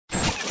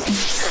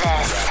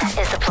is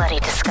the Bloody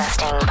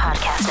Disgusting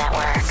Podcast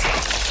Network.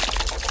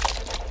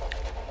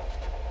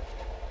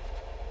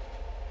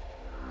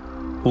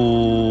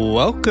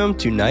 Welcome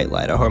to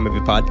Nightlight, a horror movie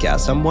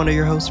podcast. I'm one of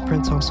your hosts,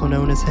 Prince, also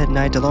known as Head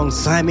Knight.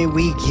 Alongside me,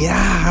 we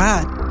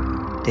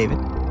got David.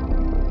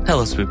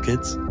 Hello, Swoop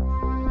Kids.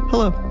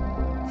 Hello.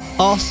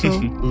 Also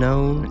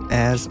known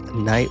as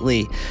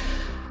Nightly.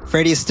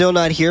 Freddie is still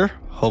not here.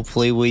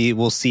 Hopefully we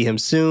will see him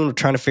soon. We're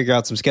trying to figure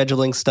out some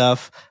scheduling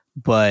stuff.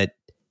 But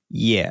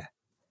yeah.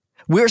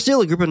 We're still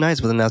a group of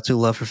knights with an absolute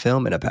love for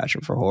film and a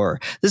passion for horror.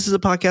 This is a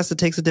podcast that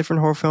takes a different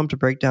horror film to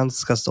break down and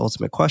discuss the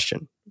ultimate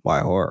question. Why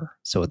horror?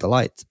 So with the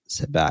lights,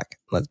 sit back,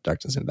 let the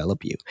darkness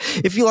envelop you.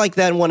 If you like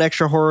that and want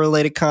extra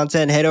horror-related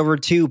content, head over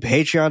to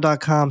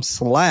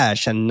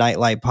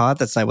patreon.com/nightlightpod.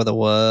 That's night with a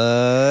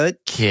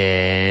what? K.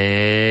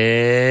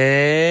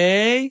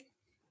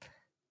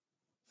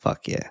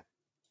 Fuck yeah.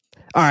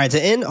 All right, to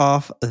end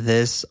off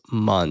this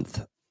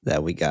month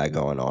that we got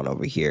going on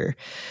over here,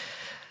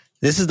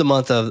 this is the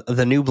month of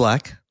The New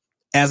Black.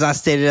 As I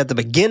stated at the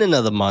beginning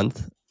of the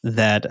month,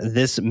 that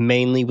this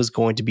mainly was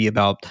going to be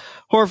about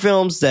horror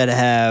films that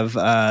have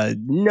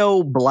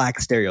no black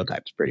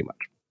stereotypes, pretty much.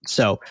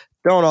 So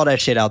throwing all that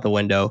shit out the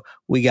window,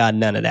 we got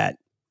none of that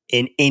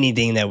in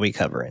anything that we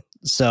cover in.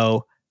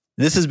 So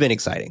this has been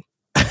exciting.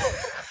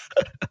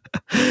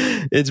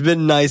 It's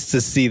been nice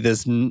to see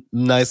this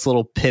nice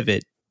little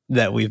pivot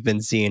that we've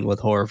been seeing with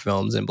horror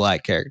films and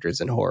black characters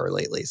in horror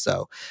lately.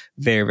 So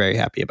very, very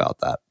happy about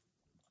that.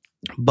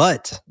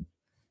 But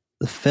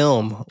the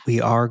film we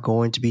are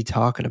going to be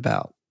talking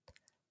about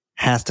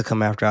has to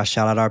come after I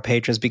shout out our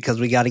patrons, because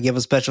we got to give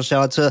a special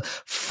shout out to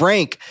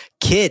Frank,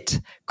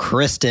 Kit,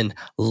 Kristen,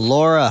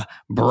 Laura,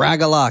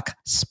 Bragalock,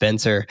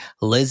 Spencer,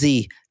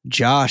 Lizzie,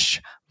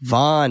 Josh,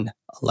 Vaughn,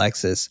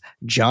 Alexis,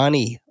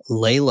 Johnny,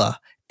 Layla,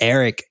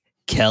 Eric,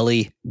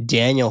 Kelly,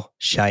 Daniel,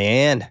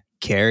 Cheyenne,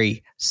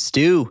 Carrie,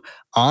 Stu,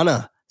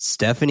 Anna,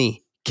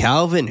 Stephanie,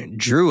 Calvin,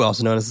 Drew,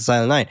 also known as the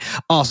Silent Night,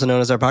 also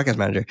known as our podcast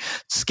manager,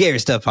 Scary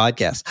Stuff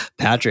Podcast,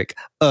 Patrick,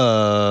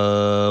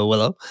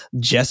 Willow,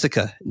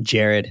 Jessica,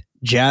 Jared,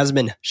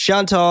 Jasmine,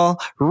 Chantal,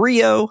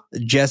 Rio,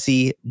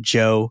 Jesse,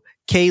 Joe,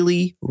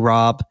 Kaylee,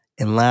 Rob,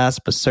 and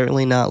last but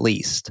certainly not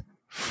least,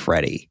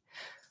 Freddie.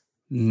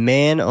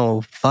 Man,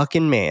 oh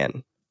fucking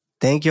man.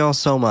 Thank y'all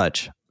so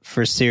much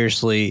for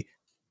seriously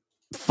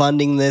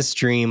funding this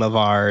dream of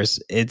ours.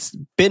 It's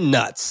been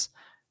nuts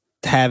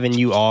having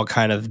you all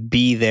kind of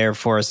be there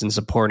for us and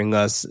supporting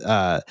us.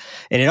 And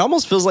it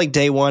almost feels like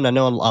day one. I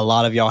know a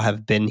lot of y'all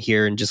have been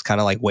here and just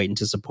kind of like waiting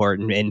to support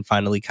and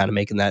finally kind of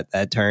making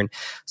that turn.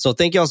 So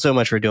thank y'all so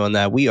much for doing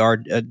that. We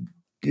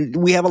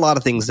have a lot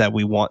of things that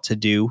we want to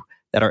do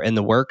that are in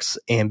the works.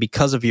 And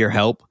because of your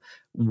help,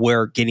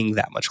 we're getting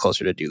that much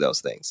closer to do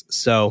those things.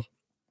 So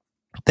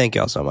thank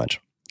y'all so much.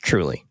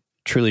 Truly,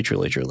 truly,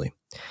 truly, truly.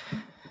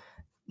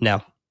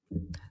 Now,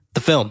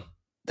 the film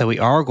that we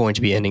are going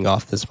to be ending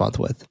off this month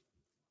with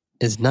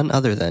is none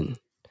other than,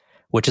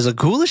 which is a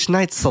Ghoulish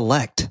Night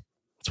Select.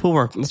 That's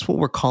what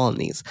we're calling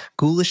these.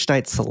 Ghoulish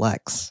Night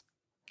Selects.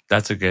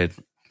 That's a good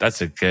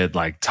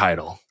like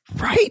title.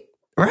 Right?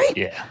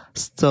 Yeah.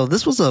 So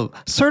this was a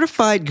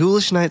certified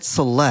Ghoulish Night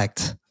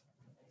Select.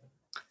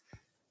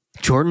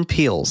 Jordan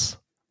Peele's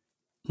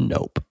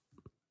Nope.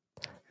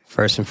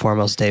 First and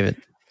foremost, David,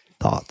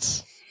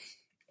 thoughts?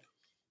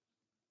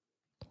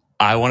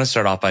 I want to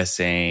start off by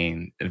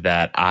saying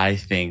that I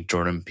think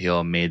Jordan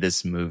Peele made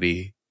this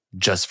movie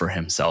just for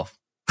himself.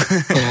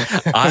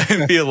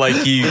 I feel like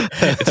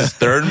it's his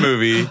third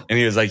movie, and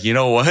he was like, you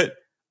know what?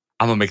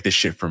 I'm gonna make this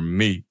shit for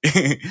me.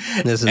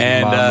 This is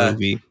my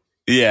movie.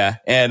 Yeah,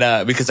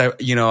 and because I'm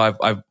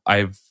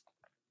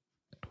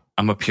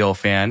a Peele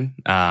fan.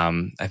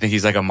 I think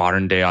he's like a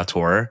modern day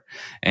auteur,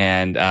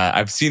 and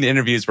I've seen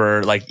interviews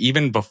where, like,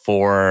 even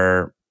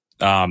before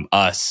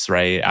Us,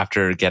 right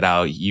after Get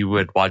Out, you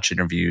would watch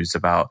interviews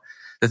about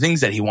the things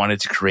that he wanted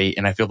to create,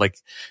 and I feel like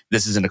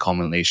this isn't a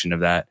culmination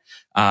of that.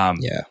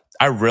 Yeah,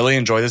 I really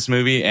enjoy this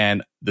movie,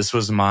 and this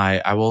was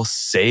I will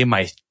say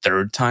my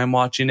third time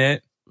watching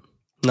it.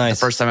 Nice.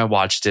 The first time I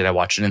watched it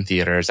in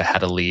theaters. I had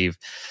to leave,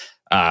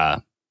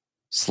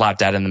 slapped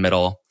Dad in the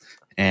middle,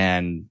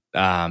 and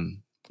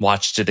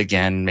watched it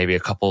again maybe a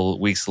couple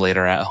weeks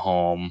later at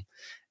home.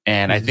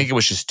 And I think it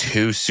was just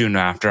too soon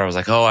after. I was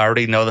like, oh, I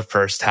already know the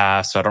first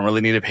half, so I don't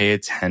really need to pay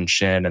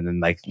attention. And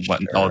then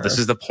oh, this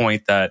is the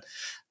point that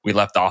we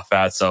left off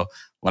at, so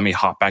let me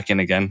hop back in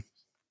again.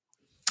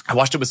 I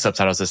watched it with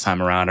subtitles this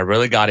time around. I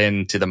really got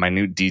into the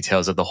minute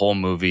details of the whole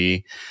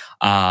movie.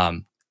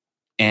 And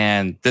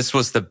this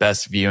was the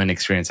best viewing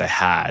experience I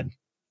had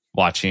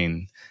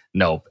watching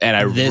Nope. And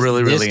I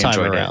really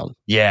enjoyed it.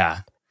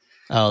 Yeah.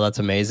 Oh, that's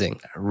amazing.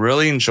 I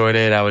really enjoyed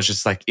it. I was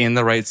just like in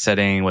the right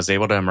setting, was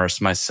able to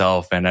immerse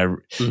myself. And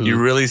you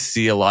really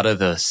see a lot of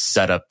the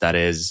setup that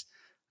is,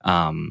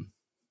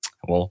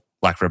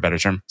 lack for a better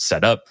term,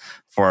 set up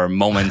for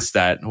moments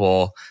that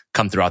will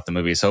come throughout the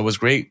movie. So it was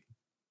great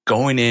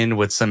going in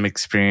with some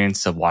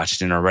experience of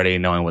watching it already,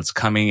 knowing what's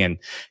coming and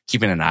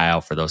keeping an eye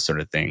out for those sort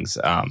of things.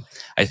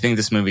 I think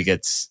this movie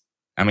gets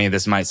I mean,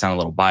 this might sound a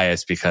little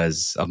biased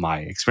because of my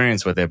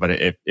experience with it, but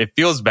it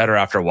feels better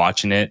after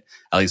watching it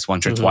at least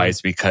once or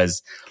twice,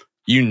 because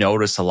you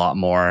notice a lot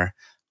more.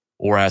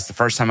 Whereas the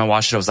first time I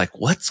watched it, I was like,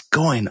 what's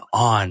going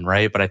on?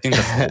 Right. But I think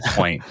that's the whole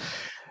point.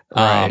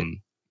 Right.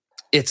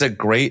 It's a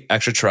great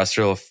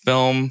extraterrestrial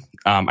film.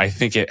 I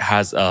think it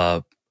has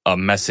a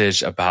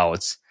message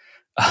about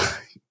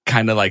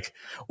kind of like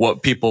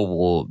what people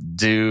will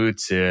do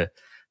to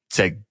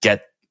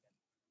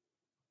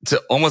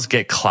almost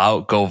get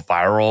clout, go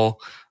viral.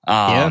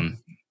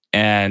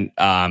 And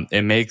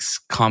it makes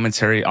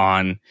commentary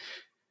on,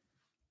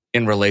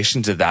 in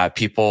relation to that,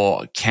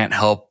 people can't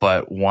help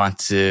but want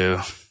to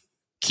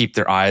keep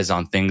their eyes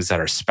on things that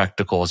are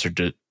spectacles or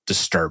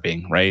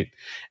disturbing, right?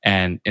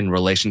 And in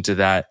relation to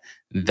that,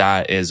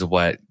 that is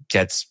what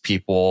gets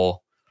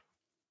people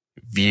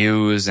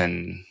views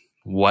and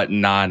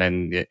whatnot.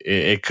 And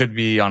it could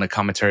be on a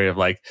commentary of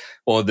like,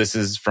 well, this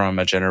is from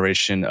a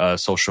generation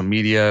of social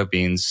media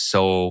being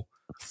so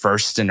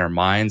first in our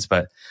minds,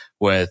 but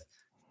with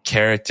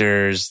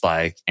characters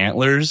like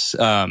Antlers,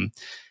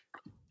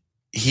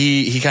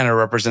 he kind of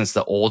represents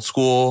the old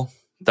school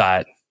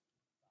that,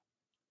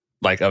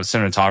 like, of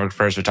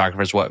cinematographers,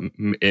 photographers, what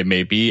it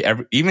may be,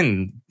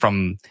 even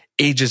from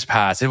ages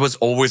past. It was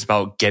always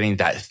about getting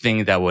that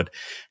thing that would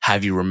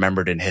have you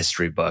remembered in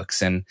history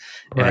books. And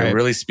it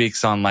really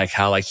speaks on like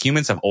how like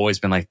humans have always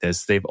been like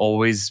this. They've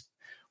always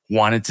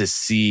wanted to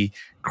see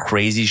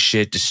crazy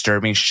shit,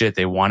 disturbing shit.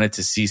 They wanted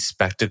to see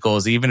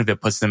spectacles, even if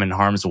it puts them in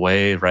harm's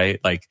way, right?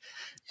 Like,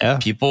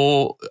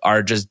 people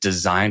are just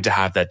designed to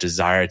have that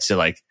desire to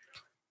like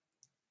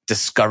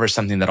discover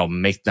something that'll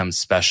make them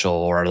special,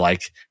 or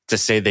like to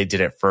say they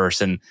did it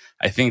first. And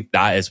I think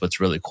that is what's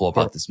really cool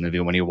about this movie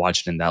when you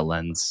watch it in that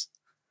lens.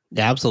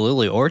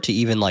 Absolutely. Or to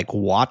even like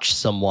watch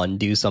someone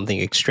do something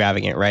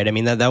extravagant, right? I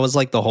mean, that was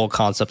like the whole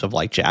concept of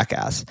like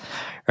Jackass,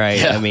 right?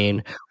 Yeah. I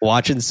mean,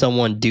 watching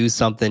someone do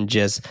something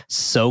just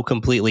so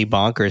completely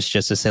bonkers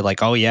just to say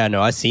like, oh yeah,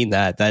 no, I seen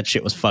that. That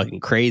shit was fucking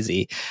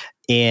crazy.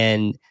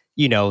 And,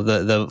 you know,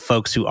 the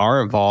folks who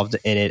are involved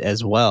in it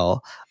as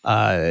well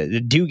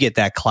do get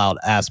that clout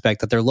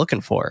aspect that they're looking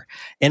for.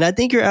 And I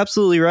think you're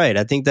absolutely right.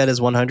 I think that is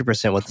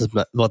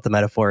 100% what the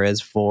metaphor is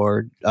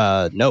for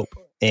Nope.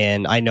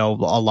 And I know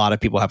a lot of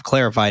people have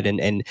clarified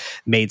and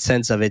made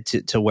sense of it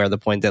to where the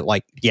point that,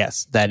 like,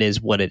 yes, that is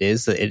what it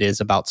is. It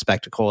is about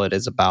spectacle. It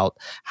is about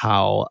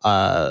how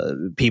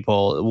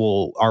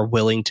people are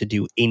willing to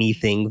do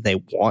anything they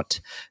want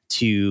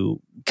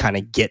to kind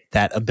of get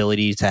that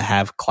ability to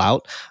have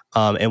clout.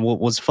 And what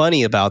was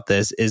funny about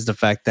this is the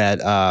fact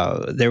that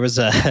there was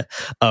a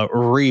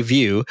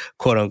review,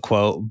 quote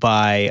unquote,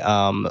 by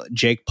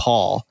Jake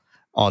Paul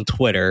on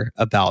Twitter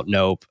about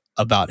Nope,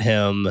 about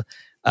him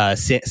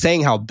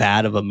saying how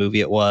bad of a movie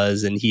it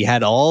was. And he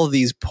had all of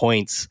these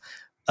points,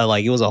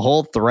 like it was a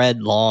whole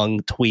thread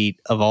long tweet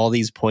of all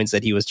these points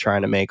that he was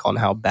trying to make on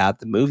how bad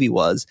the movie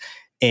was.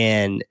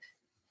 And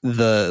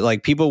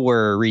people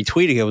were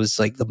retweeting. It was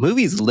like, the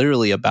movie's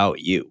literally about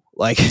you.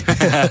 Like, like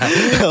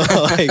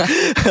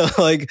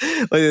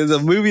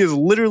the movie is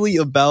literally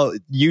about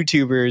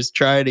YouTubers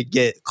trying to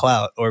get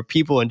clout, or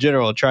people in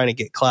general trying to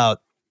get clout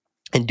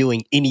and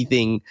doing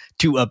anything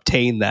to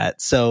obtain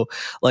that. So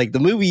like the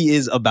movie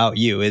is about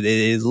you. It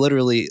is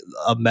literally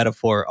a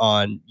metaphor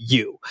on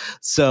you.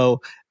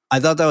 So I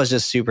thought that was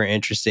just super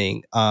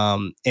interesting.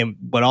 And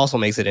what also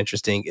makes it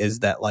interesting is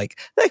that like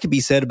that could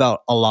be said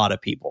about a lot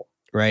of people,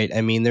 right?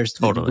 I mean,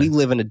 we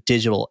live in a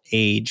digital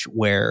age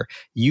where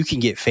you can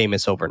get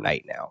famous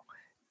overnight now.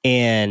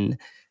 And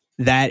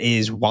that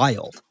is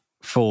wild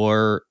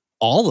for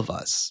all of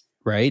us.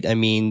 Right. I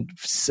mean,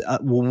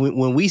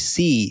 when we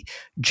see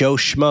Joe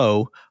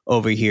Schmo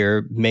over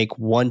here make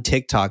one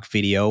TikTok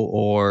video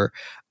or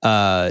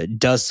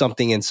does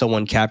something and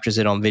someone captures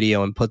it on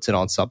video and puts it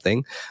on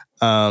something,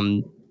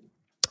 then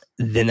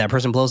that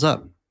person blows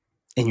up.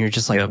 And you're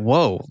just like,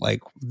 whoa, like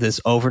this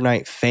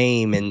overnight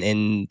fame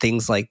and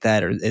things like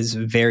that is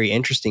very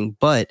interesting.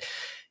 But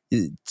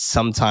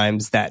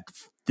sometimes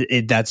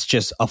that's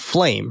just a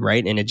flame,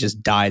 right? And it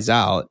just dies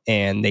out,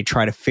 and they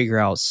try to figure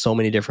out so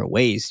many different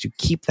ways to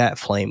keep that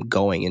flame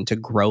going and to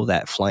grow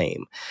that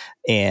flame.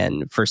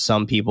 And for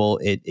some people,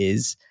 it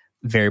is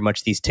very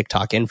much these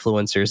TikTok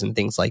influencers and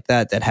things like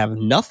that have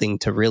nothing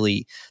to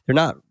really, they're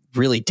not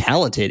really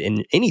talented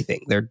in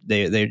anything.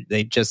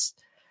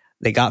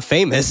 They got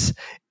famous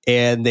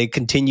and they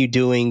continue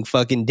doing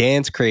fucking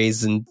dance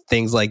craze and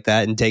things like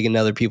that and taking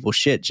other people's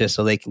shit just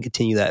so they can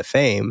continue that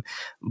fame.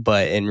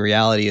 But in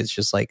reality, it's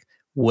just like,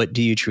 what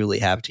do you truly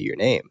have to your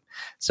name?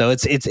 So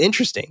it's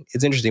interesting.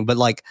 It's interesting. But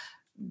like,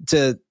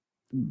 to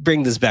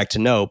bring this back to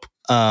Nope,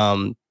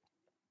 I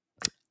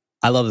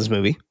love this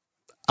movie.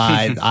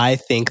 I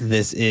think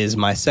this is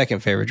my second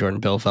favorite Jordan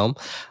Peele film.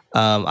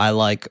 I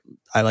like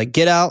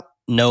Get Out,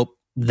 Nope,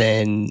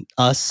 then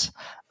Us.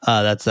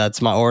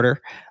 That's my order.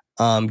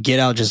 Get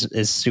Out just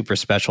is super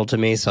special to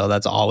me, so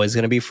that's always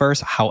going to be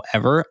first.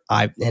 However,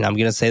 I'm going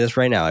to say this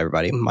right now,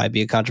 everybody. It might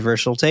be a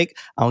controversial take.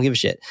 I don't give a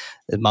shit.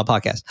 It's my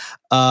podcast.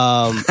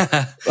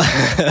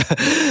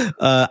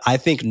 I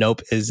think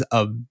Nope is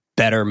a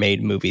better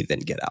made movie than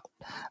Get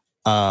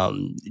Out.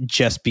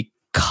 Just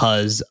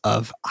because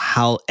of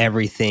how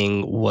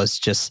everything was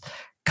just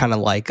kind of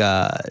like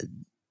the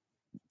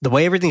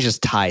way everything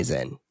just ties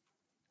in.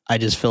 I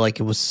just feel like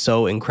it was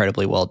so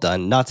incredibly well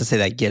done. Not to say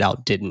that Get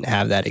Out didn't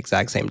have that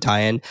exact same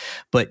tie-in,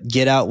 but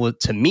Get Out,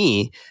 to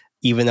me,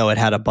 even though it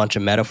had a bunch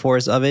of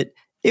metaphors of it,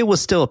 it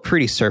was still a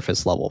pretty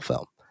surface level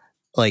film.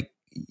 Like,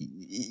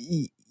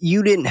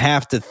 you didn't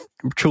have to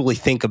truly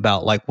think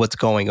about like what's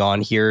going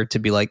on here to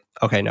be like,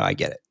 okay, no, I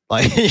get it.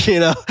 Like, you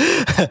know,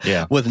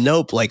 Yeah. With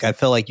Nope, like I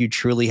felt like you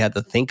truly had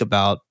to think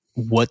about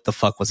what the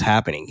fuck was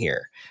happening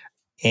here.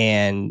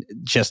 And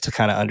just to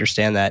kind of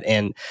understand that.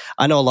 And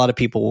I know a lot of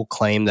people will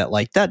claim that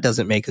like that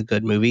doesn't make a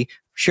good movie.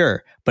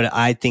 Sure. But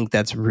I think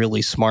that's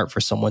really smart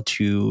for someone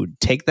to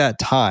take that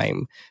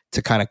time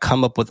to kind of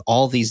come up with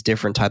all these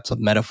different types of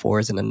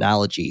metaphors and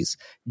analogies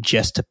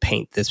just to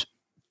paint this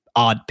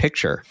odd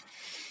picture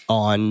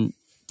on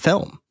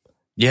film.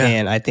 Yeah.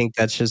 And I think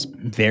that's just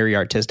very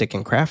artistic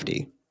and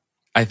crafty.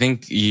 I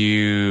think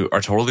you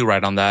are totally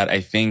right on that. I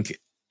think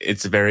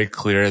it's very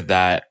clear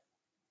that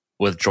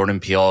with Jordan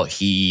Peele,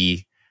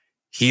 he's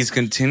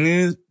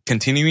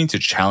continuing to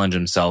challenge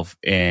himself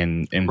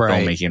in Right.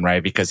 filmmaking,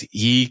 right? Because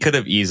he could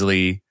have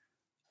easily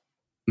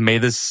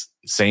made this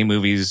same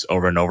movies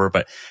over and over.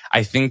 But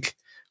I think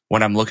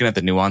when I'm looking at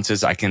the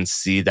nuances, I can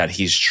see that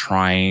he's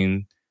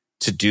trying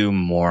to do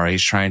more.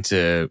 He's trying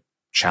to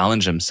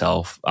challenge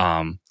himself.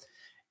 And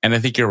I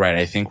think you're right.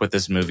 I think with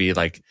this movie,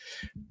 like,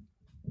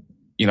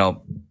 you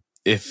know,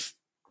 if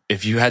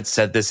you had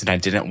said this and I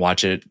didn't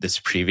watch it this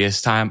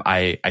previous time,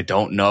 I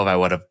don't know if I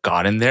would have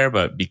gotten there,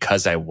 but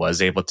because I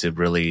was able to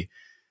really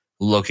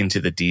look into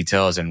the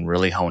details and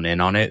really hone in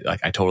on it,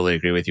 like I totally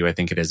agree with you. I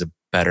think it is a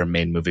better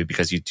made movie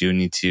because you do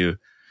need to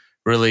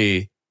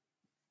really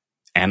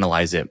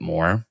analyze it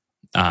more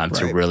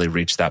to really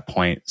reach that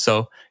point.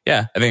 So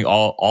yeah, I think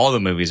all the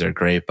movies are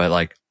great, but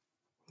like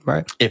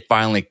it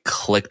finally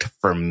clicked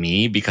for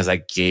me because I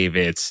gave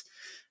it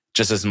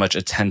just as much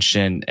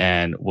attention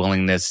and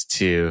willingness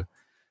to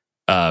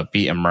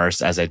be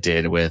immersed as I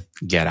did with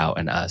Get Out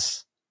and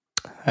Us.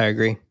 I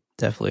agree.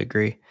 Definitely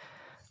agree.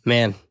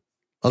 Man,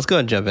 let's go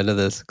and jump into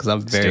this because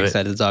I'm very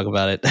excited to talk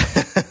about it.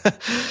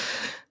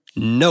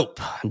 Nope.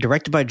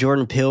 Directed by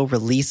Jordan Peele,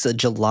 released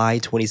July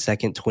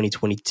 22nd,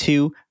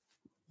 2022.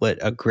 What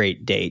a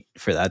great date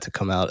for that to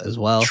come out as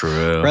well.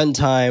 True.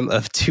 Runtime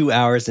of 2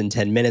 hours and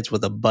 10 minutes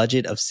with a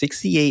budget of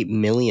 $68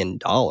 million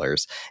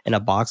and a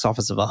box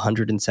office of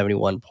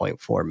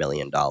 $171.4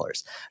 million.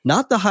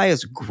 Not the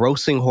highest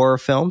grossing horror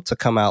film to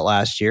come out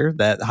last year.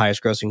 That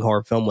highest grossing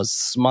horror film was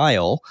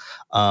Smile.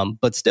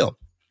 But still,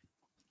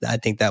 I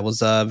think that was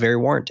very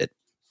warranted.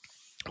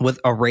 With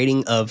a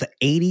rating of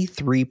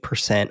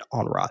 83%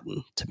 on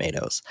Rotten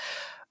Tomatoes.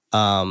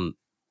 I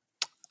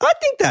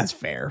think that's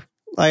fair.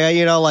 Like,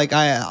 you know, like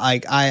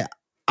I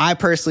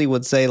personally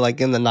would say like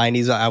in the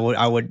 90s,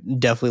 I would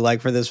definitely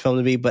like for this film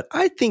to be, but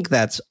I think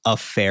that's a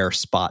fair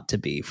spot to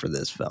be for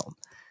this film.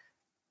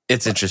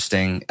 It's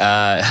interesting.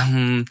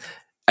 I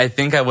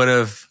think I would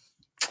have.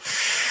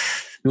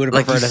 You would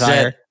have preferred it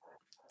higher?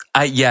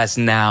 Yes,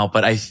 now,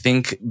 but I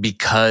think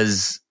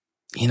because,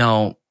 you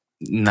know,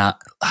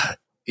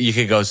 you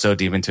could go so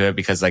deep into it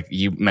because like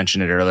you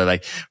mentioned it earlier,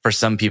 like for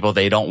some people,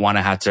 they don't want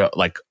to have to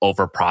like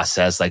over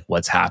process like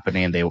what's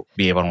happening and they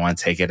be able to want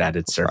to take it at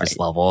its surface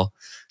level.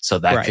 So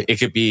that it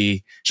could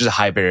be just a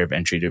high barrier of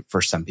entry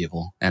for some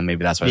people. And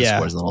maybe that's why the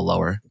score is a little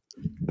lower.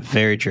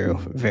 Very true.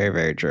 Very,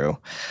 very true.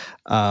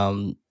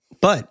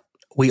 But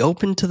we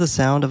open to the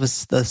sound of the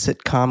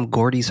sitcom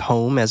Gordy's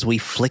Home as we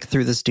flick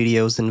through the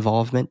studio's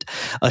involvement.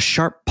 A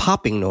sharp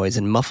popping noise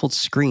and muffled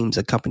screams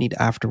accompanied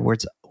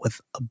afterwards with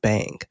a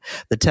bang.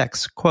 The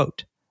text,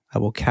 quote, "I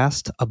will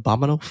cast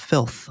abominable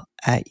filth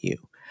at you,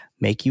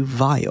 make you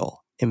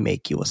vile, and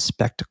make you a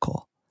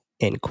spectacle,"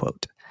 end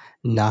quote.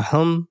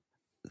 Nahum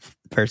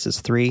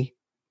verses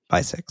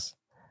 3-6.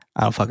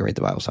 I don't fucking read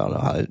the Bible, so I don't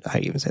know how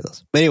you even say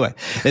this. But anyway,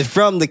 it's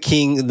from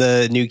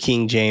the New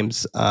King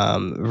James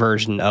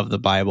version of the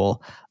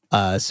Bible.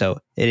 So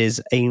it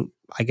is a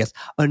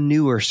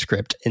newer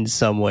script in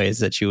some ways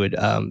that you would,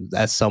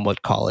 as some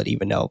would call it,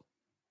 even though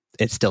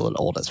it's still an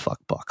old as fuck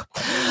book.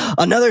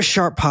 Another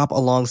sharp pop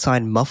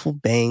alongside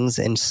muffled bangs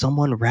and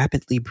someone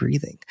rapidly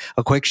breathing.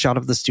 A quick shot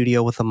of the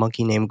studio with a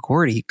monkey named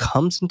Gordy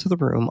comes into the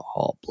room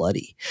all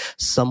bloody.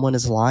 Someone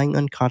is lying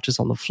unconscious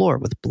on the floor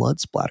with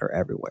blood splatter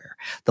everywhere.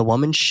 The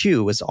woman's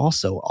shoe is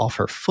also off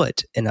her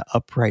foot in an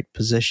upright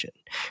position.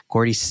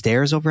 Gordy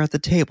stares over at the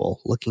table,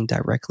 looking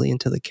directly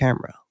into the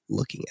camera,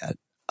 looking at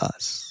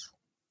us.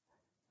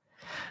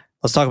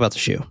 Let's talk about the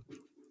shoe.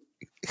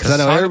 Because I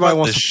know everybody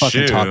wants to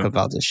fucking talk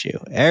about this shoe.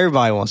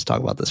 Everybody wants to talk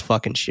about this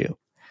fucking shoe.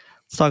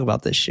 Let's talk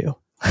about this shoe.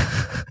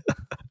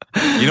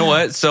 You know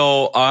what?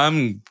 So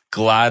I'm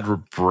glad we're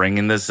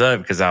bringing this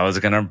up because I was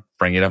going to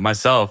bring it up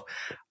myself.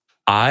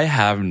 I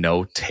have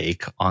no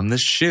take on this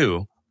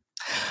shoe.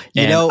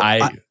 You know, I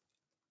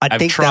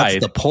think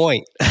tried. That's the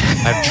point.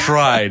 I've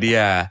tried,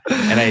 yeah.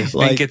 And I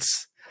think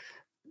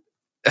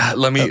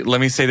let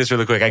me say this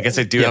really quick. I guess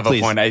I do have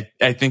please. a point.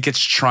 I think it's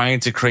trying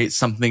to create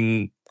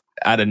something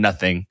out of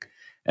nothing,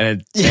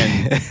 and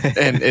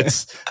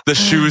it's the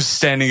shoes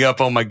standing up.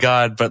 Oh my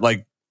God! But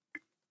like,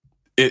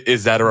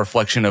 is that a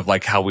reflection of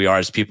like how we are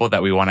as people,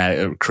 that we want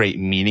to create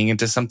meaning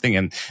into something?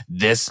 And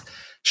this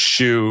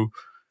shoe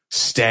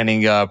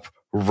standing up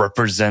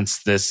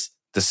represents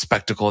the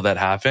spectacle that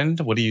happened.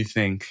 What do you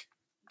think?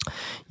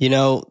 You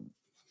know,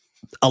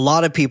 a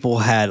lot of people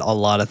had a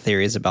lot of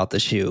theories about the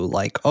shoe,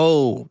 like,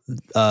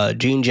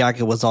 Jean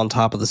Jacket was on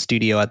top of the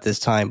studio at this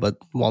time. But,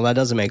 well, that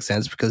doesn't make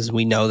sense because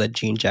we know that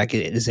Jean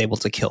Jacket is able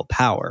to kill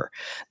power,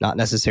 not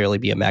necessarily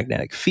be a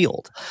magnetic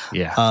field.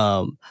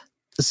 Yeah.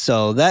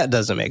 So that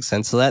doesn't make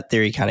sense. So that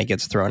theory kind of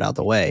gets thrown out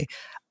the way.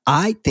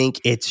 I think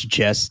it's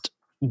just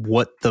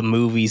what the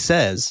movie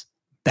says,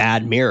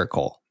 bad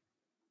miracle.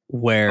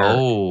 Where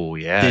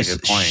good this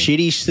point.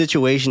 shitty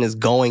situation is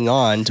going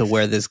on to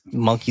where this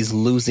monkey's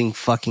losing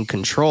fucking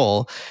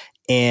control,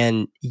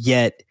 and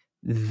yet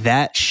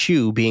that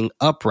shoe being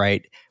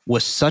upright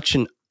was such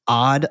an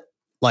oddity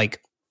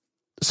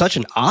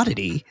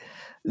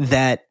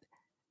that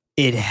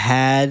it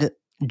had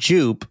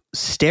Jupe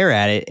stare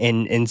at it,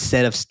 and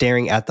instead of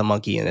staring at the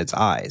monkey in its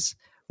eyes,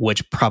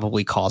 which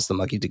probably caused the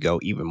monkey to go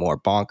even more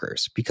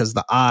bonkers, because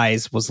the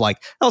eyes was like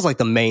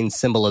the main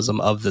symbolism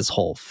of this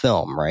whole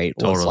film, right?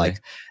 Totally. Was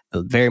like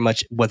very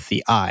much with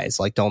the eyes,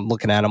 like don't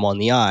looking at them on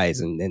the eyes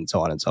and so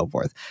on and so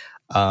forth.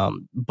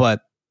 But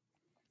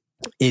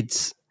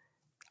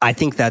I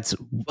think that's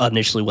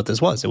initially what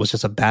this was. It was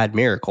just a bad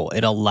miracle.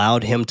 It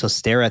allowed him to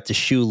stare at the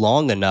shoe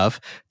long enough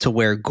to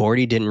where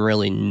Gordy didn't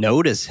really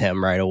notice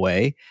him right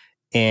away.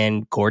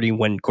 And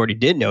when Gordy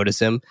did notice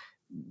him,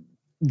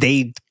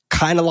 they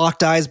kind of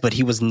locked eyes, but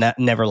he was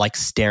never like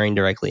staring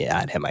directly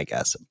at him, I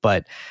guess.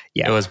 But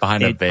yeah, it was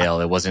behind a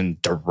veil. It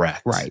wasn't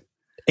direct. Right.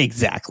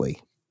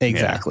 Exactly.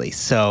 Yeah.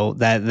 So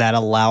that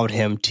allowed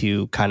him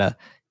to kind of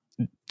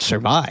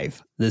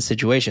survive the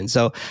situation.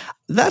 So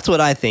that's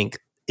what I think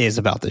is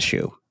about the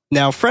shoe.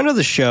 Now, friend of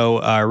the show,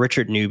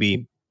 Richard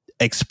Newby,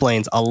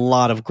 explains a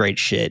lot of great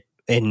shit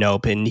in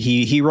Nope, and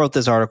he wrote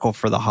this article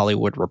for The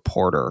Hollywood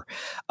Reporter.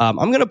 I'm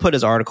going to put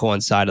his article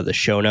inside of the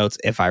show notes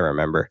if I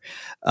remember.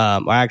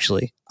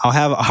 Actually, I'll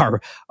have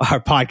our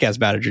podcast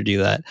manager do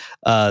that.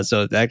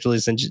 So actually,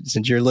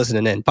 since you're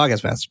listening in,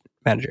 podcast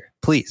manager,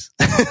 please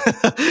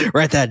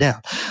write that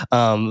down.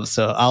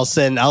 So I'll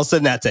send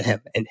that to him,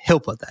 and he'll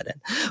put that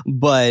in.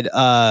 But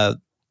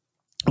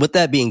with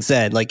that being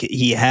said, like,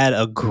 he had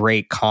a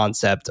great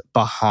concept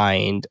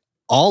behind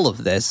all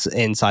of this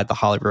inside The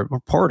Hollywood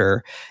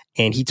Reporter.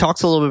 And he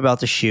talks a little bit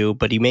about the shoe,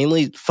 but he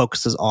mainly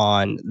focuses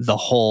on the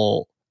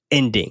whole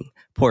ending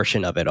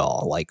portion of it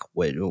all, like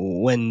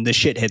when the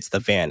shit hits the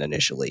fan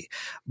initially.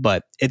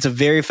 But it's a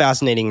very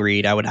fascinating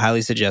read. I would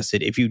highly suggest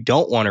it. If you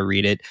don't want to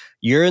read it,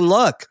 you're in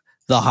luck.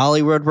 The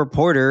Hollywood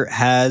Reporter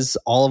has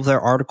all of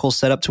their articles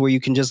set up to where you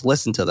can just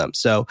listen to them.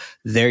 So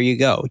there you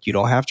go. You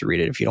don't have to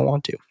read it if you don't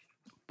want to.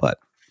 But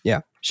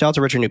yeah, shout out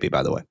to Richard Newby,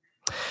 by the way.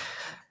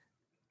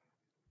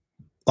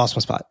 Lost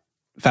my spot.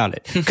 Found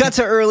it. Cut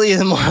to early in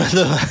the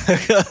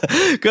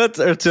morning. Cut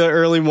to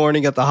early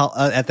morning at the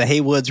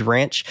Haywoods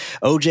Ranch.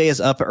 OJ is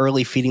up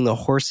early feeding the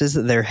horses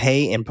their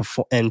hay and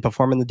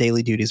performing the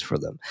daily duties for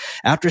them.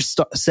 After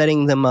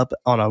setting them up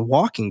on a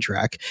walking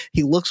track,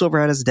 he looks over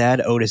at his dad,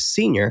 Otis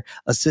Sr.,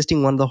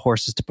 assisting one of the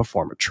horses to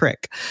perform a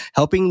trick.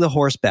 Helping the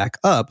horse back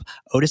up,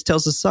 Otis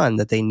tells his son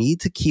that they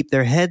need to keep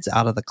their heads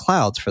out of the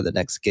clouds for the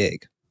next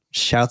gig.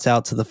 Shouts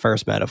out to the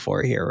first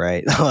metaphor here,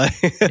 right?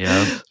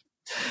 Yeah.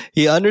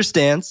 He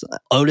understands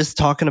Otis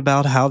talking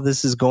about how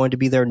this is going to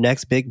be their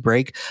next big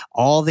break.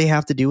 All they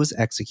have to do is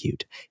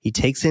execute. He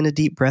takes in a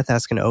deep breath,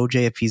 asking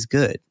OJ if he's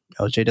good.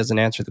 OJ doesn't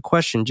answer the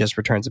question, just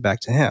returns it back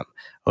to him.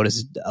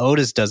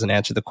 Otis doesn't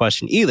answer the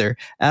question either,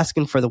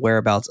 asking for the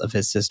whereabouts of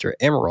his sister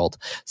Emerald,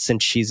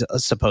 since she's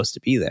supposed to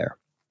be there.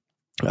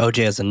 OJ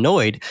is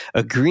annoyed,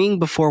 agreeing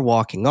before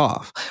walking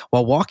off.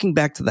 While walking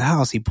back to the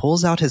house, he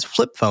pulls out his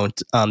flip phone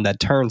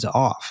that turns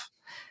off.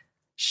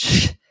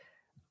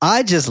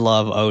 I just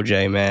love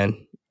OJ,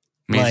 man.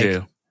 Me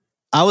too.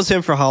 I was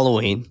him for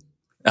Halloween.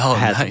 Oh,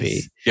 nice. To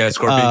be. You had a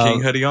Scorpion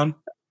King hoodie on?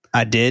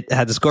 I did. I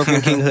had the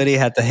Scorpion King hoodie,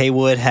 had the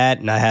Haywood hat,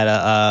 and I had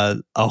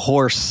a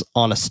horse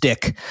on a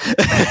stick.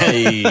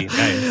 Hey,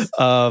 nice.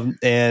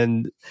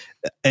 And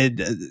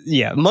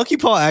Monkey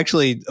Paw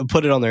actually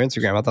put it on their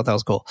Instagram. I thought that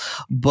was cool.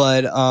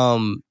 But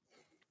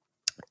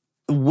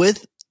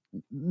with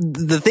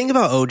the thing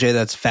about OJ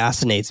that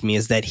fascinates me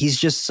is that he's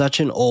just such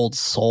an old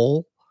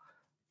soul.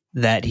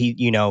 That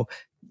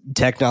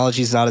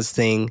technology is not his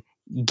thing.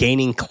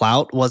 Gaining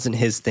clout wasn't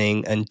his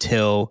thing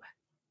until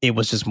it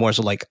was just more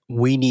so like,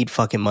 we need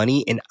fucking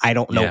money, and I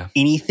don't know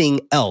anything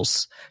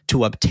else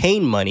to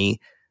obtain money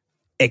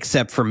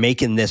except for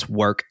making this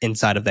work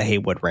inside of the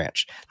Haywood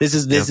Ranch. This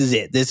is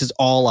it. This is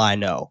all I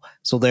know.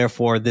 So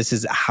therefore, this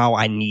is how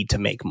I need to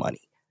make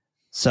money.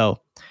 So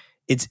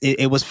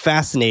it was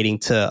fascinating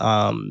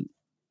to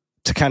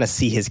kind of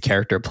see his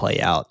character play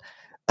out.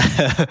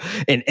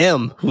 And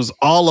M, who's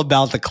all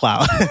about the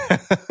clout.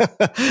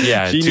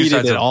 Yeah, she two needed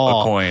sides it of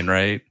all. a coin,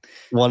 right?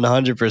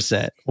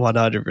 100%.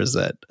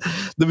 100%.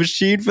 The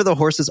machine for the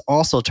horses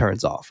also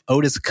turns off.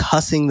 Otis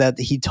cussing that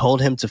he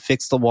told him to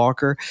fix the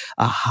walker.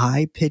 A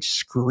high-pitched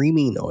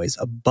screaming noise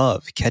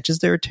above catches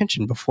their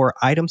attention before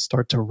items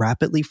start to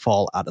rapidly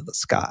fall out of the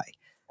sky.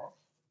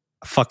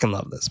 I fucking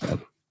love this,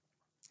 man.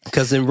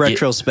 Because in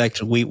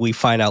retrospect, we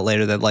find out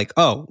later that like,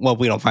 oh, well,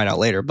 we don't find out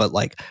later, but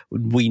like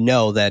we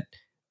know that,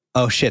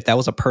 oh shit, that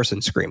was a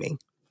person screaming.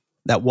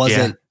 That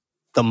wasn't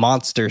the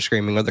monster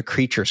screaming or the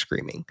creature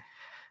screaming.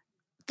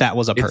 That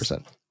was a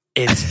person.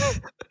 It's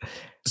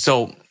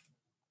so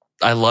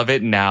I love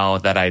it now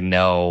that I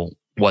know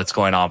what's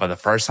going on. But the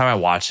first time I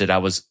watched it, I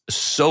was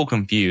so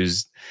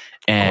confused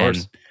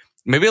and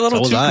maybe a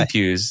little too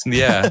confused.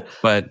 Yeah,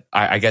 but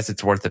I guess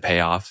it's worth the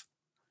payoff.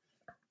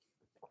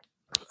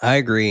 I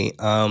agree.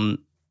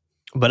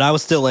 But I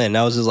was still in.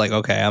 I was just like,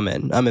 okay, I'm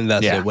in. I'm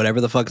invested. Yeah. Whatever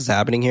the fuck is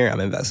happening here,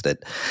 I'm invested.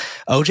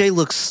 OJ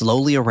looks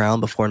slowly around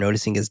before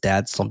noticing his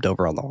dad slumped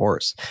over on the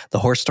horse. The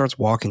horse starts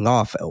walking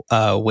off,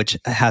 which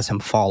has him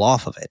fall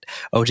off of it.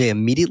 OJ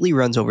immediately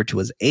runs over to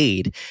his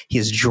aide. He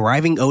is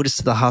driving Otis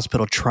to the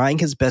hospital, trying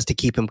his best to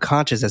keep him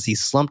conscious as he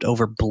slumped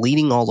over,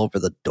 bleeding all over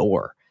the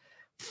door.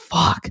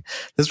 Fuck.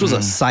 This was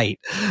a sight.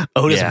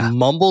 Otis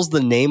mumbles the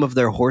name of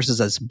their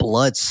horses as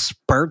blood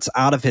spurts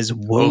out of his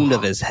wound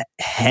of his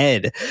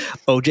head.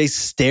 OJ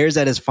stares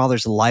at his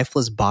father's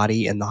lifeless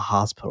body in the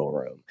hospital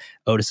room.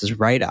 Otis's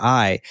right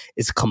eye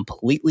is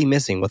completely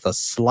missing with a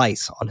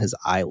slice on his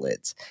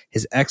eyelids.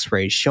 His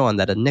x-rays showing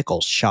that a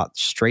nickel shot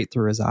straight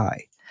through his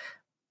eye.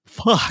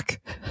 Fuck.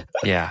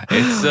 Yeah,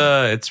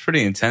 it's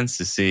pretty intense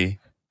to see.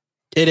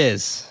 It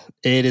is.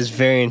 It is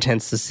very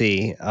intense to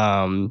see.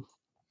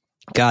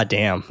 God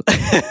damn.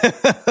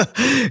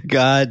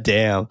 God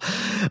damn.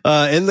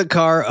 In the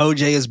car,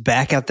 OJ is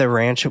back at the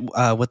ranch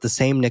with the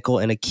same nickel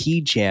and a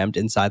key jammed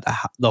inside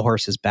the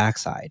horse's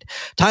backside.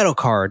 Title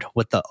card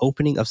with the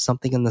opening of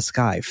something in the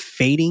sky,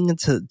 fading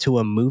to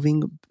a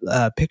moving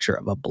picture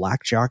of a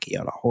black jockey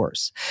on a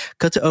horse.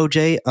 Cut to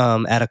OJ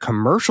at a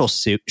commercial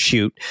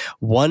shoot.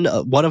 One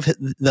of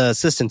the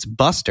assistants,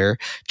 Buster,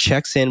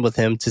 checks in with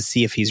him to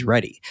see if he's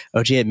ready.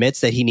 OJ admits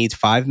that he needs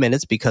 5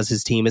 minutes because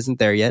his team isn't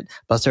there yet.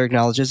 Buster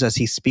acknowledges as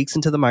he speaks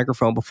into the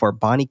microphone before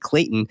Bonnie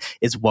Clayton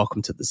is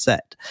welcomed to the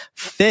set.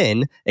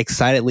 Finn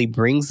excitedly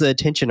brings the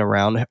attention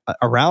around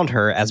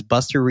her as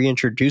Buster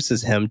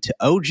reintroduces him to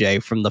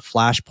OJ from the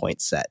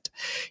Flashpoint set.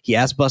 He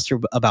asks Buster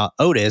about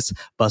Otis.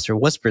 Buster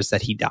whispers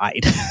that he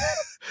died.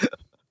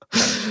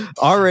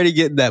 Already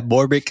getting that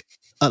morbid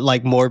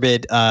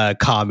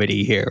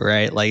comedy here,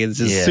 right? Like it's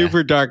just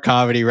super dark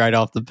comedy right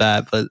off the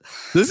bat, but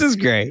this is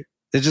great.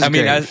 It's just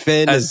great.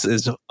 Finn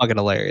is fucking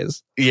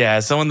hilarious. Yeah,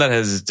 as someone that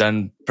has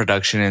done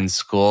production in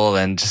school,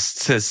 and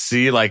just to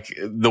see like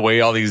the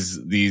way all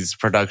these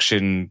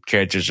production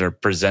characters are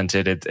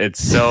presented,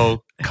 it's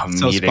so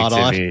comedic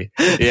so to me.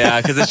 Yeah,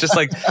 because it's just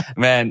like,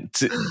 man,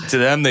 to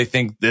them they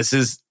think this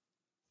is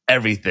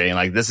everything.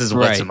 Like this is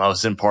what's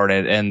most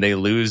important, and they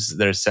lose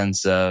their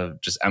sense of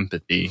just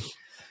empathy.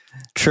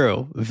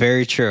 True,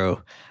 very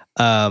true.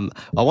 I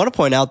want to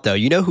point out though,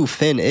 you know who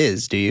Finn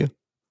is? Do you?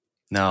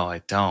 No, I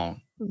don't.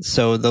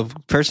 So the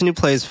person who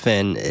plays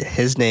Finn,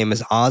 his name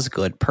is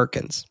Osgood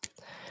Perkins.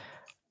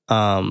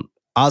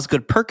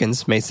 Osgood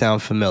Perkins may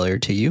sound familiar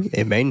to you.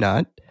 It may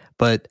not.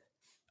 But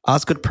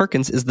Osgood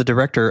Perkins is the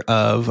director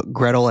of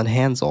Gretel and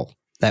Hansel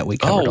that we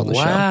covered on the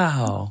show.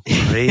 Wow.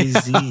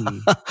 Crazy.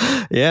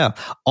 Yeah.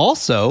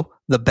 Also,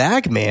 the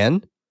bag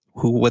man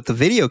who with the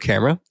video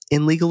camera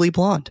in Legally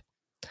Blonde.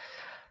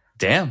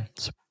 Damn.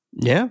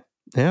 Yeah.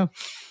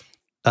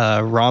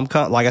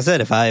 Rom-com, like I said,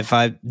 if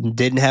I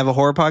didn't have a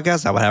horror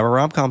podcast, I would have a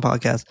rom-com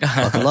podcast.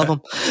 I love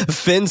them.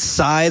 Finn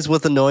sighs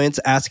with annoyance,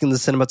 asking the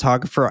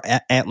cinematographer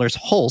Antlers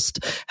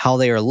Holst how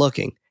they are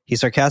looking. He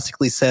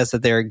sarcastically says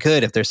that they are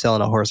good if they're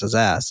selling a horse's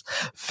ass.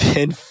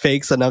 Finn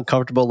fakes an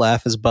uncomfortable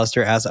laugh as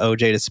Buster asks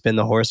OJ to spin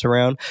the horse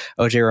around.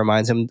 OJ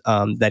reminds him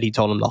that he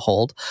told him to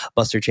hold.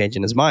 Buster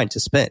changing his mind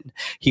to spin.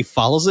 He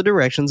follows the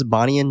directions.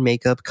 Bonnie and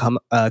Makeup come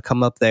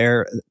up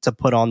there to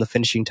put on the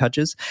finishing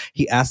touches.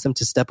 He asks them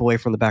to step away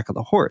from the back of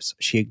the horse.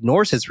 She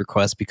ignores his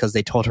request because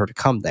they told her to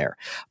come there.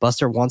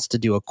 Buster wants to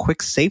do a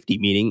quick safety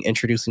meeting,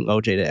 introducing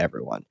OJ to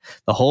everyone.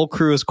 The whole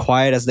crew is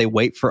quiet as they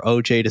wait for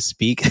OJ to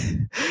speak.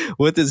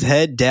 With his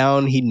head down,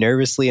 he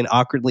nervously and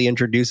awkwardly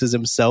introduces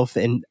himself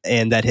and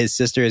that his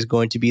sister is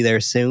going to be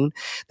there soon.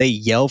 They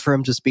yell for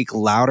him to speak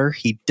louder.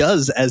 He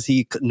does as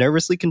he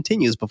nervously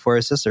continues before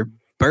his sister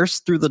bursts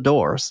through the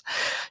doors.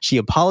 She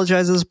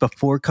apologizes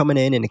before coming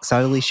in and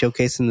excitedly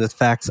showcasing the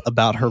facts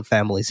about her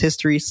family's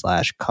history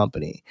 /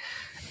 company.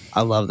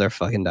 I love their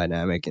fucking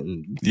dynamic,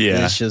 and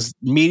it's just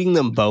meeting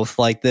them both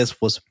like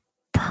this was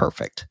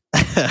perfect.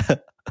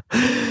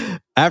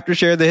 After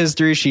sharing the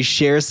history, she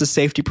shares the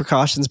safety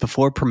precautions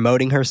before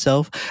promoting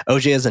herself.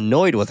 OJ is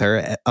annoyed with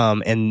her,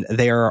 and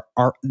they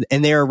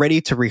are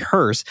ready to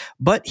rehearse,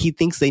 but he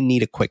thinks they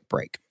need a quick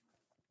break.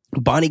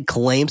 Bonnie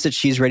claims that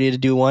she's ready to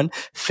do one.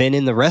 Finn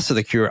and the rest of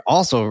the crew are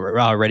also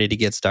ready to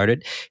get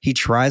started. He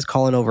tries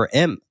calling over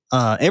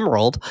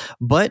Emerald,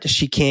 but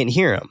she can't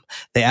hear him.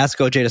 They ask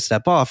OJ to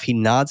step off. He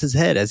nods his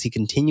head as he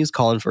continues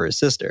calling for his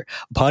sister.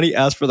 Upon he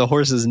asks for the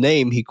horse's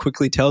name, he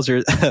quickly tells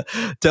her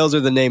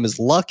the name is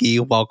Lucky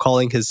while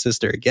calling his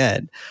sister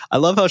again. I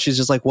love how she's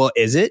just like, well,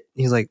 is it?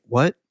 He's like,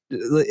 what?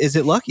 Is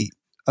it Lucky?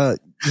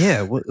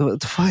 Yeah, what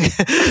the fuck?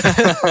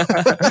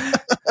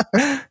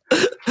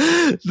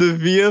 The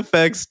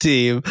VFX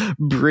team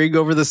bring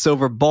over the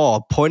silver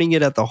ball, pointing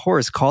it at the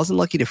horse, causing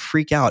Lucky to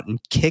freak out and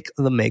kick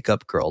the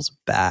makeup girl's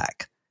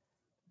back.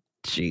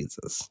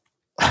 Jesus.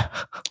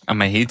 I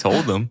mean, he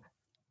told them.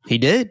 He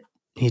did.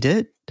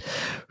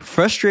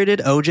 Frustrated,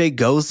 OJ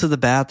goes to the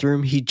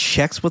bathroom. He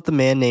checks with the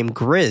man named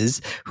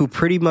Grizz, who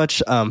pretty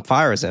much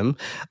fires him.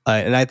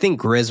 And I think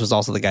Grizz was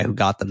also the guy who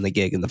got them the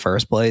gig in the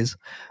first place.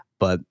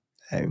 But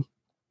hey.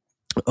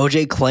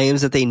 OJ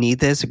claims that they need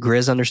this.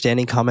 Grizz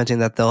understanding, commenting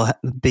that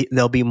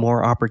there'll be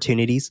more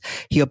opportunities.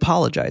 He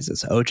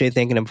apologizes. OJ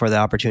thanking him for the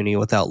opportunity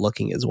without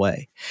looking his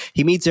way.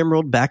 He meets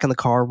Emerald back in the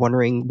car,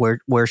 wondering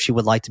where she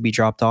would like to be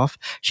dropped off.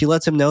 She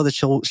lets him know that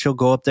she'll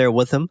go up there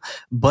with him,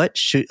 but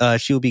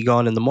she'll be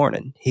gone in the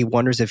morning. He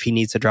wonders if he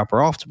needs to drop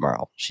her off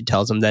tomorrow. She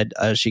tells him that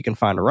she can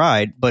find a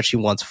ride, but she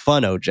wants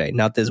fun OJ,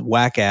 not this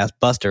whack ass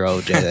Buster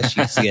OJ that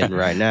she's getting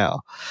right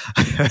now.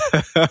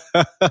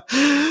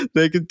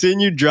 They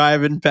continue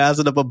driving,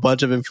 passing up a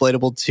bunch of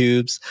inflatable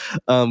tubes,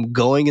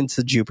 going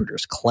into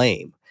Jupiter's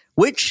Claim,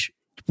 which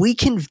we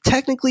can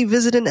technically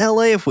visit in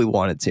LA if we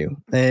wanted to.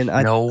 And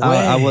No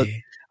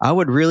way. I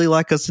would really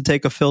like us to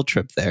take a field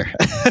trip there.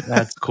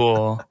 That's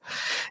cool.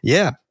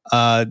 Yeah.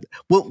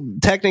 Well,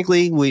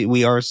 technically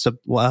we are.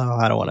 Well,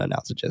 I don't want to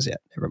announce it just yet.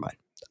 Never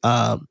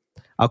mind.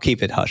 I'll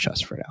keep it hush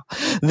hush for now.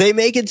 They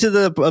make it to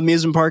the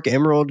amusement park.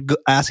 Emerald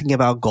asking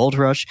about Gold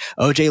Rush.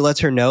 OJ lets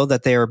her know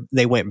that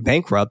they went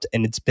bankrupt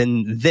and it's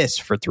been this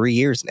for 3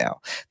 years now.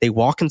 They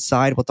walk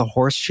inside with the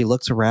horse. She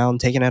looks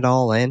around, taking it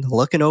all in,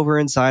 looking over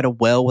inside a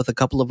well with a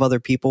couple of other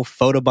people,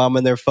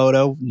 photobombing their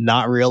photo,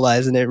 not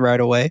realizing it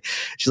right away.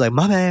 She's like,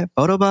 my bad,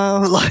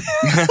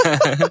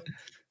 photobomb.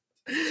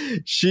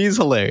 She's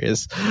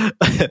hilarious.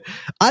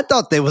 I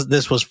thought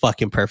this was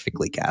fucking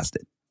perfectly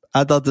casted.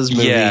 I thought this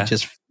movie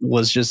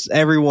just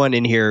everyone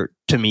in here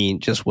to me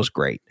just was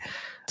great.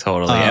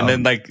 Totally. And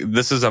then like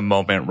this is a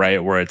moment,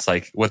 right, where it's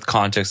like with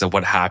context of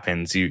what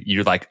happens,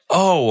 you're like,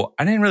 oh,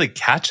 I didn't really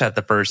catch that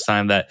the first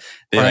time that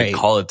they like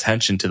call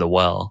attention to the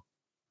well.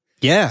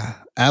 Yeah,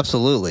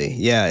 absolutely.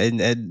 Yeah.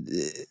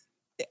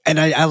 And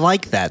I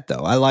like that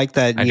though. I like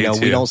that, we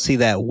don't see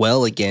that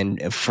well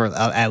again for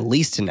at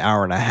least an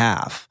hour and a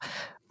half.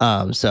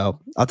 So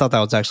I thought that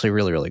was actually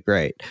really, really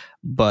great.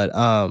 But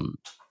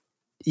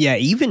yeah,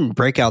 even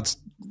breakout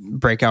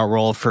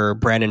role for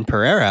Brandon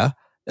Pereira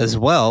as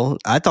well.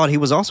 I thought he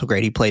was also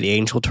great. He played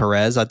Angel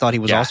Torres. I thought he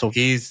was also.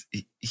 He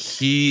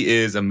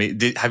is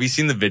amazing. Have you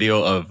seen the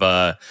video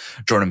of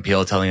Jordan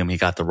Peele telling him he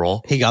got the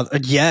role?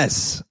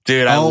 Yes,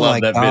 dude. I love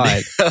that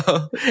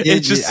video.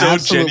 It's just so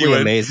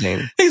genuine,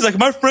 amazing. He's like,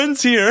 my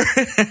friend's here.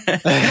 He's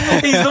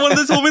the one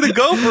that told me to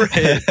go for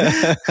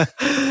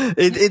it.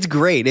 It's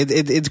great.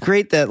 It's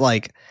great that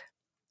like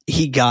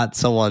he got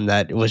someone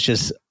that was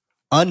just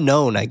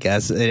unknown, I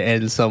guess,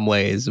 in some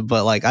ways,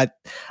 but like I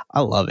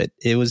love it.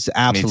 It was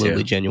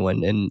absolutely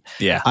genuine, and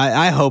yeah,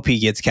 I hope he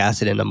gets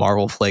casted in a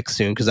Marvel flick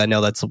soon because I know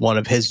that's one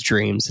of his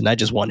dreams, and I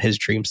just want his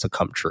dreams to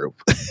come true.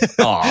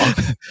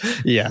 Aw.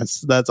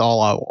 Yes, that's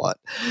all I want.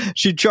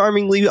 She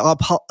charmingly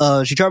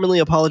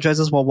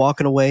apologizes while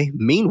walking away.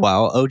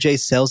 Meanwhile, OJ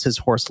sells his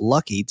horse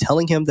Lucky,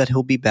 telling him that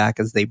he'll be back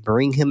as they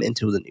bring him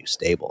into the new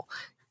stable.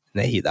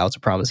 That was a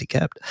promise he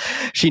kept.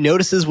 She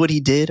notices what he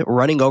did,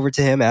 running over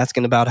to him,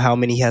 asking about how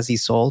many has he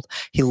sold.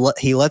 He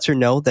lets her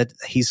know that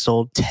he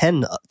sold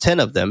 10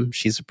 of them.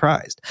 She's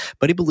surprised,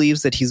 but he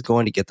believes that he's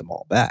going to get them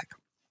all back.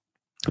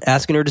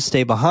 Asking her to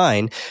stay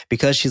behind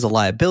because she's a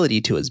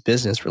liability to his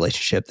business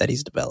relationship that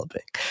he's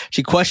developing.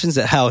 She questions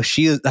how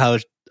she's a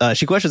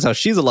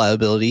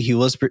liability. He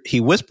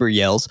whisper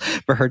yells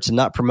for her to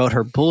not promote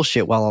her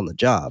bullshit while on the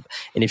job.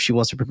 And if she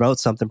wants to promote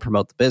something,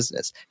 promote the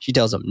business. She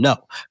tells him no,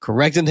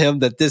 correcting him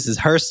that this is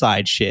her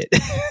side shit.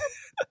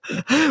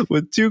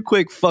 With two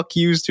quick fuck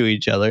yous to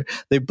each other,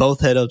 they both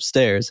head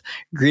upstairs,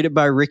 greeted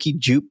by Ricky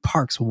Jupe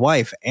Park's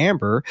wife,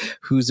 Amber,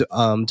 who's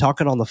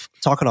talking on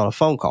a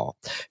phone call.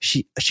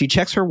 She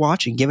checks her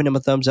watch and giving him a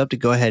thumbs up to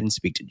go ahead and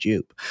speak to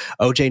Jupe.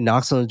 OJ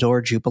knocks on the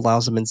door. Jupe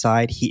allows him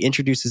inside. He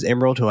introduces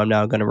Emerald, who I'm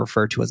now going to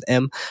refer to as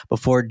M,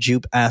 before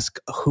Jupe asks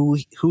who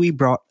he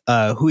brought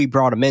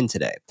him in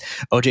today.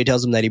 OJ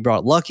tells him that he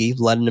brought Lucky,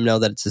 letting him know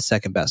that it's his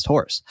second best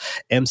horse.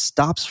 M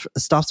stops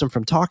him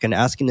from talking,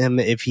 asking him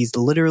if he's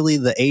literally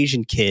the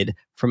Asian kid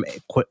from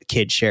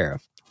Kid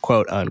Sheriff,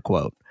 quote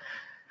unquote.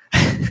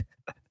 I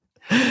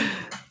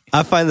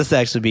find this to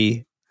actually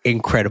be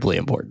incredibly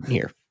important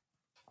here.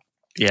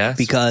 Yes.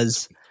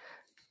 Because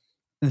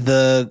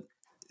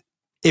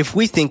if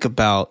we think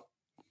about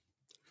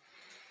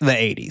the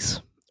 80s,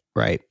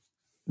 right?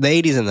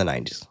 The 80s and the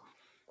 90s.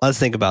 Let's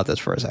think about this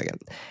for a second.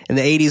 In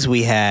the 80s,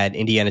 we had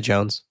Indiana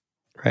Jones,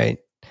 right?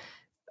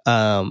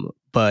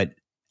 But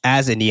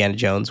as Indiana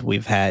Jones,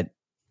 we've had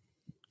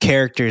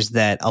characters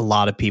that a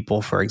lot of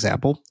people, for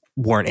example,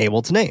 weren't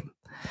able to name.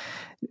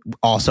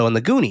 Also in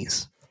the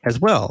Goonies as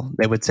well,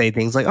 they would say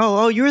things like,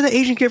 "Oh, you're the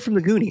Asian kid from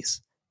the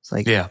Goonies." It's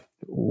like, Yeah.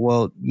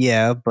 well,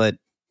 yeah, but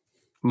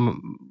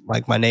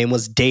like my name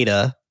was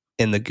Data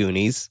in the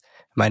Goonies.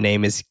 My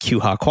name is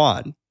Kyu-Ha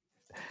Kwan.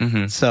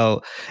 Mm-hmm.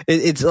 So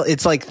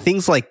it's like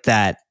things like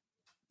that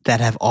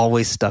have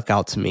always stuck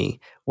out to me,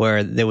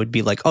 where they would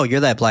be like, "Oh,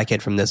 you're that black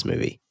kid from this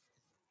movie,"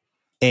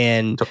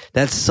 and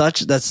that's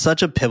such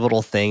a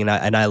pivotal thing,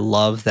 and I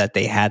love that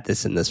they had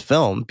this in this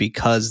film,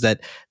 because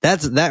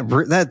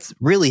that's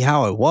really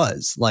how it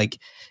was, like,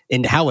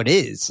 and how it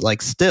is,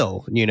 like,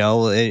 still, you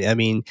know. I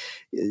mean,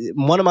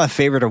 one of my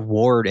favorite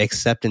award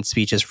acceptance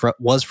speeches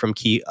was from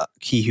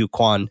Ki-Hu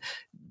Kwan,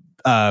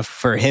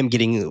 for him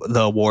getting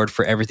the award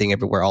for Everything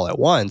Everywhere All at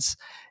Once.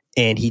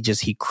 And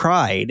he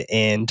cried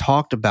and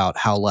talked about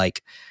how,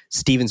 like,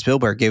 Steven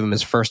Spielberg gave him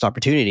his first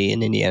opportunity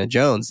in Indiana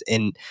Jones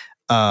and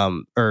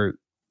The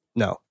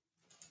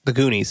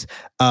Goonies,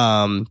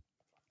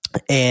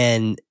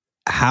 and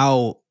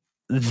how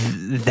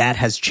that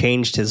has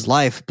changed his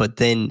life. But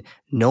then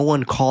no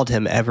one called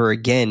him ever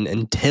again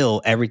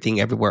until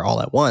Everything Everywhere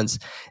All at Once,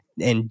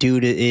 and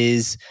dude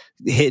is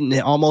hitting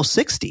almost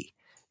 60,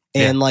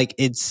 and like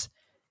it's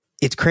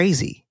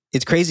crazy.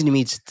 It's crazy to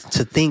me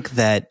to think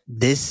that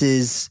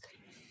this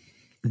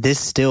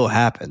still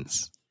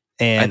happens.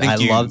 And I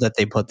love that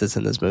they put this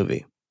in this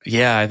movie.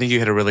 Yeah, I think you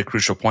hit a really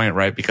crucial point,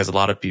 right? Because a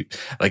lot of people,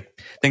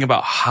 like, think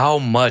about how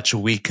much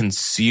we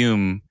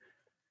consume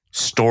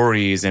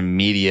stories and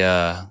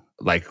media,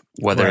 like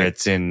whether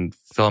it's in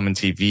film and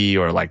TV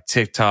or like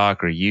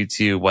TikTok or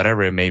YouTube,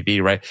 whatever it may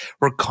be, right?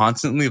 We're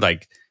constantly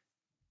like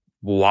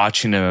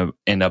watching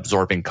and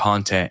absorbing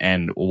content,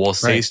 and we'll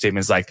say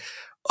statements like,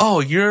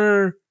 "Oh,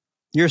 you're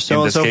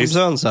so-and-so from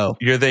so-and-so.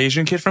 You're the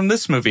Asian kid from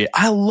this movie.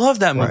 I love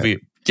that movie."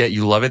 Yet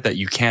you love it that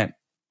you can't,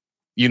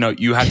 you know,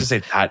 you have to say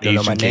that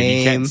Asian kid.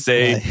 You can't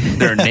say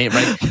their name,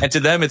 right? And to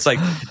them, it's like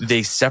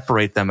they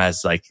separate them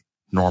as like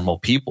normal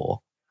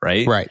people,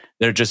 right? Right.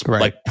 They're just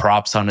like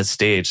props on a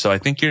stage. So I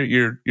think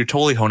you're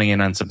totally honing in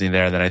on something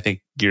there that I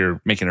think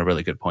you're making a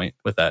really good point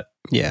with that.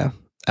 Yeah.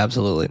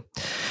 Absolutely.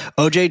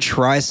 OJ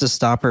tries to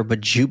stop her,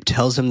 but Jupe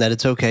tells him that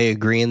it's okay,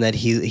 agreeing that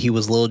he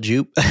was little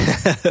Jupe.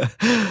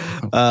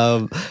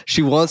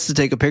 She wants to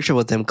take a picture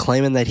with him,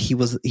 claiming that he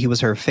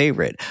was her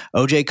favorite.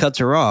 OJ cuts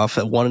her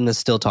off, wanting to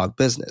still talk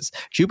business.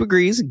 Jupe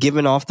agrees,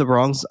 giving off the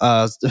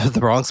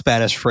wrong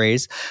Spanish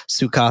phrase,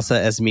 "su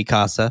casa es mi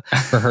casa,"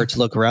 for her to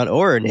look around,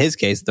 or in his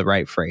case, the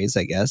right phrase,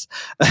 I guess.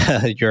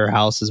 "Your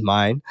house is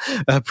mine,"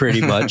 pretty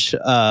much.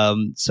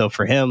 So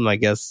for him, I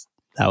guess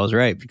that was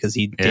right, because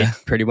he did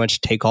pretty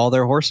much take all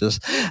their horses.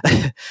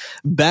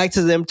 Back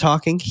to them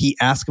talking. He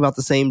asks about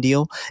the same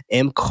deal.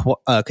 M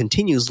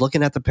continues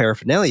looking at the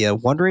paraphernalia,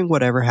 wondering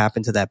whatever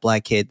happened to that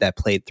black kid that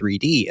played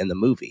 3D in the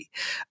movie.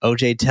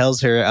 OJ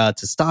tells her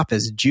to stop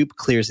as Jupe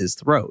clears his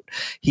throat.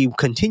 He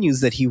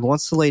continues that he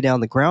wants to lay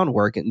down the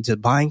groundwork into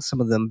buying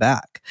some of them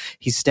back.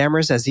 He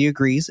stammers as he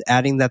agrees,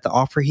 adding that the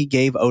offer he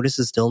gave Otis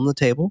is still on the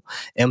table.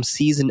 M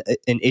sees an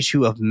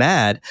issue of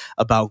Mad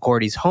about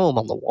Gordy's home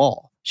on the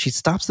wall. She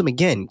stops him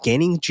again,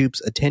 gaining Jupe's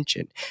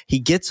attention. He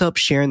gets up,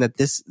 sharing that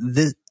this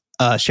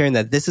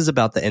is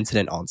about the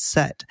incident on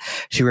set.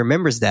 She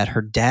remembers that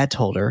her dad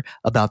told her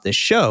about this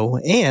show,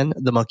 and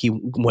the monkey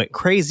went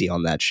crazy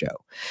on that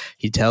show.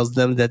 He tells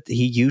them that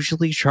he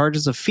usually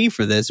charges a fee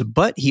for this,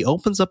 but he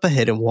opens up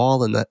a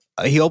wall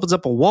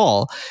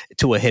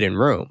to a hidden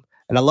room.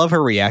 And I love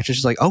her reaction.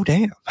 She's like, "Oh,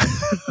 damn."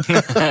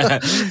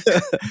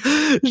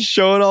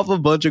 Showing off a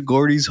bunch of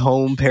Gordy's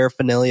home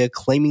paraphernalia,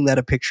 claiming that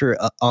a picture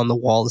on the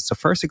wall is the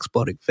first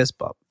exploding fist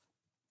bump.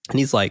 And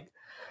he's like,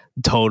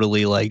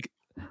 totally like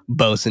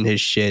boasting his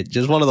shit.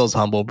 Just one of those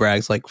humble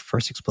brags, like,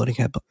 first exploding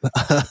head bump.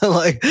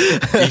 Like,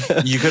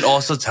 you could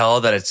also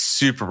tell that it's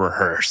super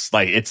rehearsed.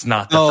 Like, it's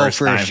not the first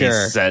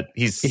time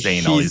he's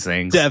saying all these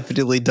things.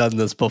 Definitely done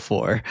this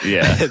before.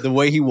 Yeah. The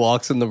way he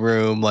walks in the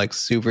room, like,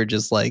 super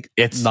just like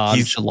it's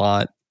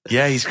nonchalant.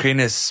 He's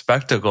creating a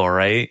spectacle,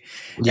 right?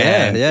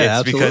 Yeah, and it's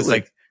absolutely. Because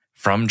like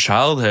from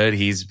childhood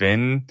he's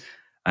been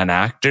an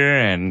actor,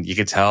 and you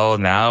could tell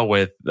now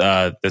with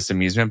this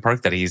amusement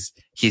park that he's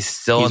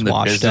still in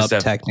the business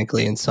of,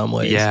 technically in some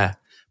ways. Yeah,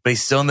 but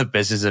he's still in the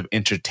business of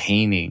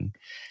entertaining.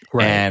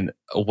 Right. And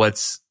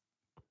what's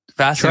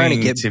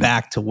fascinating, trying to get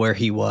back to where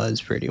he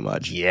was, pretty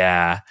much.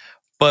 Yeah,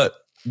 but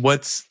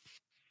what's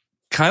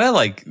kind of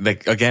like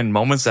again,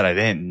 moments that I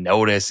didn't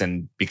notice,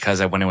 and because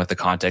I went in with the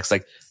context,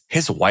 like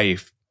his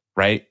wife,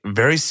 right?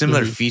 Very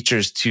similar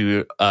features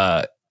to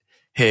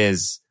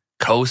his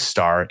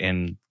co-star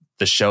in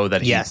the show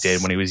that he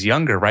did when he was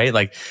younger, right?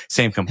 Like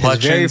same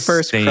complexion, his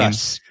very first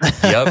crush.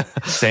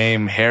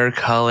 Same hair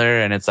color,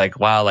 and it's like,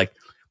 wow, like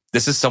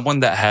this is someone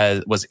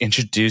that was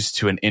introduced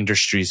to an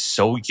industry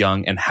so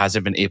young and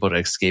hasn't been able to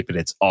escape it.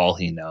 It's all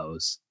he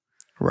knows.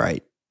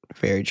 Right.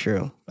 Very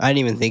true. I didn't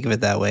even think of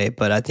it that way,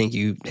 but I think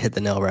you hit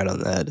the nail right on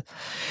the head.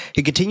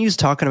 He continues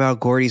talking about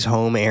Gordy's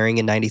home airing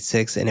in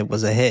 96, and it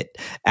was a hit,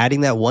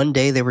 adding that one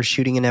day they were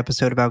shooting an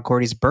episode about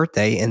Gordy's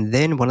birthday, and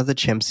then one of the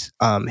chimps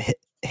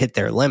hit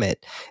their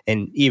limit.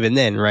 And even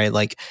then, right,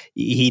 like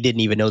he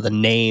didn't even know the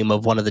name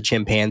of one of the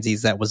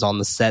chimpanzees that was on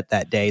the set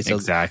that day. So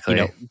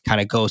exactly,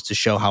 kind of goes to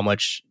show how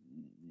much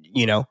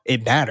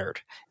it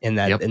mattered in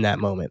that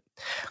moment,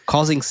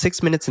 causing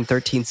 6 minutes and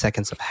 13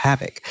 seconds of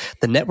havoc.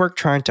 The network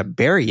trying to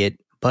bury it,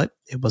 but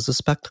it was a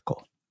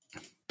spectacle.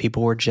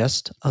 People were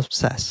just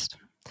obsessed.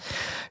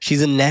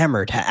 She's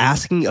enamored,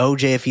 asking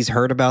OJ if he's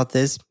heard about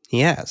this. He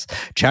has,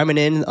 chiming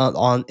in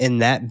on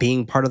that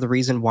being part of the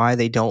reason why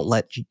they don't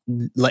let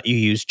you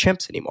use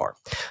chimps anymore.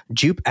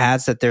 Jupe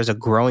adds that there's a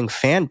growing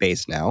fan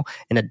base now,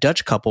 and a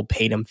Dutch couple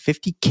paid him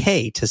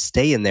 $50K to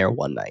stay in there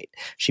one night.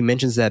 She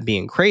mentions that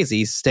being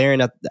crazy, staring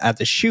at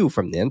the shoe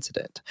from the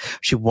incident.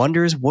 She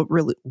wonders what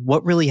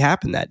really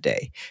happened that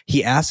day.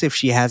 He asks if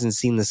she hasn't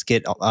seen the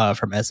skit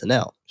from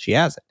SNL. She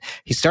hasn't.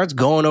 He starts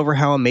going over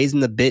how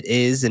amazing the bit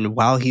is, and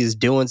while he's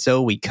doing so,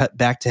 we cut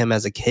back to him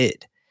as a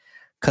kid.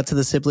 Cut to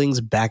the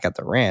siblings back at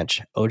the ranch.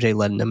 OJ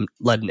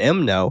letting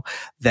him know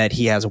that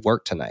he has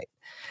work tonight.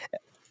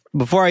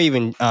 Before I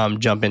even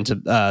jump into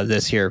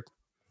this here,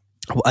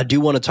 I do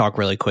want to talk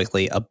really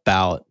quickly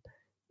about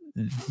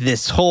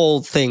this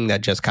whole thing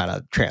that just kind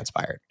of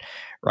transpired,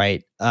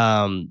 right?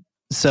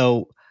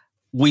 So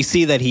we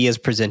see that he is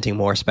presenting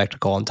more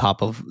spectacle on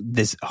top of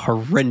this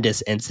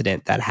horrendous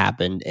incident that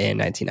happened in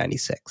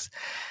 1996.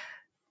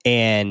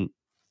 And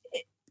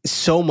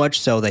so much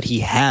so that he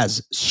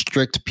has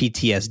strict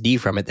PTSD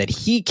from it, that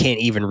he can't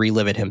even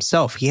relive it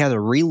himself. He had to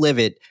relive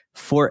it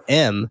for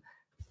M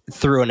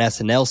through an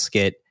SNL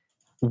skit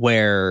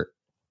where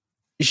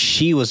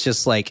she was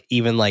just like,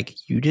 even like,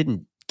 you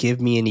didn't give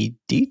me any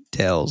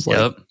details.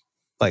 Like,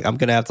 like I'm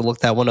going to have to look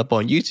that one up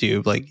on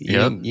YouTube. Like, you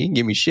didn't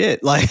give me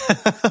shit. Like,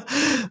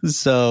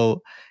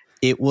 so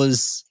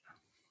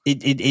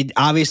it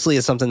obviously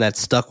is something that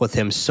stuck with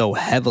him so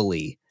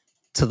heavily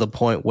to the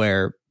point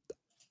where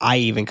I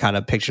even kind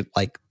of pictured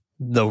like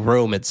the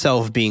room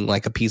itself being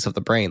like a piece of the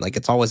brain. Like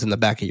it's always in the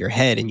back of your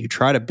head and you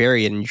try to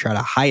bury it and you try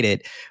to hide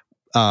it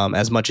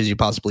as much as you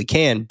possibly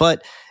can.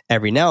 But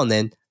every now and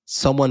then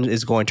someone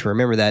is going to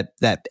remember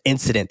that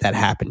incident that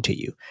happened to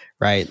you,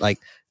 right? Like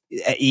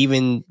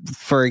even,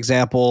 for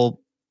example,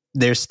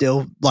 there's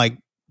still like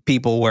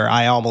people where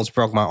I almost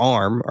broke my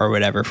arm or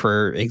whatever,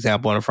 for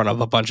example, in front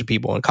of a bunch of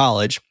people in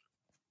college.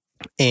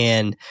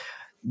 And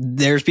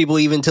there's people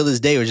even to this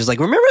day who are just like,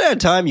 remember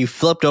that time you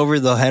flipped over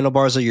the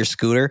handlebars of your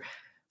scooter?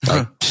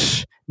 Like,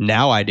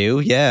 now I do.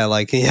 Yeah.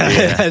 Like, I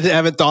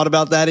haven't thought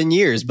about that in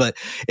years, but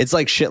it's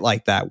like shit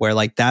like that, where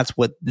like, that's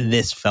what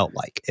this felt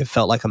like. It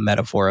felt like a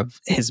metaphor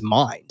of his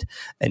mind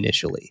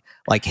initially,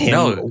 like him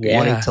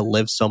wanting to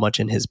live so much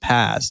in his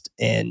past.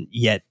 And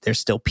yet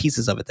there's still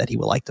pieces of it that he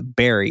would like to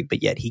bury,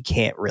 but yet he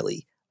can't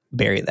really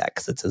bury that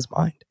because it's his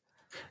mind.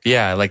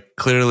 Yeah. Like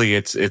clearly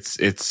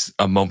it's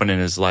a moment in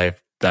his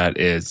life that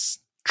is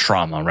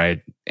trauma,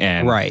 right?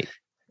 And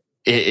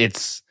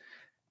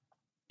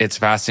it's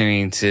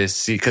fascinating to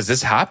see, because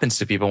this happens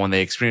to people when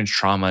they experience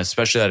trauma,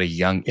 especially at a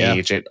young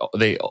age.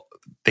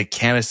 They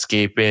can't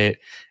escape it.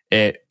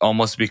 It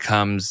almost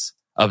becomes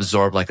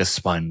absorbed like a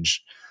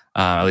sponge.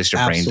 At least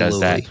your brain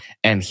does that.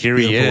 And here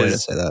he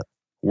is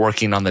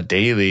working on the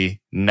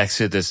daily next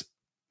to this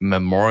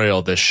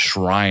memorial, this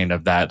shrine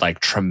of that like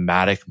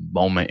traumatic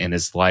moment in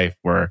his life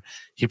where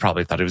he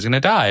probably thought he was going to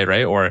die,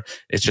 right? Or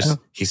it's just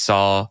he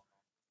saw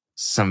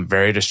some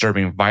very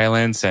disturbing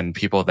violence and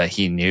people that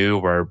he knew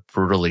were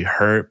brutally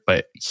hurt.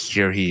 But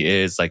here he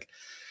is like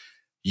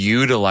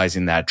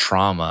utilizing that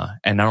trauma,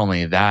 and not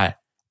only that,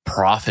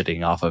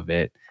 profiting off of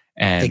it.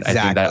 And I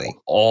think that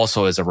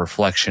also is a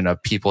reflection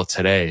of people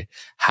today.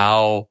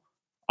 How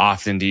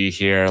often do you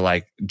hear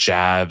like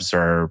jabs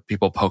or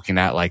people poking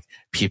at like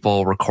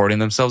people recording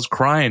themselves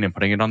crying and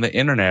putting it on the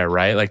internet,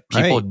 right? Like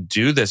people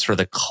do this for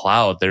the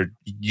clout. They're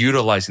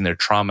utilizing their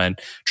trauma and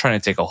trying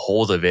to take a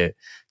hold of it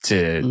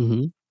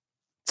to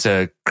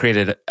create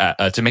it,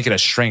 to make it a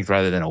strength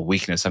rather than a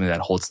weakness, something that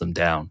holds them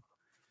down.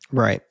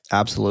 Right.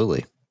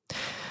 Absolutely.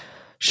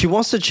 She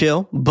wants to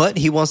chill, but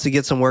he wants to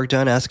get some work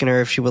done, asking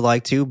her if she would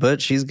like to,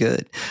 but she's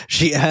good.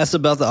 She asks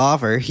about the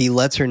offer. He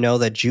lets her know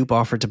that Jupe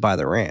offered to buy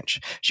the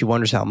ranch. She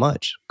wonders how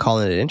much,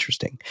 calling it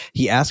interesting.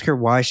 He asks her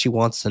why she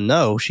wants to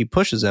know. She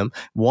pushes him,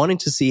 wanting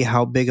to see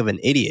how big of an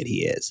idiot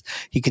he is.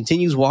 He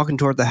continues walking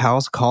toward the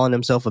house, calling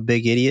himself a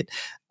big idiot.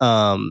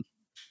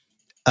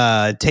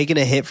 Taking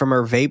a hit from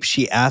her vape,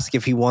 she asks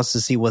if he wants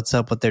to see what's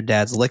up with their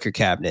dad's liquor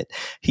cabinet.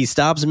 He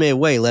stops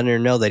midway, letting her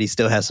know that he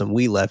still has some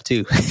weed left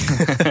too.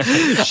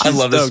 I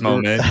love this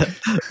moment.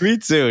 Me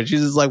too.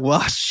 She's just like,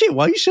 well, shit,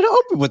 why you should have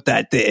opened with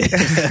that then?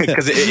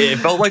 Because it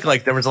felt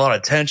like there was a lot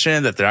of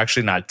tension, that they're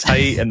actually not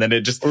tight, and then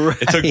it just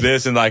it took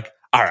this and like,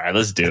 all right,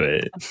 let's do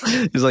it.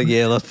 He's like,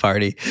 yeah, let's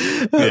party.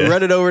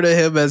 Running over to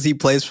him as he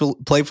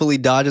playfully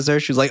dodges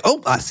her. She's like,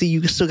 oh, I see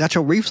you still got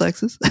your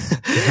reflexes.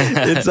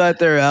 Inside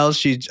their house,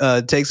 she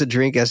takes a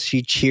drink as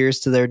she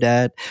cheers to their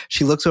dad.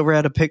 She looks over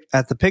at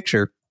the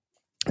picture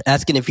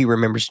Asking if he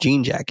remembers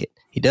Jean Jacket.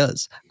 He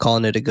does,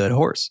 calling it a good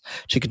horse.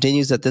 She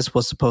continues that this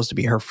was supposed to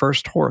be her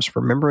first horse,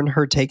 remembering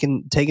her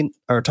talking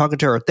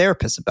to her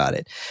therapist about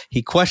it.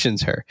 He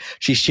questions her.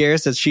 She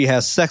shares that she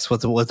has sex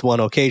with one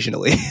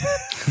occasionally.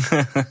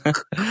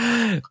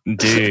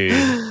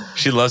 Dude,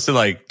 she loves to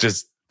like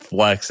just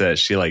flex that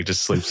she like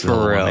just sleeps with a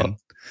woman.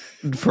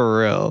 For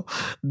real.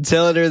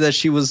 Telling her that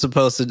she was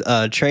supposed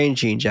to train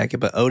Jean Jacket,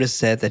 but Otis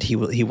said that he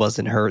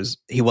wasn't hers.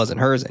 He wasn't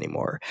hers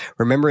anymore.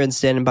 Remembering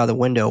standing by the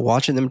window,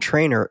 watching them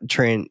train her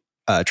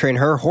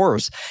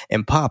horse,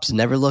 and Pops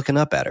never looking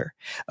up at her.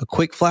 A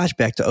quick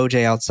flashback to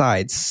OJ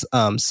outside,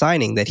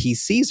 signing that he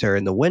sees her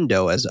in the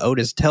window as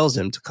Otis tells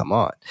him to come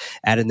on,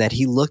 adding that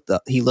he looked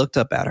up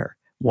at her,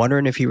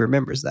 wondering if he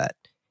remembers that.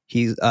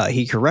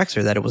 He corrects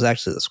her that it was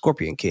actually the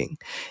Scorpion King,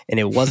 and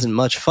it wasn't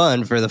much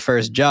fun for the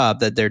first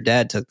job that their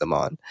dad took them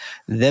on.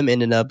 Them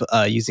ended up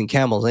using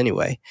camels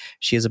anyway.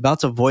 She is about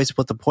to voice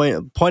what the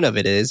point of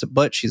it is,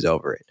 but she's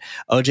over it.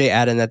 OJ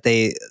adding that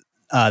they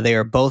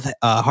are both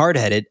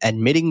hard-headed,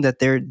 admitting that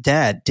their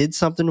dad did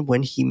something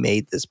when he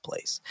made this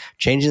place,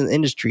 changing the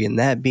industry and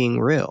that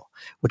being real,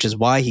 which is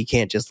why he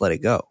can't just let it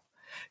go.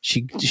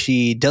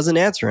 She doesn't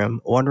answer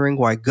him, wondering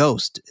why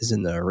Ghost is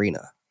in the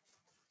arena.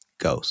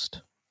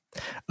 Ghost.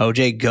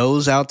 OJ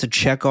goes out to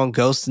check on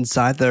Ghost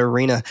inside the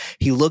arena.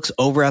 He looks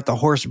over at the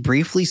horse,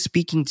 briefly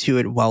speaking to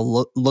it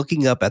while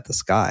looking up at the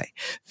sky,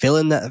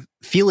 feeling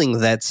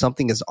that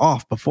something is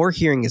off before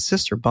hearing his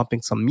sister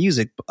bumping some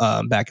music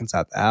back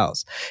inside the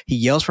house. He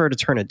yells for her to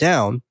turn it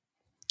down,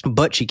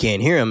 but she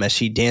can't hear him as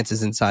she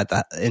dances inside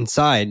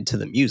to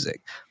the music.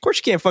 Of course,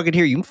 she can't fucking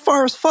hear you.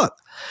 Far as fuck.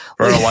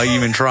 Bro, why you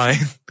even trying?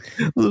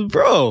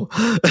 Bro.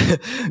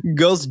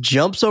 Ghost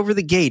jumps over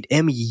the gate.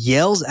 M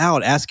yells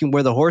out, asking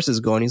where the horse is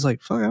going. He's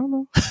like, fuck, I don't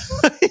know.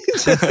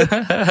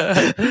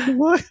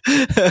 What?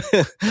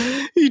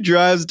 He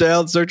drives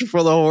down, searching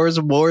for the horse.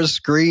 More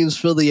screams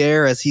fill the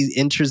air as he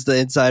enters the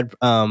inside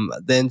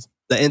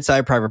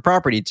private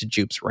property to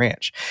Jupe's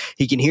ranch.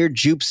 He can hear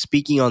Jupe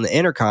speaking on the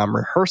intercom,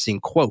 rehearsing,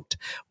 quote,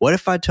 "What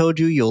if I told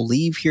you you'll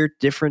leave here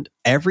different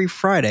every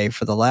Friday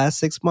for the last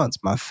 6 months?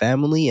 My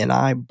family and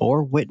I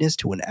bore witness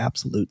to an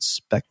absolute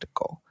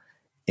spectacle."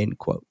 End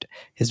quote.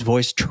 His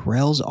voice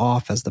trails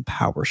off as the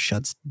power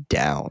shuts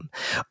down.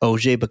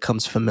 OJ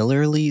becomes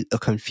familiarly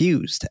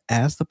confused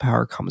as the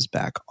power comes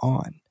back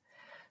on.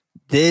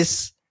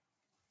 This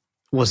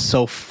was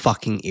so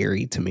fucking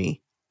eerie to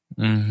me.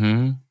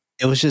 Mm-hmm.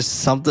 It was just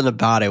something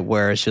about it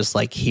where it's just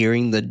like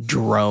hearing the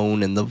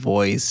drone and the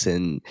voice,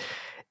 and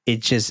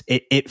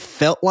it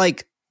felt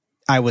like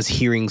I was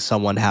hearing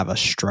someone have a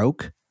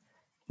stroke,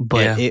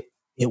 but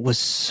it was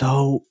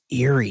so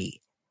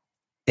eerie.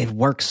 It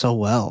works so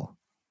well.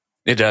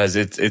 It does.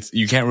 It's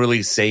you can't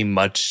really say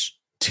much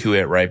to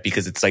it, right?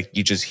 Because it's like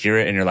you just hear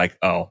it and you're like,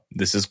 oh,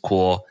 this is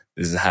cool.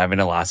 This is having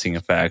a lasting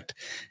effect.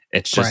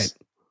 It's just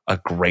a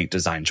great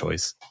design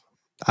choice.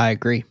 I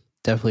agree.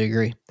 Definitely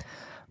agree.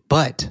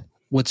 But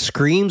with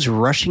screams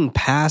rushing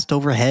past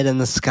overhead in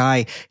the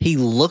sky, he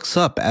looks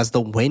up as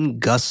the wind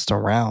gusts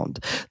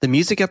around. The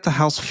music at the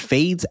house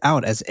fades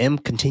out as M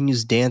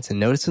continues dancing,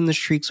 noticing the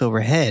shrieks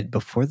overhead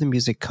before the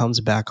music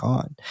comes back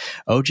on.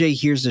 OJ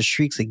hears the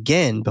shrieks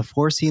again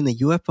before seeing the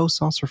UFO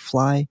saucer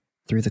fly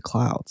through the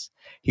clouds.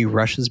 He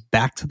rushes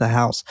back to the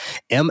house,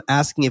 M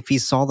asking if he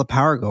saw the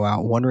power go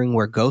out, wondering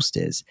where Ghost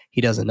is. He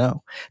doesn't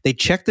know. They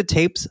check the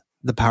tapes.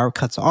 The power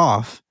cuts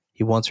off.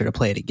 He wants her to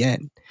play it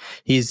again.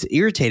 He's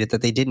irritated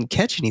that they didn't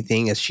catch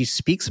anything as she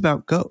speaks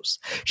about Ghost.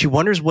 She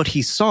wonders what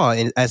he saw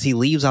as he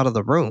leaves out of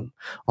the room.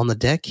 On the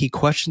deck, he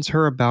questions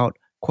her about,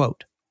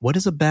 quote, "What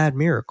is a bad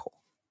miracle?"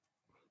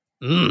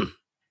 What?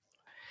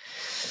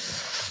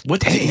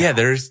 Yeah,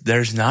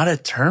 there's not a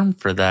term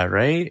for that,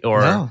 right? Or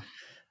no,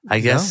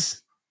 I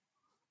guess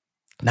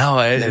no.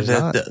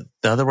 The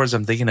other words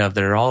I'm thinking of,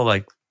 they're all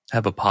like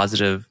have a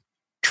positive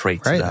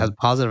trait, right? To them. Has a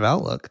positive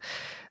outlook.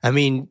 I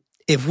mean,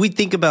 if we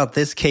think about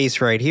this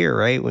case right here,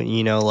 right,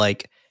 when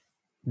like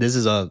this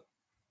is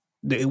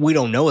we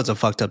don't know it's a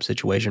fucked up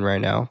situation right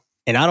now,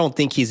 and I don't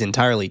think he's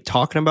entirely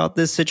talking about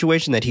this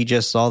situation that he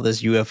just saw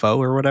this UFO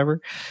or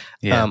whatever.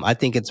 Yeah. I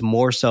think it's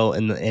more so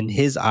in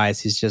his eyes,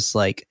 he's just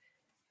like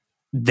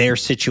their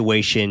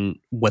situation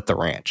with the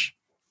ranch,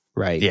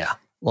 right? Yeah,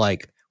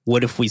 like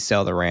what if we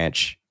sell the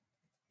ranch?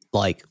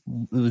 Like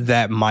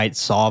that might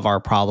solve our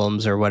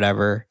problems or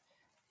whatever,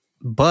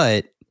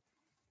 but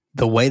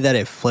the way that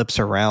it flips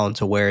around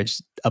to where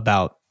it's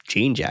about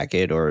Jean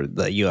Jacket or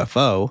the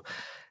UFO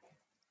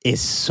is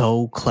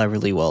so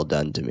cleverly well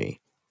done to me.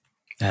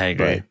 I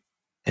agree. But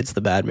it's the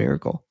bad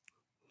miracle,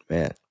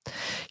 man.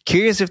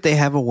 Curious if they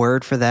have a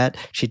word for that.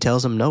 She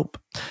tells him nope.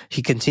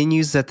 He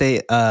continues that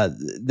they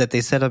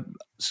set up.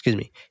 Excuse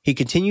me. He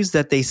continues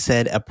that they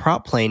said a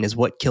prop plane is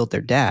what killed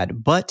their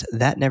dad, but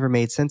that never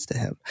made sense to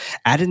him.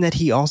 Adding that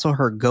he also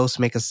heard Ghost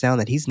make a sound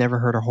that he's never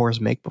heard a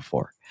horse make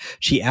before.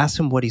 She asks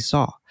him what he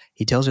saw.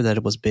 He tells her that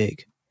it was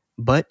big,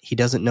 but he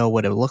doesn't know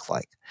what it looked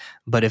like.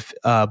 But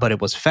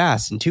it was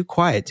fast and too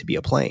quiet to be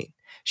a plane.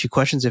 She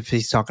questions if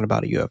he's talking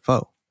about a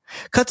UFO.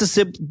 Cut to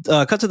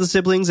the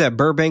siblings at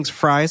Burbank's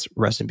Fry's,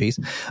 rest in peace.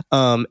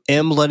 M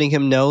letting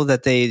him know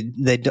that they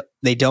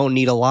don't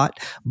need a lot,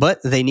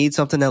 but they need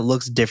something that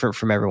looks different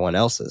from everyone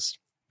else's.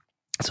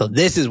 So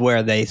this is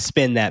where they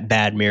spin that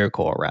bad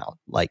miracle around.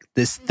 Like,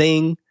 this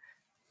thing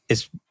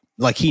is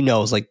like, he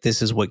knows, like,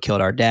 this is what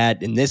killed our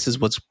dad, and this is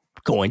what's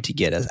going to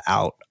get us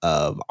out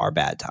of our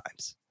bad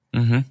times.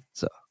 Mm-hmm.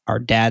 So our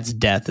dad's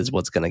death is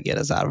what's going to get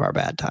us out of our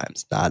bad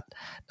times, not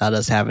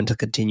us having to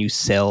continue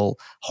sell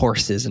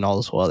horses and all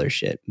this other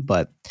shit.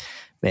 But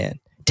man,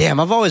 damn,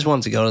 I've always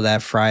wanted to go to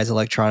that Fry's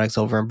Electronics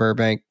over in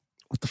Burbank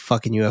with the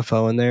fucking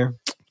UFO in there.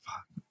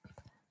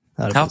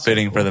 How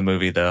fitting for the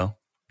movie, though.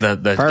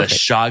 The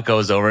shot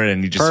goes over it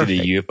and you just see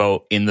the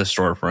UFO in the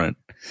storefront.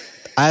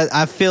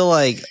 I feel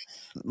like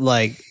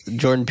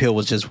Jordan Peele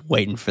was just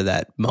waiting for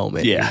that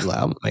moment. Yeah. He's like,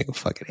 I'm gonna make a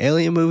fucking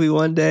alien movie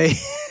one day.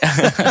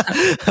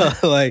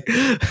 Like,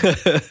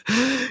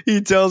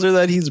 he tells her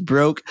that he's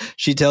broke.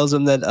 She tells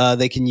him that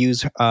they can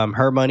use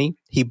her money.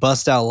 He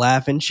busts out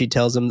laughing. She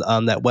tells him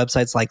that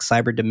websites like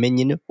Cyber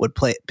Dominion would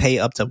pay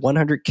up to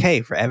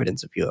 $100K for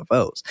evidence of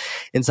UFOs.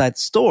 Inside the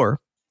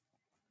store,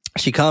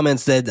 she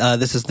comments that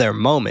this is their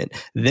moment,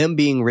 them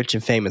being rich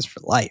and famous for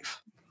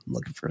life,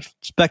 looking for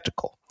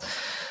spectacle.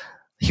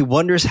 He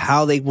wonders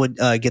how they would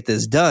get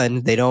this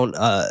done. They don't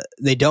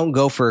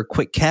go for a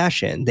quick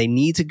cash in. They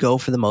need to go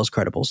for the most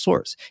credible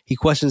source. He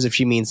questions if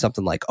she means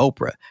something like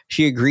Oprah.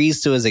 She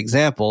agrees to his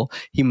example.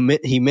 He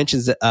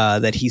mentions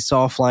that he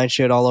saw flying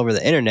shit all over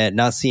the internet,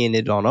 not seeing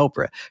it on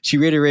Oprah. She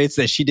reiterates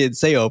that she did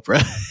say Oprah.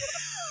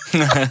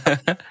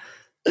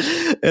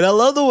 And I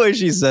love the way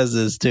she says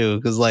this too,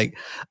 because like,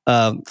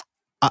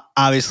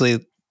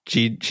 obviously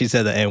she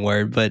said the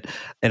N-word,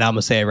 and I'm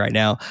gonna say it right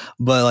now,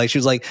 but like, she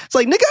was like, it's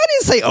like, nigga, I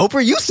didn't say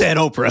Oprah, you said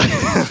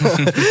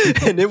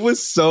Oprah. And it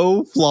was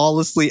so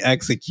flawlessly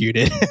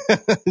executed.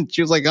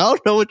 She was like, I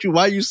don't know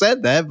why you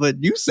said that,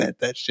 but you said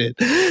that shit.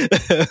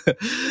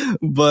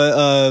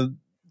 But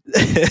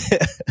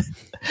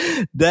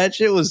that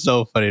shit was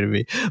so funny to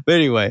me. But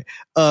anyway,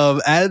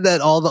 added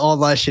that all the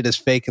online shit is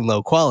fake and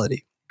low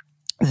quality.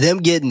 Them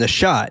getting the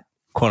shot,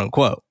 quote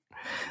unquote.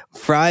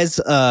 Fry's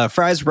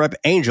rep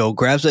Angel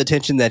grabs the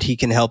attention that he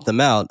can help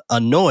them out.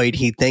 Annoyed,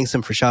 he thanks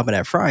him for shopping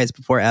at Fry's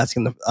before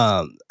asking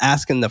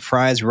the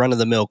Fry's run of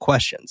the mill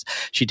questions.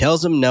 She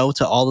tells him no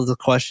to all of the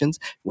questions.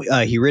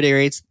 He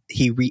reiterates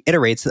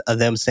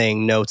them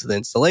saying no to the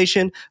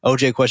installation.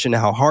 OJ questioned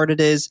how hard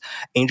it is.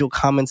 Angel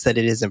comments that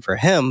it isn't for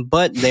him,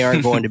 but they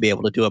aren't going to be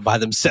able to do it by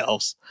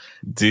themselves.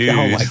 Dude,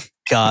 oh my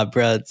god,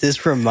 bro,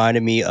 this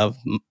reminded me of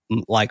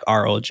like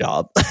our old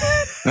job.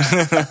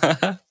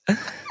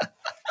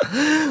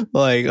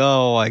 Like,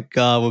 oh my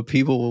god, when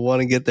people would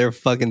want to get their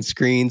fucking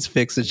screens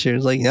fixed and shit,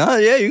 it's like, oh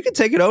yeah, you can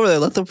take it over there,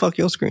 let them fuck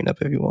your screen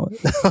up if you want.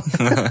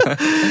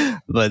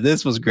 But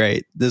this was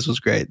great. This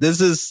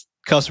is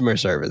customer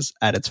service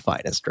at its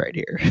finest right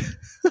here.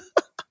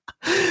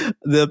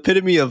 The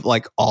epitome of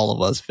like all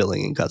of us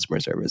filling in customer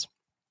service.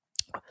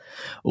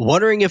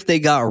 Wondering if they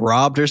got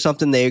robbed or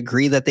something, they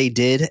agree that they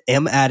did.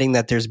 M adding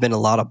that there's been a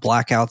lot of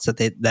blackouts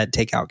that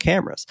take out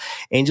cameras.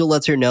 Angel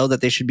lets her know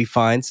that they should be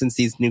fine since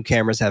these new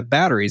cameras have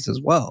batteries as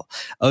well.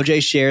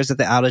 OJ shares that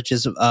the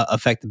outages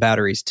affect the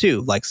batteries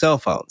too, like cell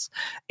phones.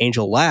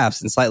 Angel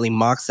laughs and slightly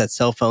mocks that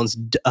cell phones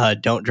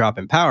don't drop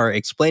in power,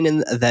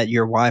 explaining that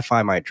your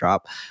Wi-Fi might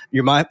drop,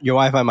 your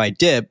Wi-Fi might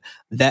dip,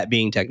 that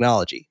being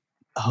technology.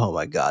 Oh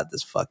my god,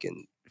 this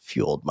fucking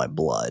fueled my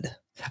blood.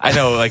 I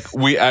know, like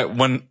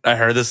when I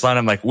heard this line,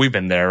 I'm like, we've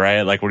been there,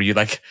 right? Like, were you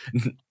like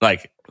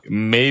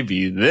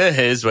maybe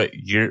this, what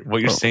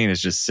you're saying is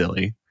just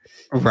silly,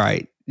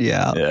 right?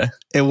 Yeah.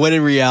 And when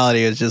in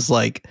reality, it's just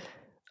like,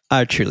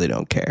 I truly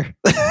don't care.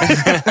 Like,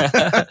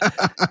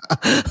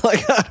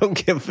 I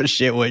don't give a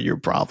shit what your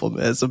problem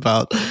is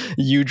about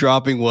you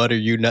dropping what or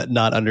you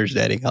not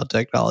understanding how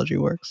technology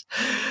works.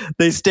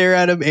 They stare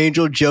at him,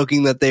 Angel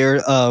joking that they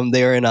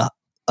are in a.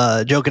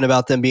 Joking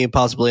about them being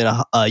possibly in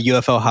a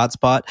UFO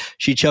hotspot.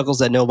 She chuckles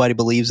that nobody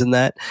believes in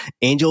that.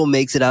 Angel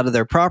makes it out of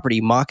their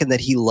property, mocking that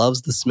he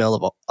loves the smell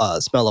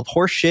of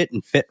horse shit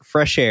and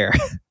fresh air.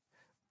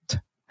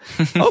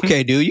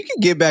 Okay, dude, you can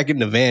get back in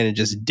the van and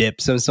just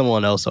dip. Send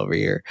someone else over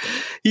here.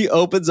 He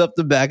opens up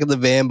the back of the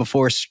van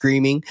before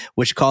screaming,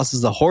 which causes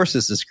the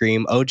horses to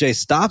scream. OJ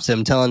stops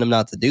him, telling him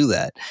not to do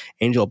that.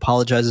 Angel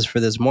apologizes for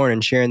this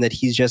morning, sharing that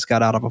he's just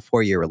got out of a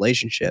 4-year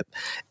relationship.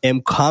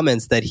 M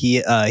comments that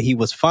he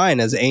was fine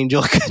as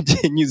Angel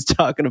continues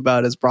talking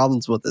about his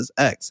problems with his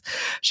ex.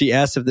 She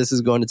asks if this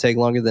is going to take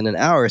longer than an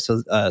hour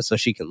so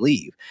she can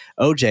leave.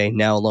 OJ,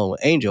 now alone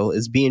with Angel,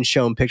 is being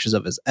shown pictures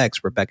of his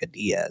ex, Rebecca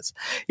Diaz.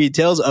 He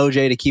tells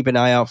OJ to keep an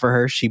eye out for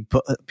her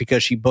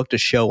because she booked a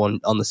show on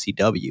the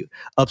CW.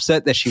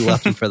 Upset that she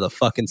left him for the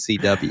fucking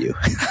CW.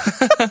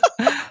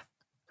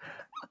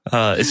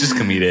 It's just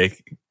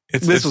comedic.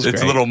 It's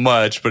a little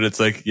much, but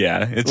it's like,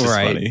 yeah, it's just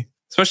funny.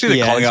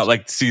 Especially calling out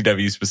like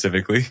CW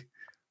specifically.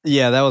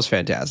 Yeah, that was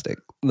fantastic.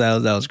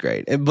 That was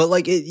great. But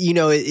like,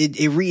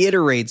 it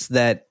reiterates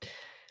that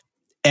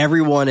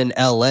everyone in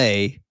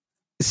LA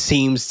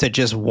seems to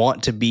just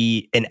want to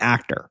be an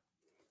actor.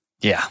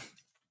 Yeah.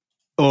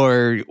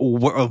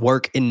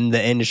 work in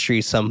the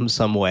industry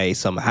some way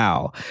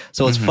somehow.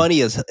 So it's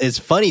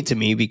funny to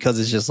me because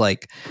it's just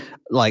like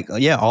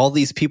yeah, all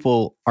these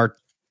people are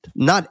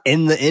not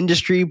in the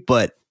industry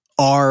but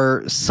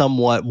are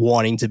somewhat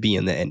wanting to be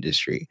in the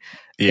industry.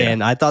 Yeah.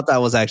 And I thought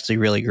that was actually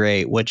really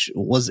great, which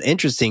was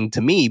interesting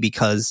to me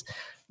because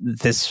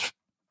this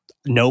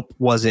Nope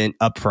wasn't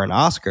up for an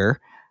Oscar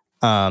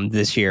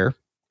this year,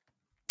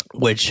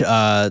 which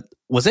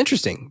was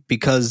interesting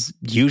because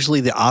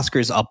usually the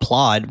Oscars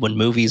applaud when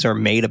movies are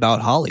made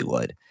about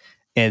Hollywood.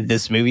 And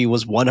this movie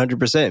was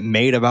 100%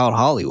 made about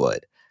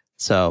Hollywood.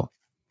 So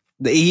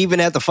they even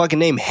had the fucking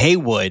name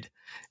Haywood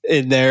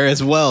in there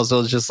as well. So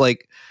it's just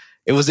like,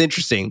 it was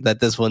interesting that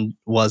this one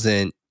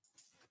wasn't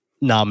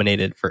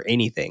nominated for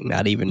anything,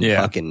 not even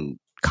fucking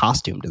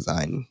costume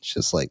design. It's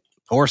just like,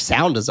 or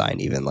sound design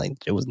even. Like,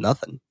 it was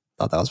nothing.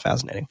 Thought that was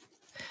fascinating.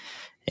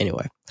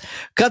 Anyway,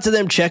 cut to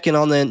them checking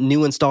on the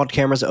new installed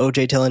cameras.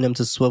 OJ telling him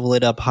to swivel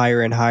it up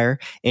higher and higher.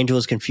 Angel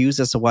is confused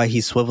as to why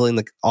he's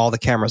swiveling all the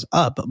cameras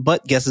up,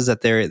 but guesses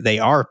that they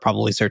are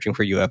probably searching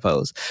for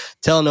UFOs.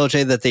 Telling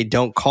OJ that they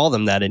don't call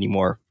them that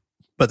anymore,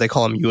 but they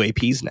call them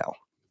UAPs now.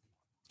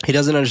 He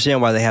doesn't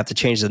understand why they have to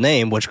change the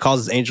name, which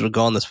causes Angel to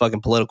go on this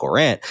fucking political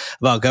rant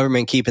about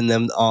government keeping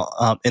them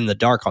in the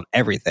dark on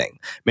everything,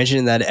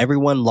 mentioning that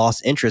everyone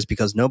lost interest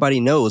because nobody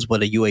knows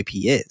what a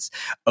UAP is.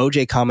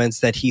 OJ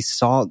comments that he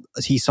saw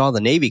the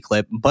Navy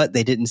clip, but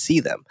they didn't see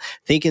them,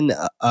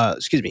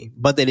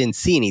 but they didn't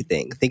see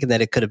anything, thinking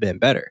that it could have been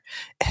better.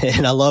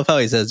 And I love how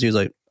he says, he was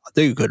like, I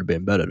think it could have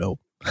been better though.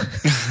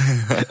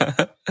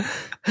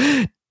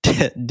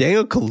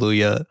 Daniel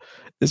Kaluuya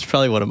is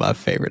probably one of my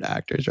favorite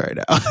actors right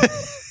now.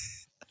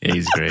 Yeah,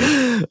 he's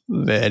great.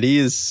 Man, he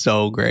is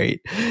so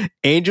great.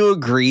 Angel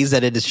agrees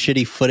that it is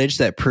shitty footage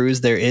that proves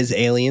there is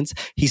aliens.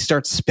 He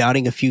starts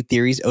spouting a few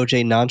theories.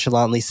 OJ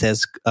nonchalantly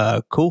says,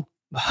 cool.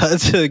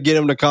 To get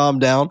him to calm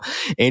down.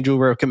 Angel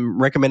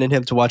recommended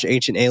him to watch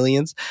Ancient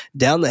Aliens.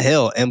 Down the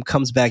hill, M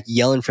comes back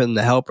yelling for them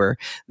to help her.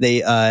 They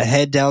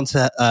head down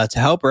to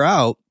help her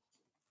out.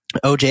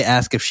 OJ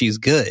asks if she's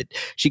good.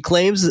 She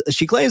claims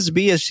to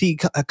be, as she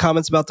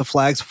comments about the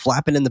flags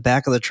flapping in the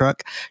back of the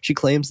truck. She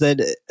claims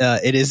that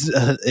it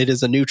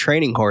is a new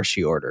training horse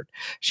she ordered.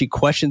 He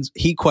questions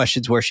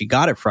where she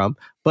got it from,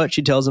 but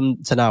she tells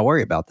him to not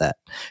worry about that.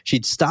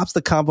 She stops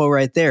the convo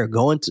right there,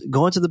 going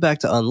to the back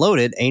to unload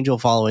it. Angel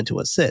following to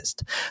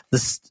assist.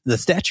 The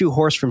statue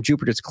horse from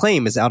Jupiter's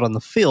Claim is out on the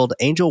field.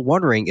 Angel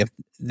wondering if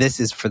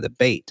this is for the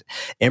bait.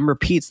 M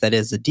repeats that it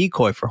is a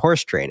decoy for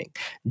horse training.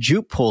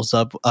 Jupe pulls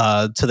up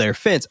to their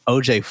fence.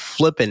 OJ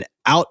flipping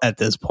out at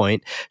this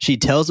point. She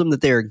tells him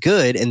that they are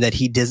good and that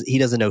he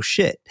doesn't know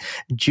shit.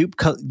 Jupe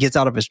gets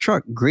out of his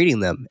truck, greeting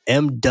them.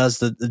 M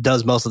does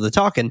most of the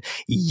talking,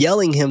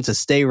 yelling him to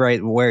stay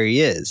right where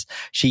he is.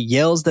 She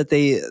yells that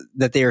they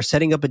are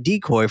setting up a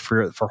decoy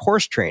for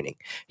horse training.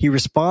 He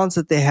responds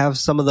that they have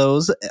some of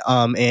those,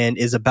 and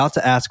is about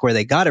to ask where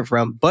they got it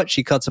from, but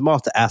she cuts him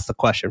off to ask the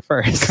question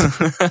first.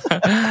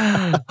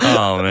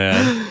 Oh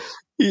man.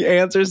 He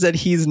answers that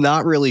he's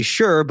not really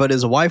sure, but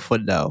his wife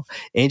would know.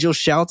 Angel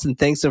shouts and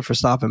thanks him for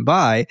stopping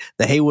by.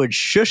 The Haywood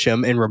shush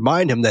him and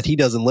remind him that he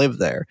doesn't live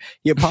there.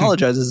 He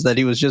apologizes that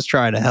he was just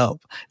trying to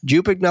help.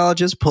 Jupe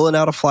acknowledges, pulling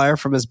out a flyer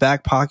from his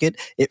back pocket.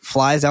 It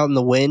flies out in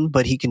the wind,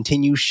 but he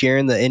continues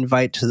sharing the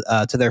invite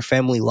to their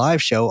family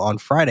live show on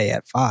Friday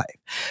at 5.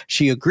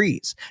 She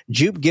agrees.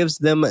 Jupe gives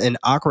them an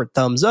awkward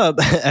thumbs up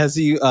as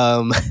he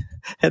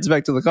heads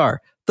back to the car.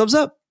 Thumbs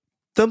up.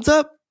 Thumbs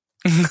up.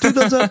 2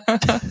 thumbs up.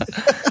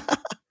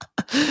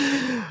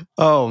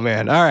 Oh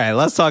man. All right.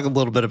 Let's talk a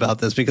little bit about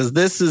this because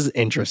this is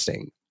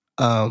interesting.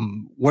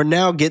 We're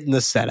now getting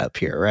the setup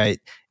here, right?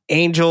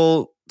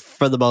 Angel,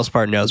 for the most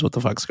part, knows what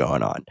the fuck's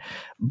going on,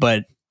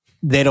 but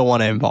they don't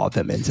want to involve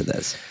him into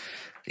this.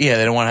 Yeah,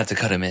 they don't want to have to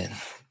cut him in.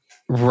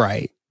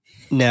 Right.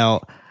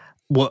 Now,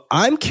 what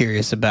I'm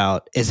curious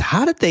about is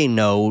how did they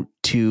know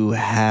to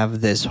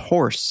have this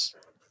horse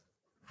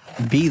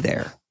be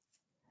there?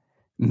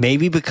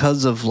 Maybe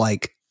because of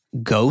like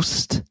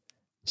Ghost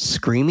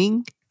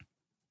screaming?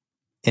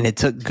 And it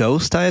took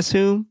Ghost, I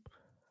assume?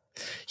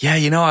 Yeah,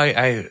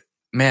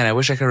 I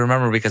wish I could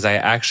remember because I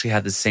actually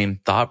had the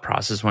same thought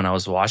process when I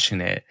was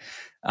watching it.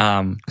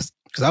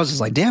 Because I was just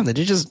like, damn, did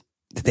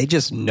they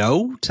just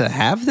know to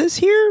have this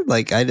here?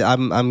 Like,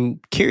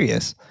 I'm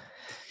curious.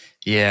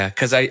 Yeah,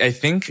 because I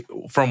think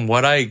from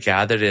what I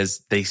gathered is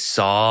they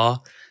saw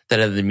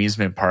that at the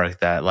amusement park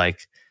that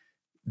like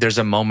there's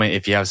a moment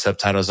if you have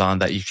subtitles on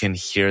that you can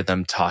hear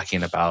them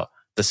talking about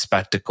the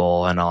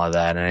spectacle and all of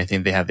that. And I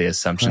think they have the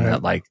assumption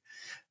that like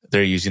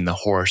they're using the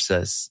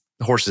horses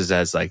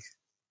as like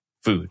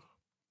food.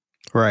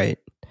 Right.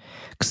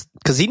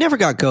 Because he never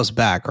got Ghost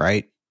back,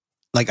 right?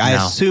 Like I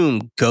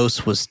assume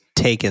Ghost was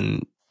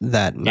taken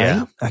that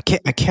night. I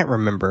can't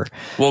remember.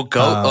 Well,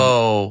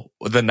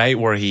 the night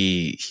where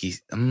I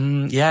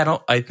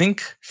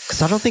think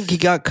because I don't think he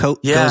got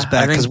Ghost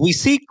back because we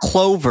see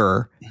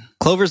Clover.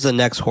 Clover's the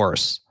next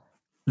horse.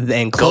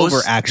 And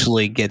Clover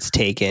actually gets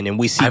taken, and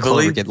we see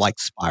Clover get like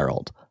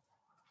spiraled.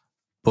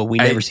 but we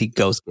never see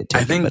Ghost get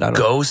taken. I think but I don't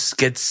Ghost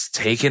gets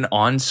taken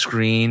on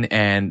screen,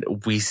 and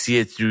we see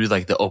it through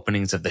like the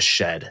openings of the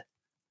shed,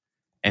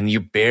 and you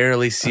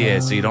barely see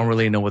it, so you don't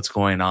really know what's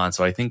going on.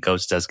 So I think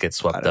Ghost does get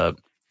swept up.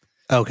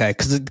 Okay,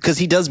 because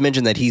he does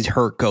mention that he's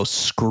heard Ghost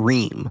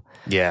scream.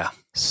 Yeah.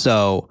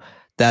 So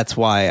that's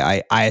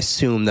why I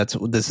assume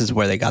this is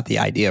where they got the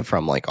idea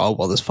from. Like, oh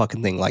well, this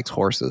fucking thing likes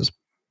horses.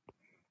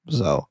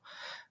 So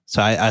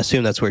I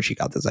assume that's where she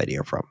got this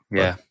idea from.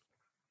 Yeah.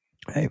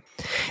 Okay.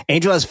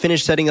 Angel has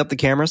finished setting up the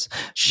cameras,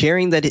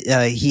 sharing that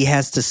he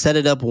has to set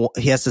it up.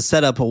 He has to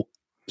set up.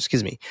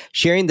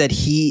 Sharing that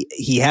he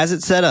has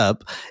it set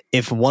up.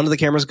 If one of the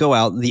cameras go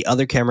out, the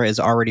other camera is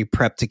already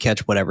prepped to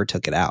catch whatever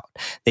took it out.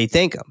 They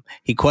thank him.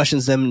 He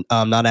questions them,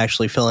 not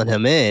actually filling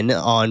him in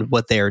on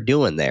what they are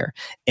doing there.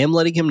 M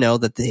letting him know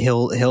that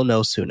he'll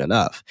know soon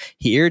enough.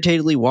 He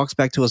irritatedly walks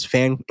back to his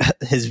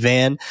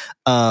van,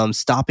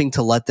 stopping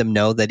to let them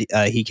know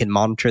that he can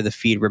monitor the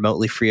feed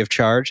remotely free of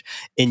charge.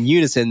 In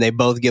unison, they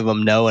both give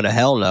him no and a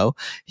hell no.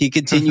 He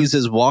continues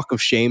his walk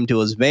of shame to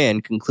his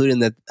van, concluding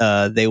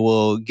that they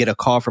will get a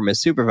call from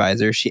his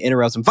supervisor. She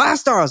interrupts him. 5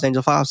 stars,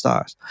 Angel, 5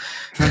 stars.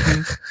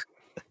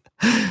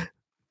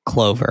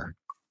 Clover.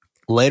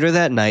 Later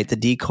that night, the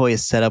decoy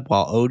is set up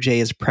while OJ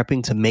is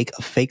prepping to make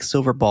a fake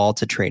silver ball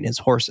to train his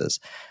horses.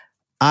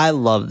 I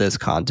love this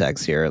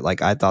context here.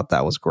 Like, I thought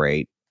that was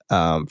great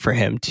for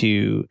him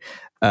to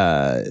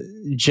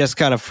just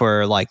kind of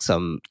for like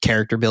some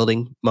character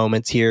building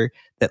moments here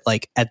that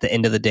like at the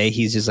end of the day,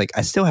 he's just like,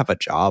 I still have a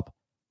job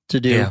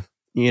to do. Yeah.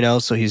 You know,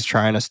 so he's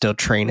trying to still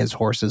train his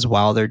horses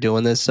while they're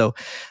doing this. So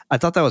I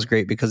thought that was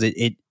great because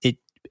it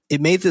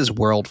made this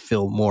world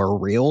feel more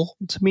real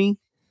to me.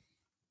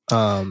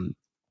 Because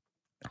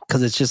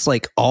it's just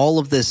like all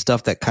of this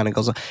stuff that kind of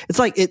goes on. It's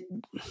like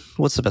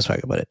what's the best way I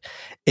can put it?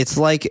 It's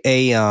like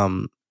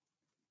a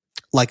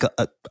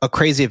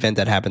crazy event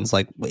that happens.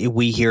 Like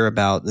we hear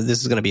about,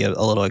 this is going to be a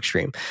little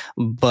extreme,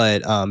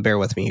 but bear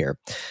with me here.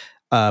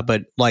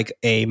 But like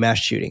a mass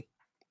shooting,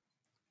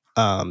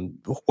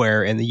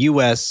 where in the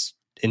US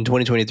in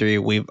 2023,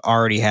 we've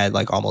already had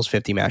like almost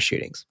 50 mass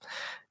shootings,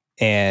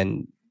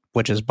 and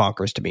which is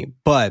bonkers to me.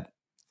 But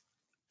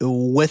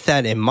with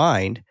that in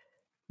mind,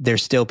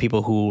 there's still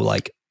people who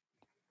like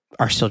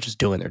are still just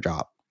doing their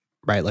job,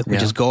 right? Like we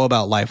just go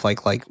about life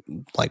like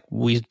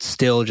we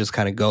still just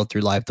kind of go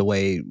through life the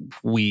way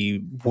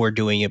we were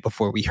doing it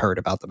before we heard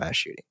about the mass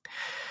shooting.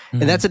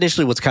 Mm-hmm. And that's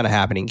initially what's kind of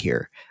happening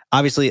here.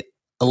 Obviously,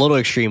 a little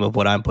extreme of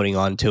what I'm putting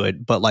onto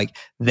it, but like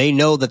they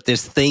know that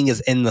this thing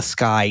is in the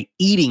sky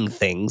eating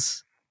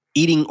things,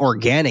 eating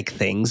organic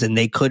things, and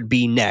they could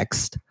be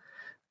next.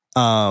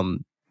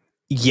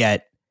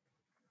 Yet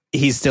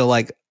he's still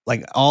like,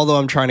 although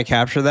I'm trying to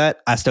capture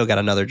that, I still got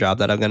another job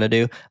that I'm going to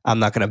do. I'm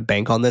not going to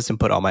bank on this and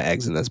put all my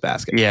eggs in this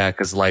basket. Yeah,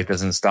 because life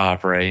doesn't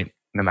stop, right?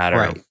 No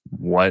matter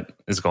what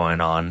is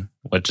going on,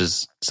 which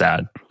is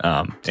sad.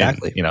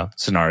 Exactly. And,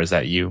 scenarios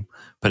that you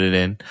put it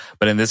in.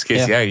 But in this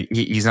case,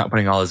 he's not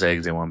putting all his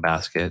eggs in one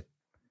basket.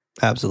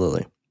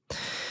 Absolutely.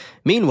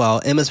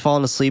 Meanwhile, Emma's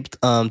fallen asleep to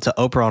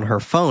Oprah on her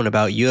phone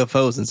about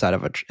UFOs inside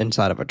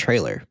of a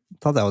trailer.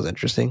 Thought that was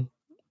interesting.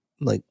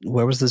 Like,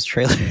 where was this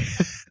trailer?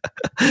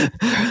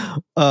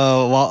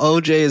 While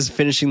OJ is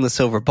finishing the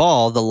silver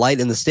ball, the light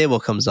in the stable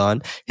comes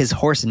on, his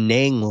horse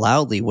neighing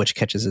loudly, which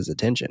catches his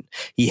attention.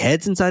 He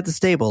heads inside the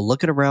stable,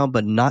 looking around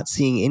but not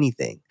seeing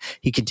anything.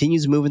 He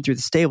continues moving through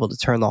the stable to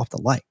turn off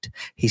the light.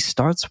 He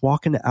starts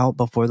walking out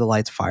before the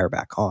lights fire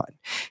back on.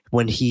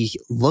 When he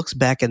looks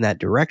back in that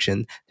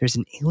direction, there's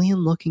an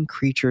alien-looking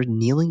creature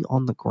kneeling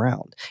on the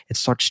ground. It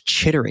starts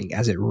chittering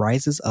as it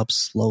rises up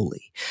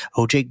slowly.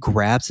 OJ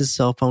grabs his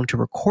cell phone to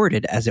record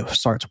it as it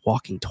starts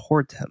walking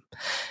toward him.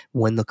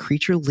 When the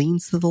creature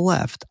leans to the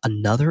left,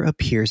 another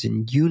appears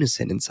in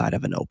unison inside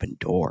of an open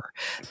door.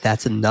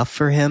 That's enough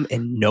for him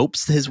and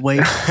nopes his way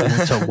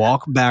to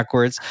walk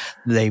backwards.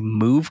 They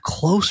move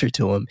closer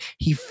to him.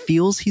 He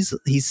feels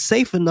he's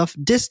safe enough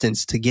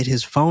distance to get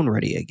his phone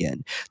ready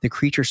again. The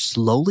creature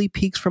slowly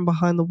peeks from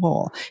behind the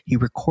wall. He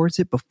records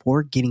it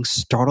before getting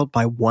startled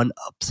by one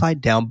upside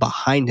down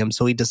behind him,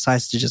 so he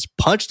decides to just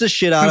punch the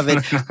shit out of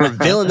it,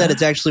 revealing that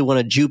it's actually one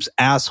of Jupe's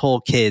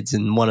asshole kids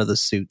in one of the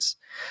suits.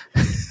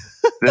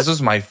 This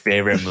was my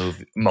favorite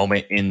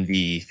moment in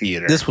the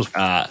theater. This was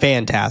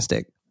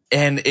fantastic.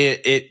 And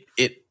it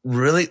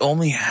really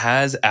only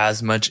has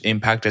as much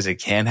impact as it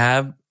can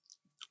have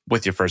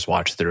with your first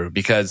watch through,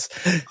 because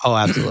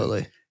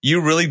absolutely.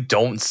 You really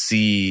don't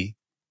see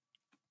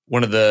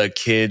one of the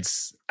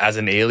kids as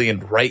an alien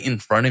right in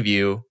front of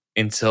you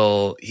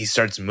until he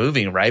starts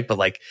moving, right? But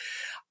like,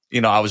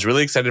 I was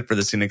really excited for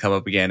the scene to come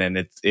up again,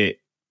 and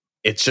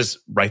it's just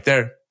right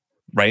there.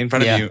 Right in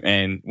front of you,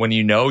 and when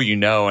you know,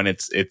 and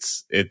it's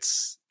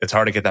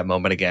hard to get that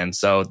moment again.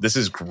 So this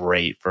is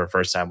great for a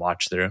first time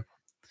watch through.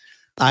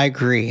 I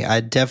agree. I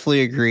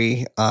definitely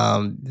agree.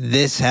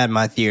 This had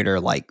my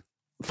theater like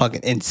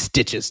fucking in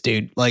stitches,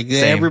 dude. Like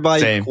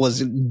everybody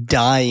was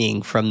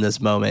dying from this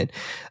moment.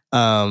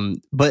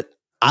 But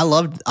I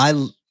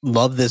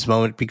love this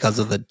moment because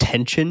of the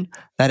tension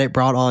that it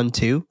brought on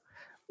too.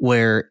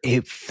 where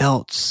it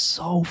felt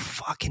so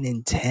fucking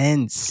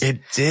intense. It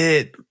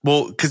did.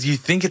 Well, because you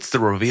think it's the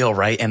reveal,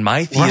 right? And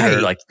my theater,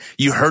 Right. like,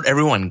 you heard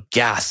everyone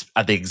gasp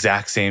at the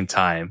exact same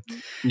time.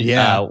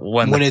 Yeah.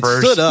 When When the it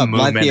first stood up,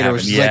 my movement theater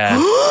was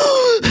happened.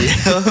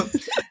 just Yeah.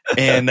 like,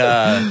 And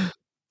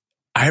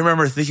I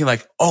remember thinking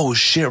like, oh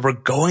shit, we're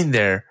going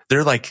there.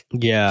 They're like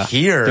yeah,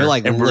 here. they're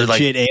like and we're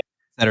legit aliens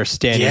that are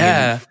standing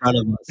Yeah. in front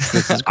of us.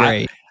 This is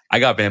great. I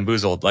got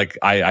bamboozled. Like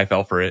I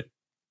fell for it.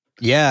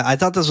 Yeah, I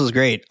thought this was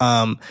great.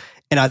 And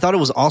I thought it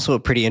was also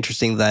pretty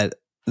interesting that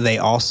they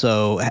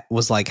also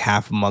was like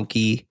half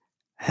monkey,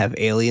 half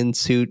alien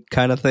suit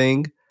kind of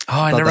thing. Oh,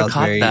 I Thought never that was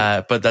caught very-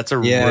 that, but that's a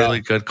Yeah.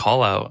 really good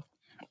call out.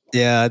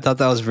 Yeah, I thought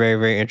that was very,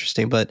 very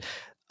interesting. But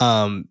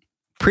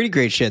pretty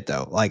great shit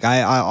though. Like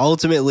I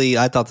ultimately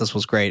I thought this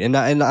was great. And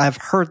I've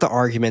heard the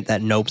argument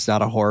that Nope's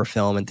not a horror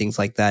film and things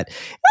like that.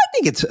 I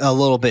think it's a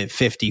little bit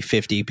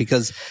 50-50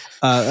 because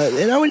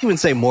and I wouldn't even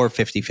say more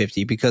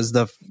 50-50 because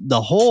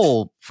the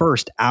whole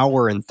first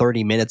hour and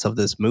 30 minutes of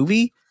this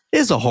movie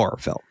is a horror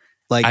film.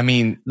 Like I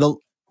mean, the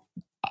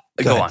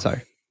go on.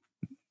 Sorry.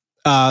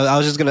 I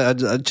was just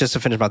gonna just to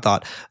finish my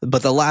thought,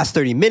 but the last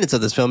 30 minutes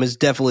of this film is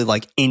definitely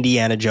like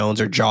Indiana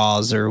Jones or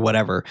Jaws or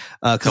whatever.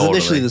 Because Totally.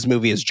 initially this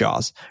movie is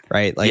Jaws,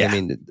 right? Like Yeah. I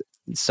mean,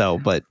 so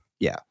but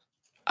yeah,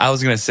 I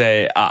was gonna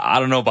say, I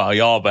don't know about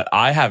y'all, but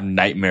I have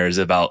nightmares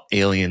about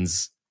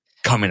aliens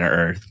coming to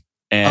Earth.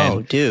 And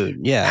oh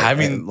dude, yeah,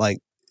 having- and, like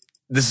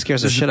this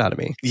scares the shit out of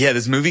me. Yeah,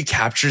 this movie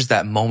captures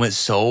that moment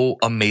so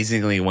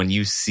amazingly when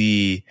you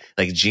see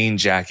like Jean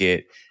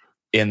Jacket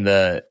in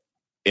the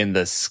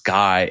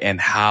sky and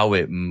how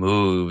it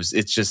moves.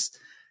 It's just,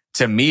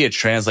 to me, it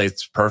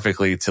translates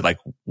perfectly to like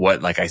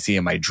what like I see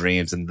in my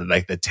dreams and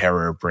like the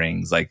terror it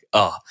brings. Like,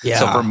 oh, Yeah.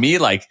 So for me,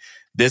 like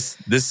this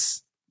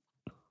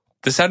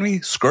had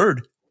me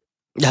scared.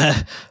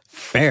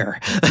 Fair.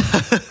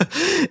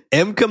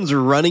 M comes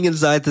running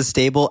inside the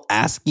stable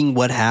asking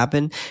what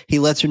happened. He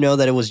lets her know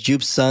that it was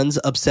Jupe's sons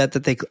upset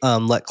that they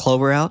let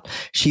Clover out.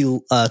 She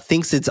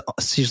thinks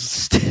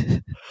she's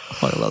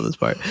oh, I love this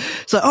part.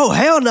 It's like, oh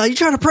hell no, you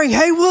trying to prank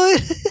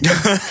Haywood?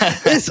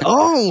 It's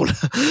on.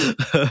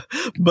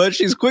 But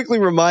she's quickly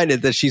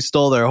reminded that she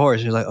stole their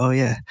horse. She's like, oh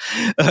yeah.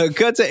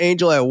 Cut to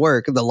Angel at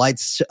work, the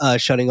lights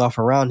shutting off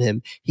around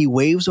him. He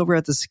waves over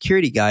at the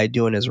security guy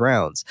doing his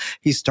rounds.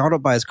 He's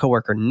startled by his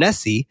coworker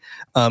Nessie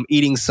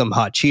eating some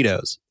hot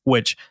Cheetos,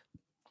 which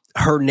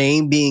her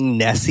name being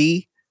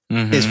Nessie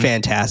Mhm. is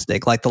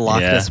fantastic. Like the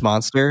Loch Yeah. Ness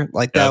monster.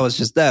 Like that Yep. was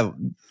just that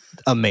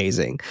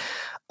amazing.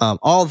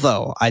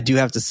 Although I do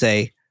have to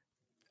say,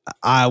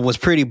 I was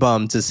pretty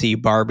bummed to see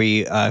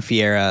Barbie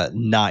Fiera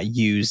not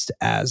used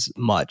as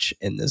much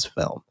in this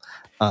film.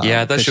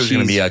 Yeah, I thought she was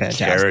going to be a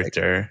fantastic.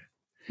 character.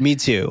 Me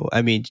too.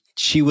 I mean,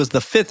 she was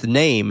the fifth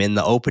name in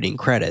the opening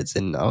credits,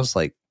 and I was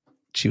like,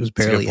 she was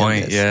That's a barely good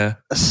point. in this. Yeah.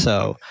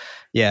 So,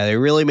 yeah, they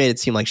really made it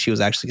seem like she was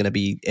actually going to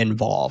be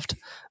involved.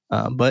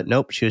 But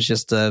nope, she was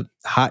just a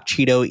hot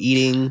Cheeto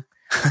eating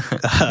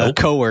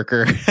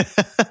coworker.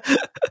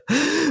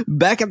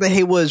 Back at the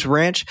Haywoods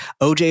Ranch,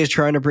 OJ is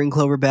trying to bring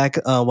Clover back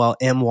while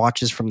M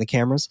watches from the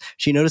cameras.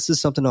 She notices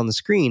something on the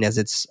screen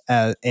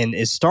and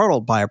is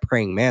startled by a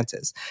praying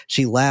mantis.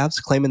 She laughs,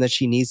 claiming that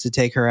she needs to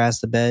take her ass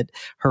to bed.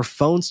 Her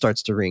phone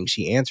starts to ring.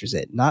 She answers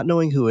it, not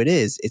knowing who it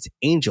is. It's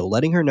Angel,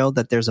 letting her know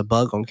that there's a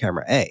bug on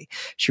camera A.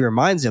 She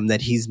reminds him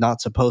that he's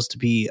not supposed to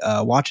be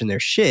watching their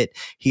shit.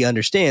 He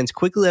understands,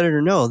 quickly letting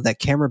her know that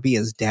camera B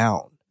is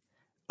down.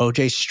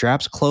 OJ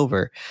straps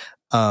Clover,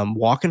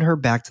 walking her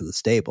back to the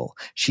stable.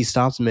 She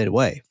stops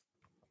midway.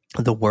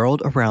 The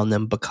world around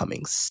them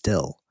becoming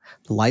still.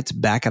 The lights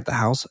back at the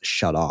house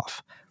shut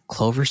off.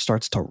 Clover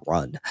starts to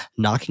run,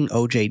 knocking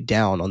OJ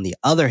down. On the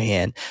other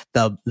hand,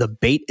 the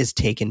bait is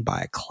taken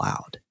by a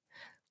cloud,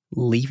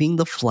 leaving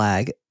the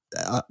flag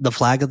of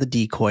the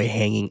decoy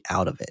hanging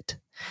out of it.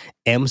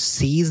 M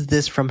sees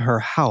this from her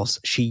house.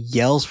 She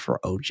yells for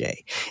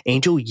OJ.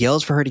 Angel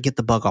yells for her to get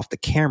the bug off the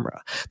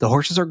camera. The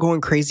horses are going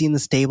crazy in the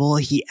stable.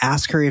 He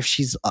asks her if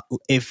she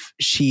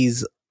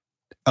sees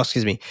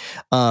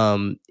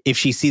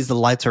the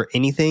lights or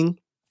anything.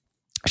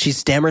 She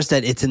stammers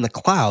that it's in the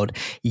cloud,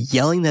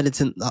 yelling that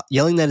it's in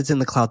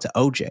the cloud to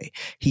OJ.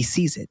 He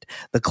sees it,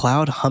 the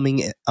cloud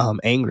humming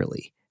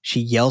angrily.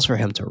 She yells for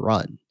him to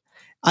run.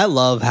 I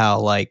love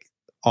how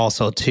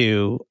also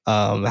too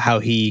how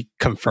he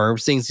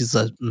confirms things. He's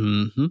like,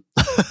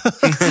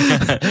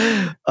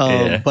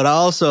 Yeah. But I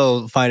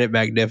also find it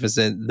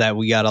magnificent that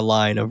we got a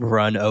line of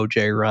 "Run,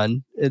 OJ,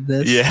 run" in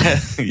this. Yeah.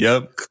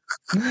 Yep.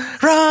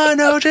 Run,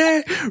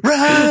 OJ,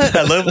 run.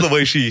 I love the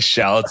way she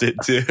shouts it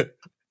too.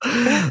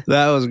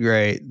 That was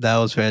great. That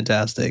was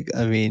fantastic.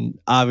 I mean,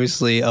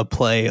 obviously a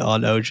play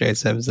on OJ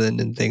Simpson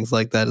and things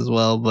like that as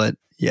well. But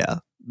yeah,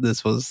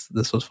 this was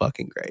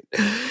fucking great.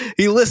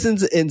 He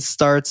listens and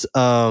starts.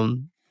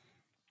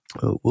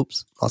 Oh,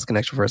 whoops, lost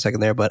connection for a second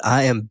there, but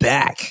I am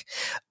back.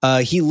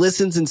 He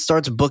listens and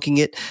starts booking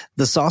it.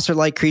 The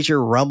saucer-like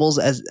creature rumbles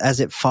as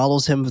it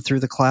follows him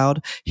through the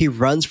cloud. He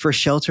runs for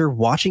shelter,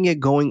 watching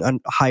it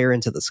going higher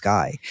into the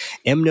sky.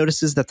 M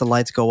notices that the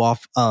lights go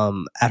off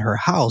at her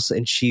house,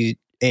 and she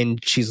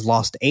and she's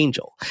lost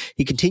Angel.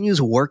 He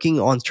continues working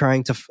on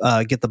trying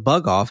to get the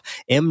bug off,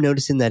 M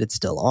noticing that it's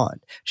still on.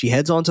 She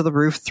heads onto the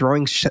roof,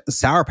 throwing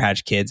Sour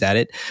Patch Kids at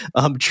it,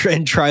 and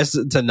tries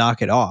to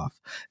knock it off.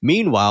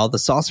 Meanwhile, the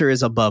saucer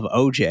is above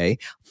OJ,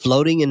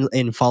 floating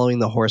and following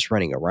the horse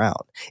running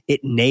around.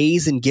 It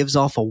neighs and gives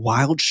off a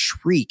wild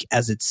shriek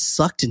as it's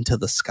sucked into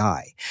the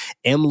sky.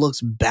 M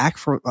looks back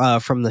from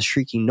the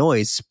shrieking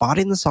noise,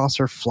 spotting the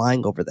saucer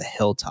flying over the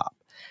hilltop.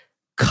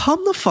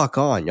 Come the fuck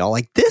on, y'all.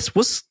 Like, this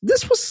was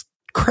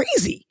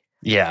crazy.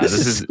 Yeah, this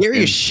is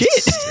scary as shit.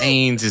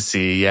 Insane to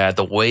see. Yeah,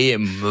 the way it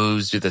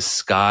moves through the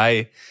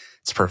sky,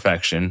 it's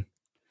perfection.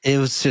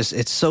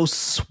 It's so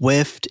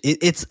swift.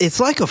 It's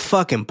like a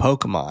fucking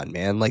Pokemon,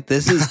 man. Like,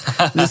 this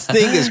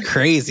thing is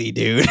crazy,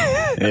 dude.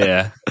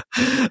 Yeah.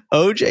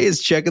 OJ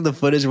is checking the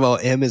footage while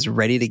M is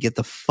ready to get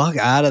the fuck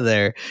out of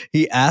there.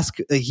 He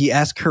asked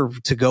her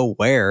to go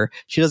where.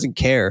 She doesn't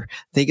care,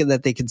 thinking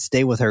that they can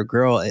stay with her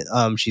girl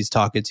she's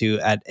talking to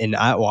in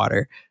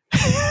Atwater.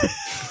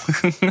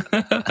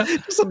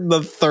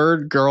 The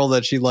third girl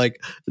that she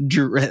like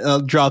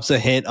drops a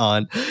hint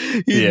on.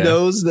 He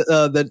knows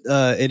that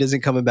it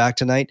isn't coming back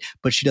tonight,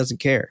 but she doesn't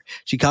care.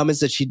 She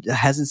comments that she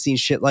hasn't seen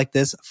shit like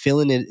this,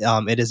 feeling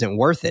it isn't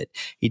worth it.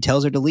 He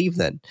tells her to leave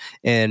then,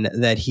 and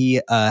that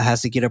he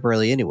has to get up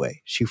early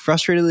anyway. She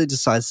frustratedly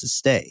decides to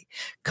stay.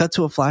 Cut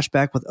to a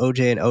flashback with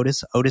OJ and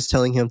Otis. Otis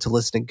telling him to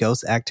listen to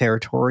Ghost act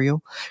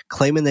territorial,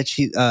 claiming that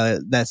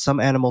that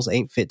some animals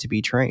ain't fit to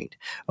be trained.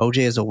 OJ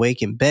is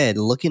awake in bed,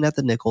 looking at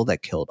the nickel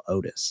that killed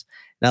Otis.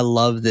 And I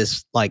love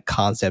this like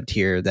concept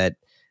here that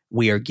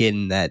we are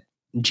getting that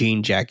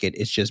Jean Jacket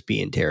is just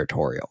being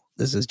territorial.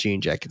 This is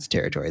Jean Jacket's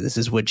territory. This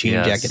is what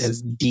Jean Jacket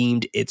has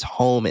deemed its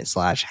home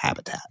 /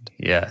 habitat.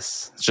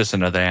 Yes. It's just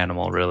another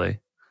animal, really.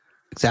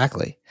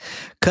 Exactly.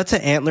 Cut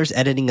to Antlers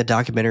editing a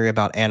documentary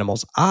about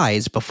animals'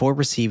 eyes before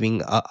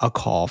receiving a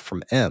call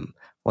from M.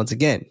 Once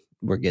again,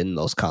 we're getting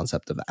those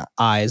concept of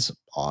eyes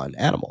on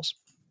animals.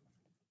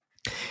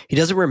 He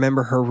doesn't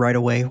remember her right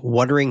away,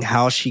 wondering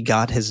how she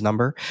got his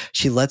number.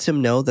 She lets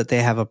him know that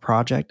they have a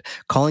project,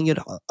 calling it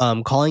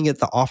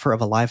the offer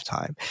of a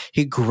lifetime.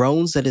 He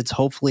groans that it's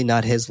hopefully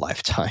not his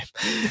lifetime.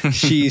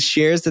 She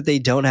shares that they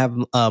don't have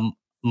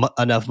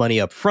enough money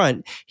up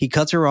front. He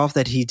cuts her off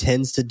that he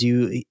tends to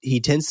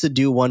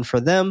do one for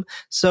them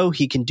so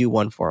he can do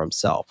one for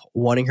himself,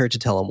 wanting her to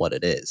tell him what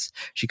it is.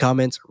 She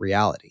comments,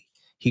 reality.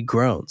 He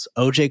groans.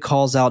 OJ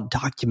calls out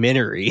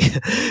documentary.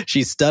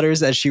 She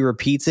stutters as she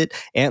repeats it,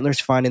 Antlers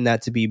finding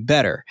that to be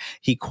better.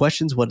 He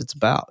questions what it's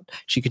about.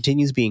 She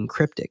continues being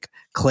cryptic,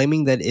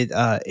 claiming that it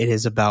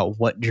is about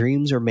what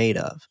dreams are made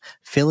of.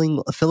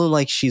 Feeling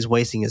like she's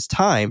wasting his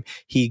time,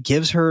 he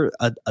gives her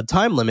a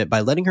time limit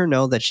by letting her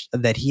know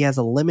that he has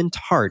a lemon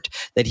tart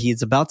that he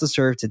is about to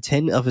serve to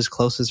 10 of his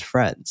closest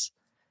friends.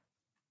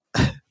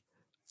 I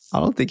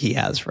don't think he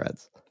has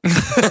friends.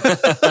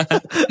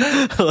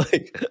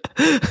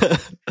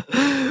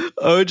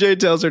 OJ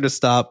tells her to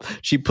stop.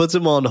 She puts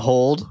him on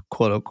hold,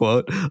 quote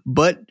unquote,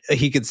 but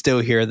he can still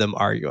hear them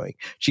arguing.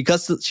 She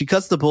cuts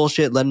the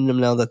bullshit, letting them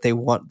know that they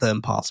want the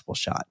impossible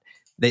shot.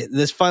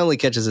 This finally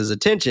catches his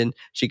attention.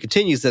 She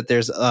continues that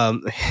there's I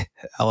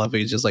love it.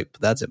 He's just like,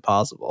 that's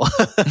impossible.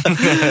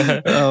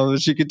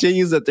 She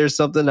continues that there's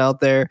something out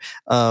there,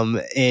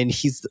 and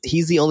he's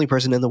the only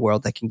person in the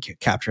world that can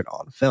capture it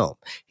on film.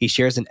 He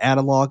shares an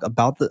analog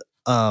about the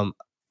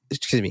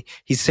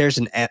he shares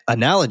an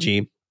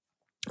analogy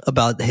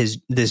about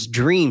this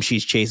dream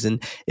she's chasing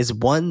is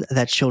one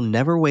that she'll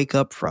never wake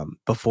up from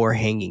before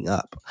hanging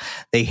up.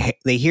 They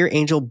hear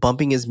Angel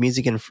bumping his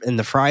music in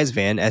the Fry's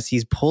van as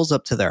he pulls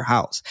up to their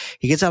house.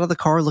 He gets out of the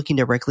car looking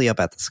directly up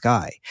at the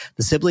sky.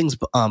 The siblings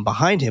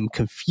behind him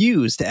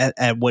confused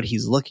at what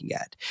he's looking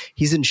at.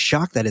 He's in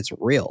shock that it's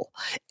real.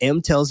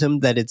 M tells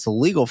him that it's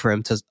illegal for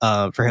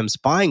him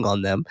spying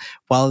on them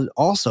while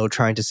also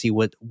trying to see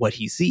what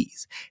he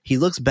sees. He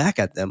looks back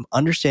at them,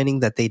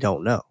 understanding that they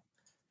don't know.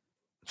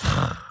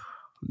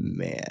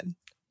 Man,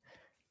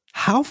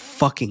 how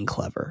fucking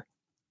clever.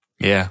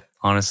 Yeah,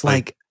 honestly.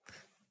 Like,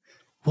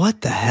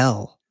 what the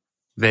hell?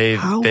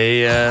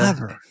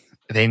 Clever.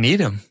 They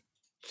need him.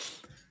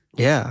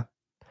 Yeah.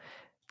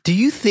 Do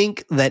you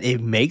think that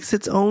it makes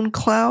its own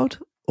cloud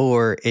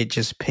or it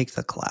just picks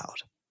a cloud?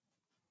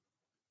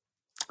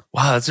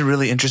 Wow, that's a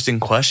really interesting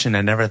question.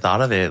 I never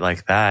thought of it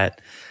like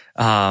that.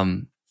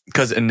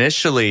 Because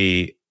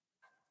initially,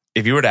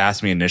 if you were to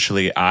ask me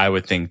initially, I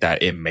would think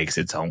that it makes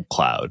its own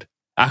cloud.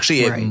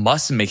 Actually, it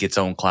must make its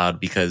own cloud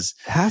because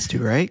it has to,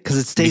 right? Because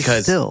it stays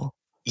still.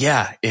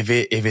 Yeah, if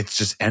it's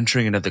just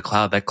entering into the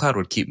cloud, that cloud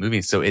would keep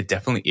moving. So it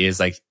definitely is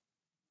like,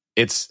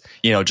 it's,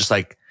 just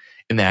like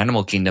in the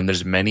animal kingdom,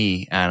 there's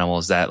many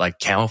animals that like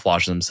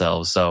camouflage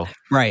themselves. So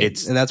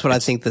and that's what I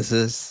think this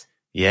is.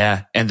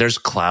 Yeah, and there's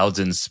clouds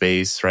in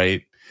space,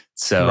 right?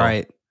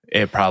 So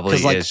it probably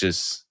is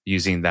just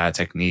using that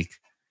technique.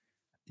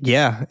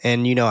 Yeah,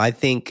 and I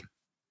think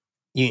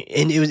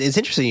it's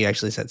interesting you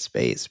actually said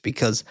space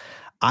because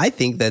I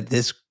think that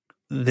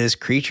this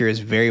creature is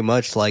very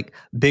much like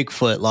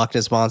Bigfoot, Loch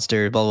Ness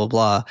Monster, blah blah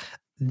blah.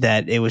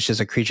 that it was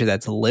just a creature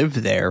that's lived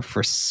there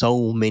for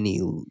so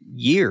many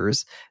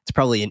years. It's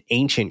probably an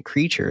ancient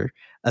creature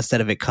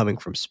instead of it coming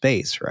from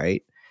space,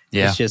 right?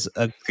 Yeah. It's just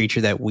a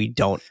creature that we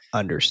don't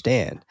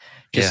understand.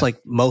 Just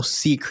like most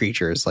sea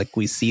creatures, like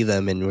we see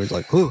them and we're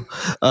like, "Ooh,"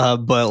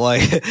 but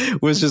like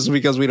it was just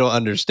because we don't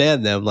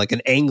understand them. Like an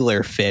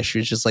angler fish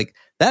is just like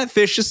that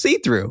fish is see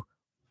through.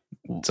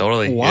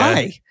 Totally.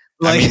 Why?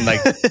 Yeah. I mean,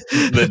 like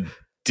the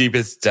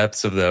deepest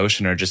depths of the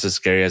ocean are just as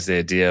scary as the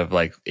idea of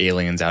like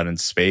aliens out in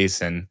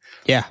space. And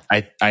yeah,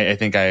 I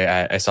think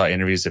I saw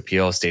interviews of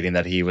Peele stating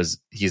that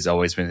he's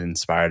always been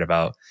inspired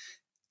about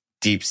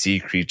deep sea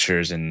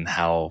creatures and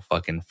how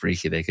fucking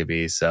freaky they could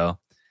be. So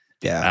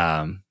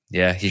yeah.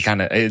 Yeah, he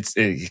kind of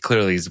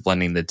clearly he's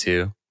blending the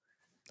two.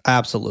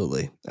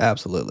 Absolutely.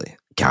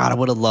 God, I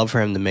would have loved for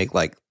him to make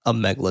like a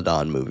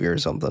Megalodon movie or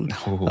something.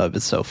 That'd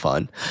be so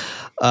fun.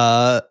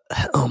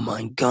 Oh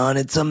my God,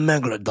 it's a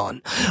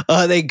Megalodon.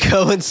 They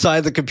go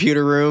inside the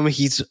computer room.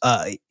 He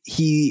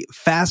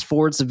fast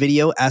forwards the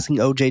video, asking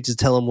OJ to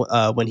tell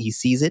him when he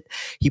sees it.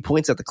 He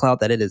points at the cloud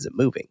that it isn't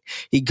moving.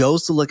 He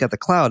goes to look at the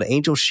cloud.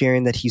 Angel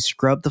sharing that he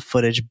scrubbed the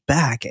footage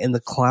back, and the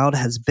cloud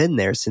has been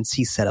there since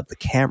he set up the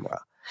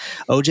camera.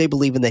 OJ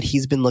believing that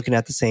he's been looking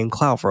at the same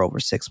cloud for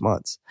over 6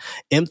 months.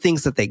 M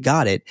thinks that they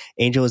got it.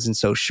 Angel isn't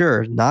so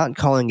sure, not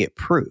calling it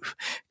proof,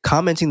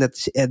 commenting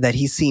that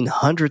he's seen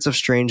hundreds of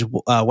strange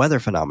weather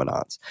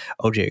phenomenons.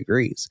 OJ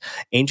agrees.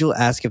 Angel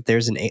asks if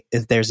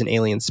there's an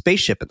alien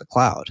spaceship in the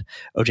cloud.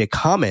 OJ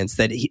comments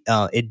that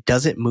it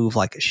doesn't move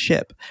like a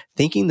ship,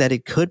 thinking that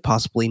it could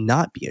possibly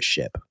not be a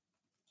ship.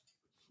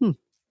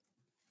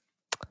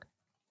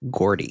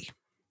 Gordy.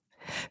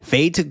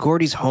 Fade to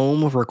Gordy's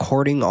home,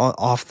 recording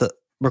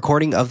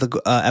of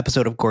the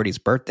episode of Gordy's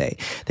birthday.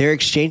 They're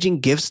exchanging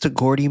gifts to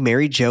Gordy.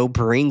 Mary Jo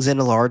brings in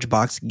a large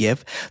box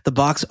gift. The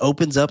box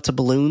opens up to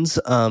balloons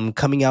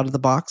coming out of the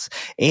box,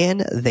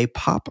 and they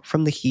pop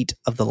from the heat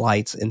of the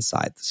lights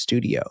inside the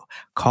studio,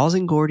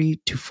 causing Gordy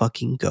to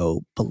fucking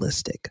go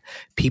ballistic.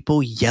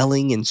 People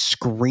yelling and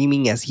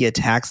screaming as he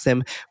attacks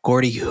them.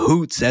 Gordy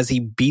hoots as he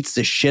beats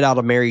the shit out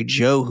of Mary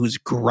Jo, who's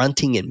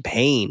grunting in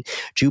pain.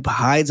 Jupe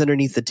hides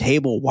underneath the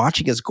table,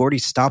 watching as Gordy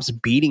stops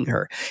beating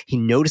her. He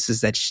notices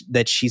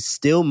that she's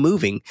still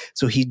moving,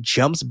 so he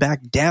jumps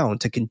back down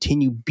to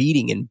continue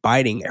beating and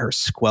biting her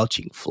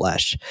squelching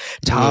flesh.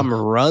 Tom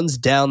runs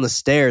down the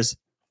stairs,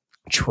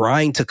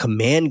 trying to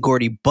command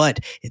Gordy, but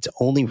it's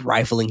only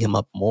rifling him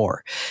up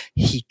more.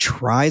 He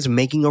tries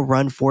making a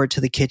run for it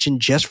to the kitchen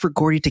just for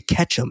Gordy to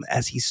catch him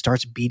as he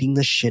starts beating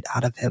the shit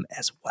out of him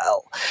as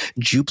well.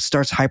 Jupe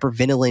starts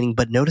hyperventilating,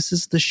 but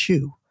notices the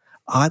shoe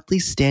oddly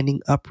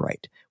standing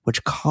upright,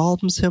 which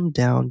calms him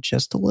down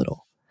just a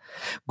little.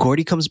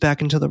 Gordy comes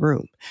back into the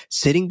room,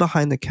 sitting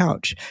behind the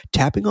couch,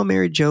 tapping on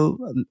Mary Jo,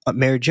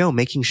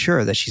 making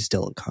sure that she's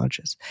still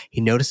unconscious.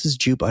 He notices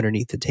Jupe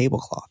underneath the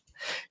tablecloth.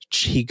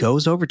 He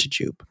goes over to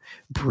Jupe,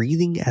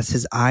 breathing as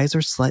his eyes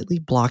are slightly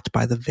blocked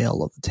by the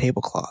veil of the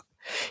tablecloth.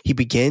 He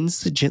begins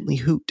to gently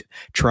hoot,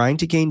 trying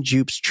to gain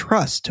Jupe's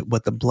trust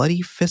with a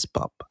bloody fist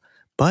bump.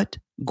 But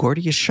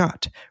Gordy is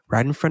shot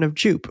right in front of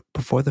Jupe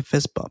before the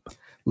fist bump,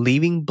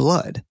 leaving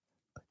blood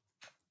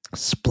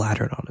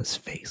splattered on his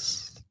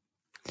face.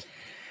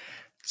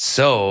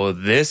 So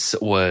this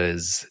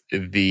was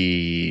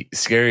the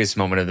scariest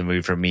moment of the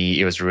movie for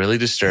me. It was really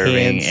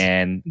disturbing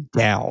and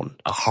down,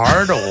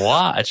 hard to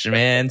watch,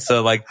 man.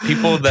 So like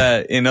people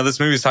that, this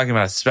movie is talking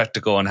about a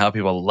spectacle and how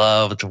people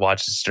love to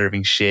watch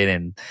disturbing shit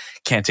and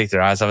can't take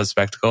their eyes off a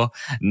spectacle.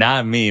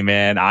 Not me,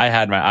 man. I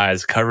had my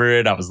eyes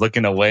covered. I was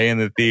looking away in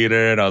the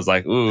theater and I was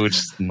like, ooh,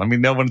 just let me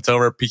know when it's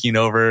over, peeking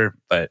over.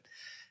 But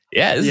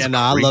yeah,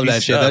 I love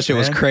that shit. That shit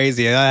was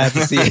crazy. I had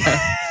to see it.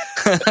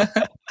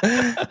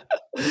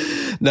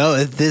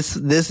 No,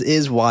 this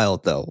is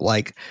wild though.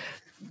 Like,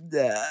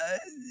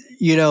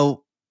 this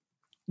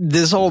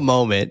whole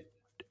moment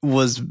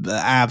was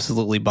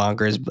absolutely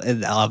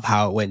bonkers of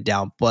how it went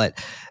down.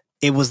 But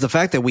it was the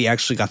fact that we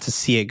actually got to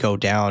see it go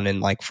down, and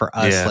like for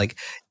us,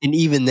 and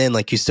even then,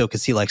 like you still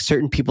could see like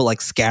certain people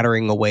like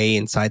scattering away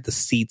inside the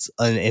seats,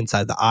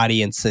 inside the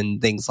audience,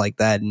 and things like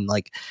that, and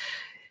like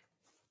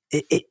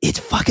it's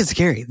fucking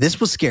scary. This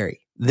was scary.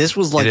 This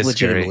was like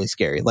legitimately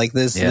scary. Like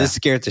this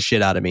scared the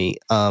shit out of me.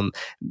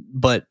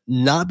 But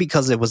not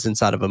because it was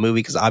inside of a movie,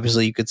 because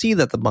obviously you could see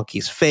that the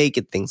monkey's fake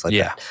and things like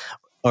that,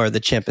 or the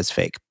chimp is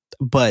fake.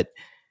 But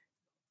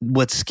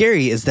what's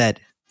scary is that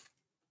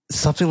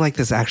something like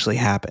this actually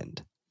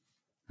happened.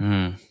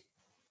 And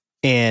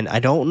I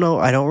don't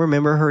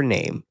remember her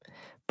name,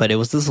 but it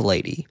was this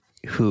lady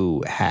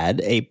who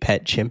had a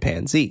pet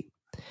chimpanzee.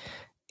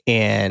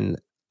 And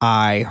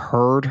I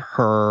heard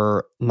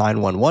her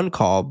 911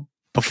 call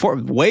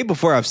way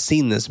before I've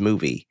seen this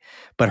movie,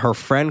 but her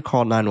friend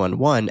called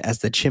 911 as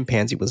the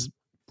chimpanzee was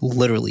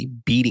literally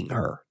beating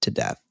her to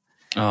death.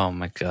 Oh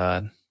my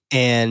God.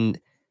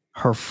 And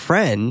her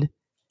friend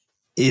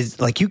is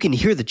like, you can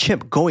hear the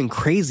chimp going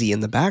crazy in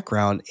the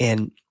background,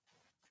 and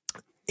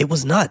it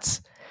was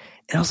nuts.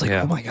 And I was like,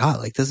 oh my God,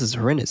 like this is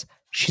horrendous.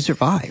 She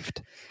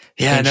survived.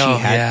 Yeah, and she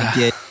had to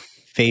get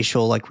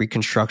facial like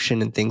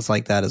reconstruction and things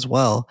like that as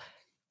well.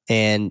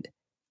 And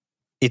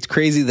it's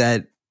crazy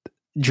that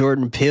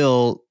Jordan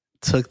Peele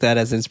took that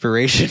as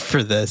inspiration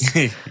for this.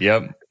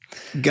 Yep.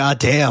 God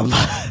damn.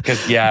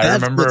 Because I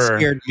remember what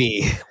scared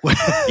me.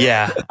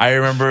 I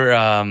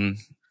remember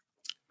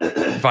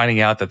finding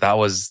out that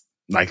was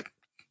like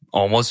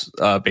almost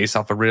based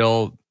off a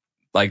real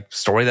like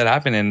story that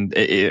happened, and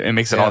it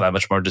makes it all that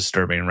much more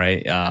disturbing,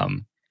 right?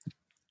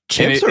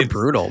 Chimps are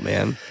brutal,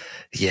 man.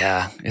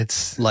 Yeah,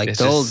 it's like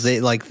those.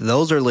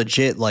 Those are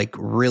legit. Like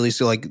really,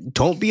 so like,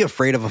 don't be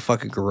afraid of a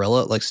fucking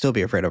gorilla. Like, still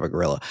be afraid of a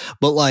gorilla,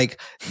 but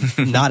like,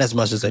 not as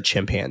much as a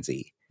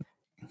chimpanzee.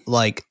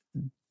 Like,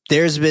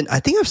 there's been, I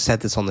think I've said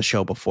this on the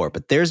show before,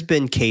 but there's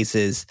been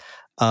cases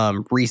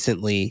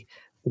recently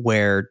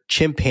where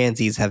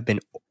chimpanzees have been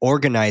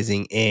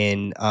organizing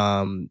in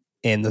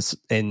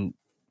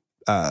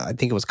I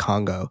think it was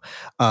Congo,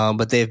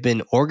 but they've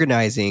been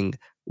organizing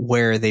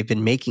where they've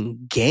been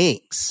making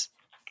gangs.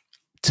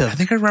 I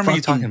think I remember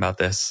you talking about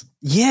this.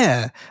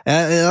 Yeah,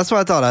 that's what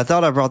I thought. I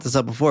thought I brought this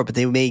up before, but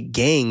they made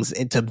gangs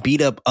to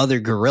beat up other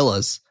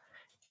gorillas.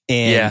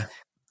 And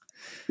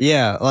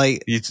yeah,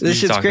 like this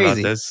shit's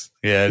crazy. About this?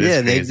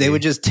 Yeah, they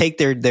would just take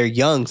their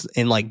youngs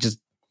and like just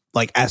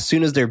like as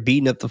soon as they're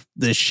beating up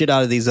the shit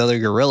out of these other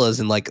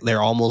gorillas and like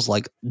they're almost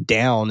like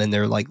down and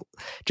they're like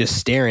just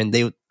staring,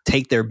 they would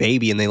take their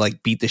baby and they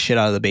like beat the shit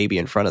out of the baby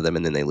in front of them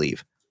and then they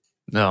leave.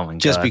 Oh my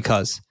God. Just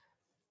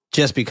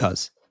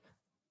because.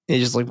 And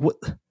it's just like,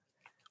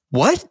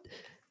 what?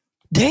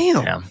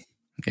 Damn.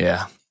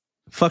 Yeah.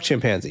 Fuck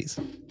chimpanzees.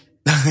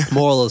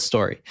 Moral of the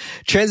story.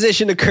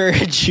 Transition to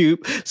Courage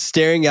Jupe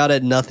staring out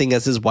at nothing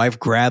as his wife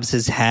grabs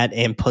his hat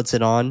and puts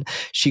it on.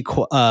 She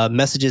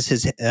massages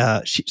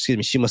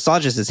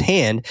his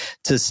hand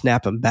to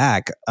snap him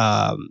back,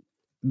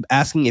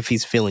 asking if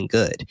he's feeling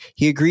good.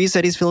 He agrees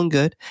that he's feeling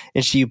good,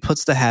 and she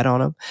puts the hat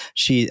on him.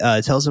 She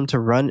tells him to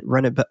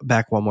run it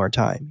back one more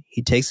time.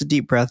 He takes a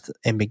deep breath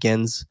and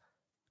begins,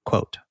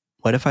 quote,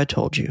 "What if I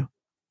told you?"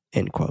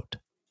 End quote.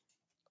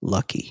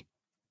 Lucky.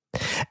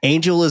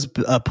 Angel is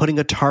putting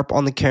a tarp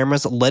on the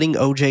cameras, letting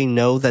OJ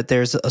know that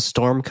there's a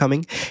storm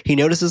coming. He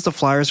notices the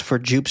flyers for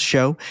Jupe's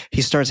show.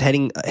 He starts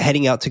heading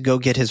out to go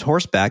get his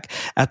horse back.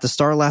 At the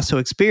Star Lasso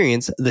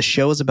Experience, the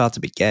show is about to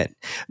begin.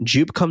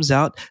 Jupe comes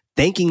out,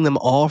 thanking them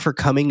all for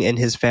coming and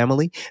his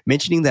family,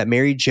 mentioning that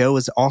Mary Jo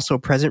is also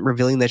present,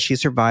 revealing that she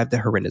survived the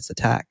horrendous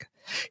attack.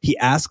 He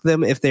asks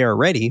them if they are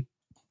ready,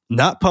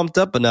 not pumped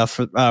up enough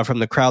from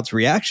the crowd's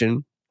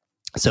reaction.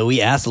 So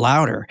he asks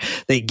louder.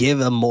 They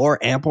give a more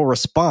ample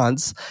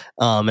response.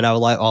 And I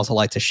would also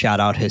like to shout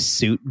out his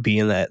suit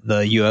being the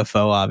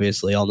UFO,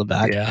 obviously, on the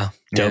back. Yeah.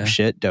 Dope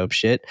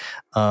shit.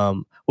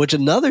 Which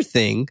another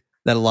thing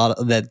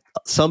that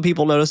some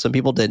people noticed, some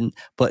people didn't,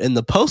 but in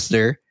the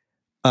poster,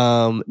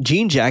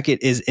 Jean Jacket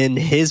is in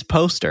his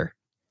poster.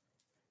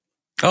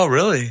 Oh,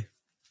 really?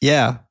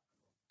 Yeah.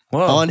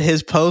 Whoa. On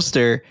his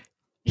poster,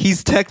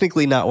 he's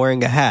technically not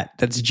wearing a hat.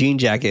 That's Jean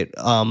Jacket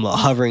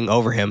hovering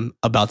over him,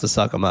 about to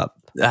suck him up.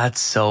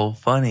 That's so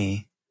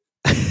funny.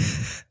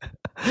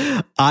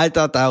 I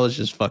thought that was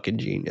just fucking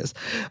genius.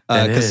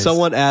 Because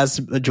someone asked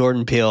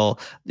Jordan Peele,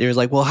 they was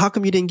like, well, how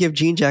come you didn't give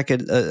Jean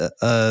Jacket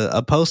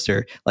a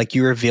poster? Like,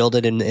 you revealed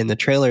it in the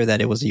trailer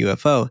that it was a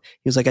UFO.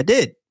 He was like, I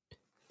did.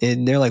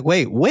 And they're like,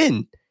 wait,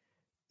 when?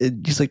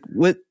 He's like,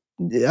 what?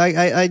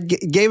 I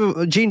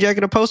gave Jean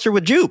Jacket a poster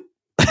with Jupe.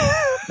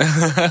 So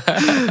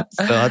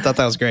I thought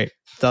that was great.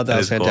 Thought that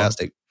was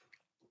fantastic.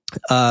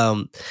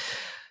 Cool.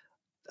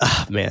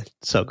 Oh, man,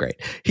 so great.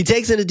 He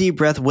takes in a deep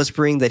breath,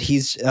 whispering that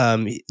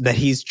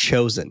he's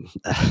chosen.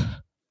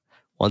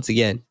 Once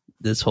again,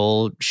 this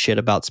whole shit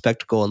about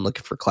spectacle and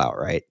looking for clout,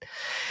 right?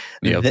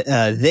 Yep.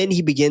 Then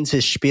he begins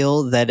his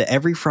spiel that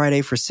every Friday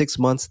for 6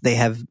 months they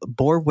have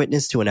bore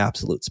witness to an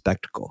absolute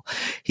spectacle.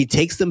 He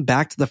takes them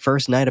back to the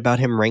first night about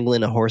him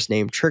wrangling a horse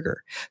named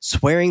Trigger,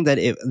 swearing that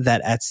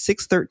at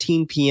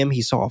 6:13 p.m.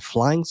 he saw a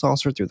flying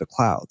saucer through the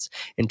clouds,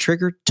 and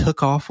Trigger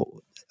took off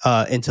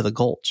into the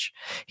gulch.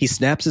 He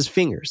snaps his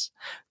fingers.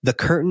 The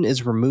curtain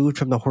is removed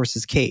from the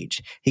horse's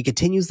cage. He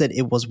continues that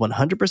it was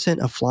 100%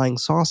 a flying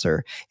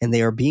saucer, and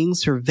they are being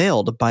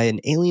surveilled by an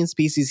alien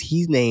species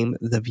he named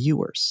the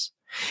Viewers.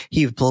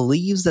 He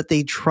believes that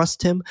they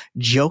trust him,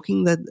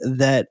 joking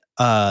that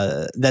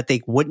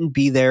they wouldn't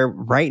be there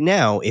right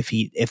now if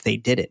they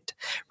didn't,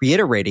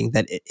 reiterating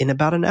that in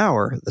about an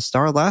hour, the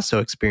Star Lasso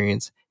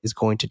Experience is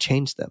going to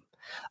change them.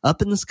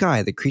 Up in the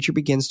sky, the creature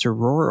begins to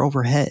roar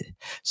overhead.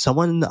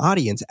 Someone in the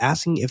audience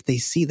asking if they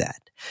see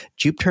that.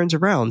 Jupe turns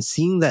around,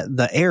 seeing that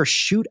the air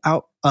shoot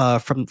out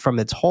from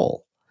its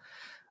hole.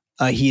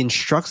 He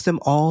instructs them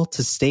all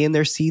to stay in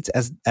their seats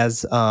as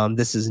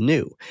this is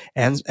new.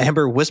 And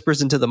Amber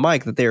whispers into the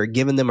mic that they are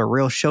giving them a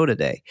real show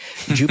today.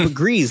 Jupe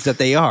agrees that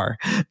they are,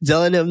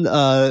 telling them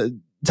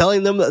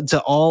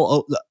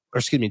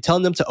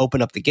to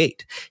open up the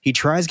gate. He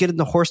tries getting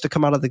the horse to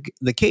come out of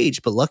the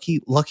cage, but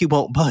Lucky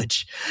won't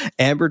budge.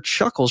 Amber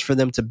chuckles for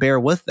them to bear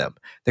with them.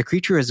 The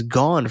creature is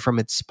gone from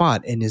its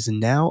spot and is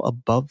now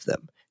above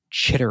them,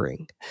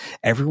 chittering.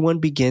 Everyone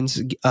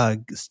begins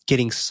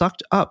getting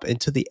sucked up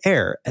into the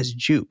air as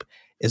Jupe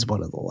is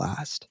one of the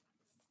last.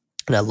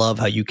 And I love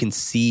how you can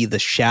see the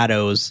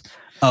shadows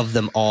of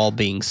them all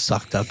being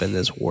sucked up in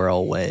this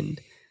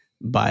whirlwind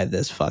by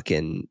this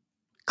fucking,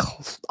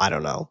 I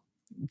don't know,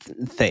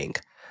 thing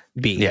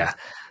being. Yeah.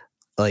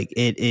 Like,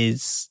 it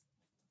is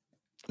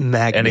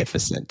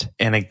magnificent.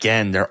 And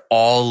again, they're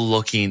all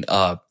looking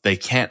up. They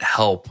can't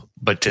help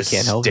but just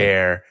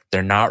stare.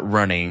 They're not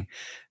running.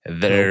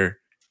 They're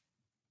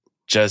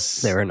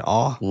just... They're in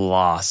awe.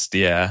 Lost,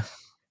 yeah.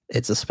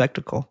 It's a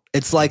spectacle.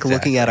 It's like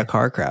looking at a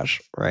car crash,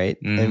 right?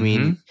 I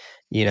mean,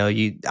 you know,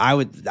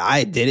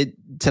 I did it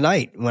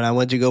tonight when I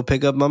went to go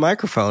pick up my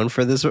microphone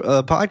for this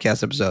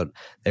podcast episode.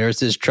 There's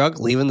this truck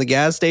leaving the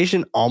gas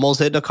station, almost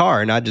hit a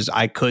car, and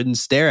I couldn't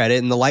stare at it,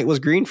 and the light was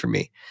green for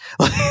me.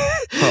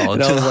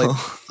 And I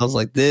was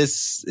like,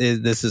 this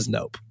is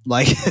Nope.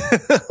 Like,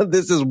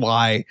 this is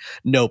why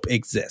Nope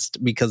exists,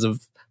 because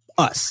of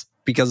us,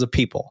 because of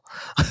people.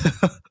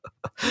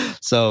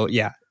 So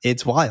yeah,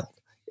 it's wild.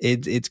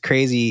 It's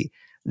crazy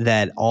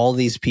that all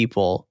these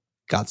people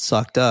got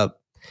sucked up.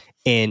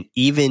 And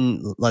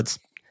even let's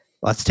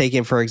take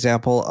in, for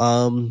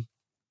example,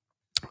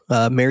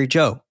 Mary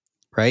Jo,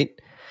 right?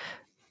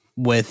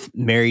 With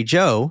Mary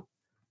Jo,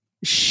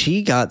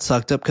 she got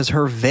sucked up because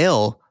her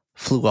veil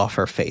flew off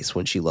her face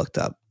when she looked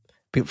up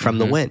from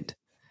the wind.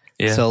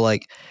 Yeah. So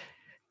like,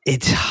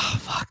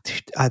 fuck,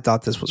 dude. I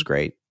thought this was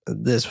great.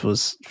 This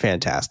was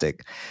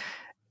fantastic.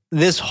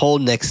 This whole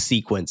next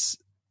sequence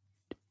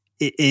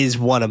is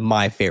one of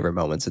my favorite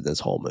moments in this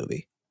whole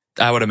movie.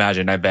 I would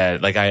imagine. I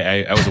bet. Like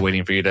I was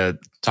waiting for you to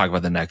talk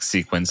about the next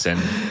sequence and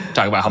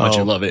talk about how much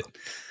you love it.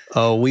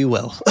 Oh, we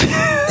will.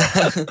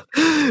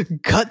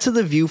 Cut to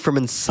the view from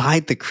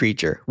inside the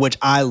creature, which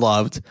I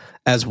loved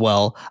as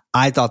well.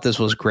 I thought this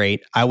was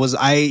great.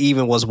 I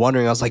even was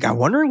wondering, I was like, I'm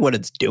wondering what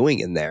it's doing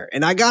in there.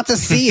 And I got to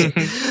see it.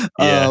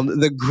 Yeah.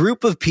 The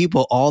group of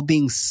people all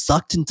being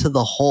sucked into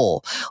the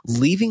hole,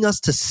 leaving us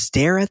to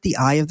stare at the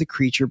eye of the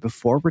creature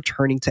before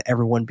returning to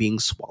everyone being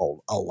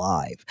swallowed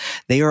alive.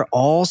 They are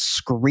all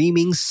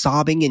screaming,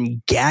 sobbing,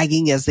 and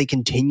gagging as they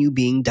continue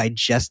being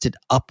digested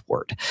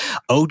upward.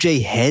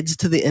 OJ heads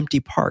to the empty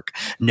park,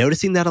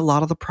 noticing that a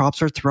lot of the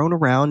props are thrown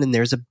around and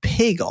there's a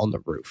pig on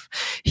the roof.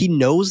 He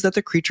knows that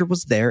the creature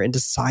was there and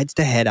decides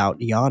to head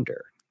out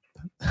yonder.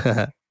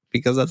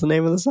 Because that's the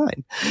name of the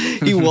sign.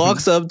 He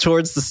walks up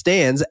towards the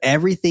stands.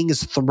 Everything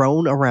is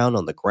thrown around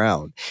on the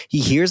ground. He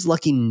hears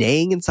Lucky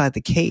neighing inside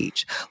the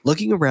cage.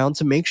 Looking around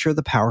to make sure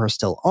the power is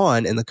still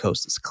on and the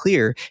coast is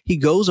clear, he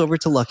goes over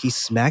to Lucky,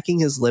 smacking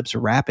his lips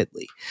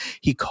rapidly.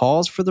 He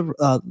calls for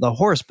the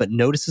horse, but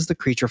notices the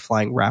creature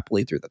flying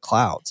rapidly through the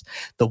clouds.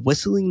 The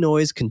whistling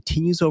noise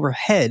continues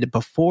overhead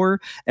before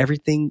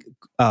everything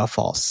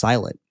falls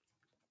silent.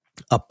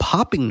 A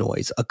popping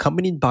noise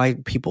accompanied by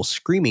people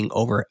screaming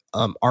over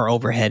our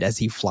overhead as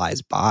he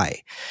flies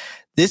by.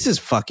 This is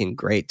fucking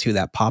great too.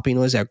 That popping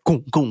noise, that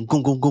goom, goom,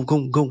 goom, goom, goom,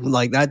 goom, goom.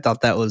 Like, I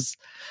thought that was,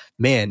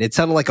 man, it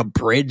sounded like a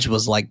bridge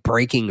was like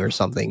breaking or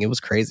something. It was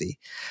crazy.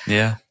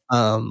 Yeah.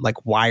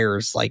 Like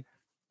wires, like,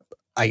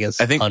 I guess,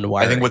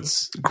 unwiring. I think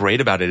what's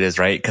great about it is,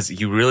 right, because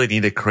you really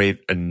need to create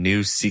a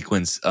new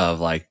sequence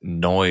of like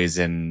noise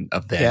and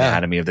of the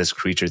anatomy of this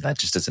creature that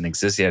just doesn't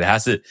exist yet. It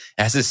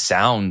has to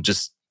sound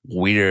just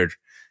weird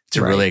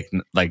to really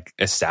like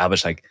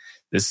establish like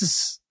this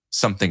is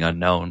something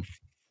unknown,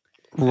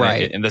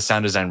 right? And the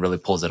sound design really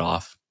pulls it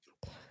off.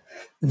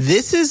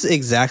 This is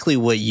exactly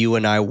what you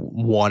and I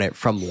wanted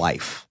from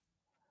Life.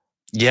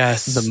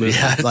 Yes, the movie.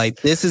 Yes.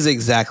 Like, this is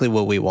exactly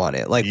what we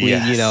wanted. Like, we,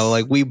 you know,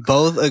 like we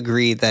both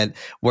agreed that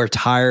we're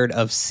tired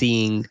of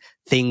seeing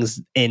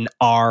things in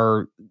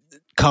our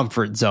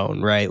comfort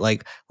zone, right?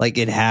 Like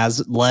it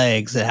has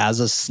legs, it has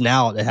a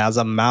snout, it has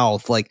a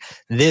mouth. Like,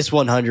 this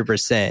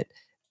 100%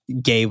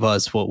 gave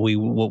us what we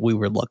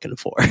were looking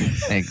for.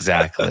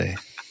 Exactly.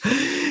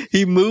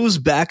 He moves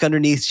back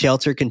underneath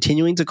shelter,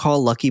 continuing to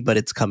call Lucky, but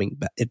it's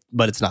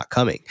not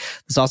coming.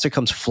 The saucer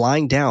comes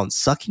flying down,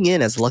 sucking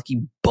in as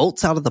Lucky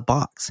bolts out of the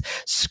box.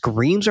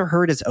 Screams are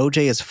heard as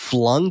OJ is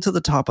flung to the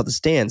top of the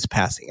stands,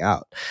 passing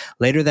out.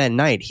 Later that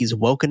night, he's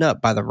woken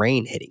up by the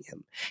rain hitting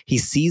him. He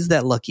sees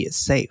that Lucky is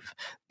safe.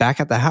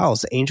 Back at the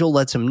house, Angel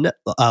lets M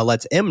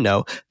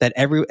know that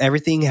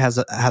everything has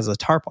a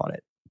tarp on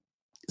it.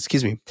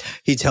 Excuse me.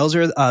 He tells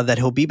her that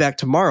he'll be back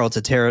tomorrow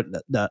to tear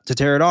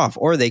it off,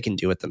 or they can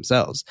do it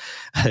themselves.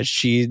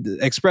 She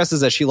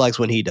expresses that she likes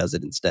when he does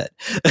it instead.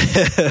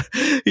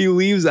 He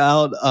leaves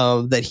out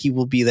that he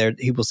will be there.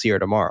 He will see her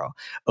tomorrow.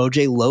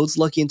 OJ loads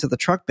Lucky into the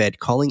truck bed,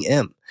 calling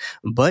M,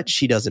 but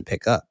she doesn't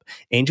pick up.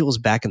 Angel is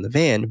back in the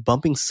van,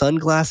 bumping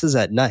Sunglasses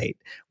at Night,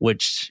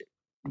 which,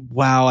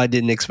 wow, I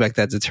didn't expect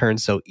that to turn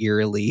so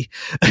eerily.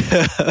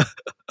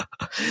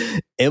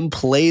 M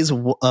plays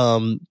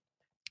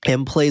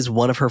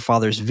one of her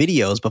father's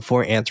videos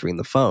before answering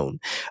the phone.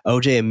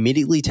 OJ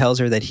immediately tells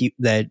her that he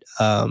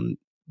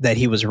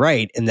was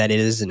right and that it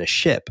isn't a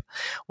ship.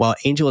 While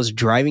Angel is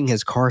driving,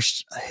 his car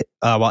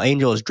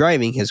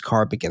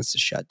begins to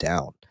shut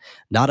down.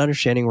 Not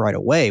understanding right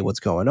away what's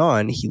going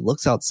on, he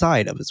looks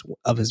outside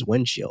of his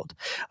windshield.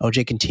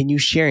 OJ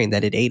continues sharing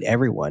that it ate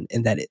everyone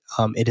and that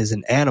it is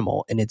an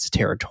animal and it's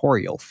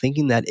territorial,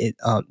 thinking that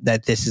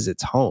that this is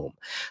its home.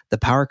 The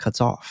power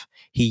cuts off.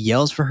 He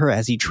yells for her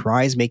as he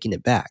tries making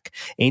it back.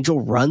 Angel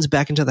runs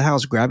back into the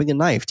house, grabbing a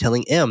knife,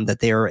 telling M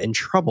that they are in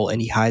trouble,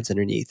 and he hides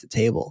underneath the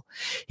table.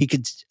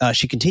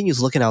 She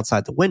continues looking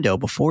outside the window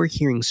before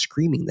hearing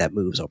screaming that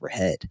moves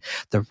overhead.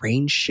 The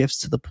rain shifts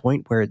to the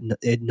point where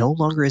it no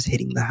longer is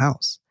hitting the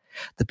house.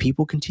 The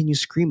people continue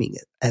screaming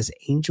as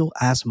Angel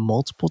asks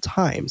multiple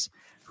times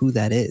who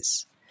that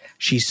is.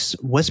 She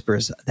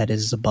whispers that it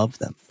is above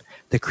them.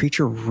 The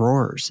creature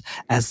roars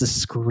as the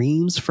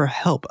screams for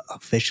help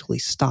officially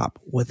stop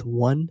with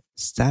one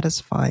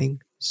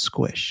satisfying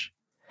squish.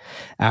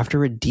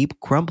 After a deep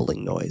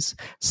grumbling noise,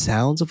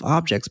 sounds of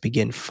objects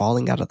begin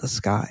falling out of the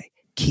sky.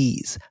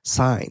 Keys,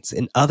 signs,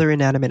 and other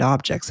inanimate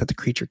objects that the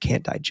creature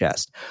can't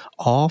digest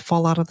all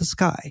fall out of the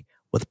sky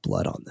with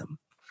blood on them.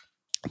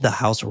 The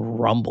house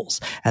rumbles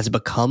as it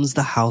becomes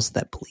the house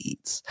that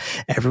bleeds.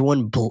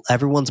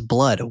 Everyone's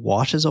blood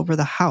washes over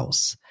the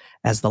house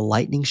as the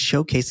lightning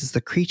showcases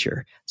the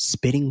creature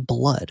spitting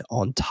blood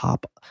on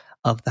top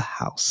of the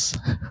house.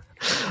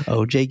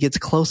 OJ gets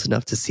close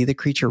enough to see the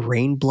creature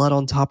rain blood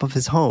on top of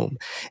his home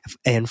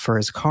and for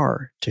his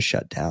car to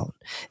shut down.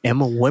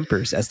 Emma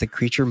whimpers as the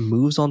creature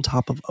moves on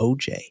top of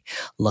OJ.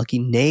 Lucky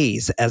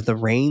neighs as the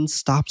rain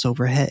stops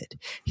overhead.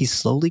 He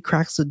slowly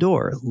cracks the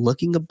door,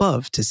 looking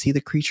above to see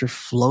the creature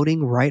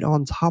floating right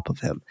on top of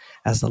him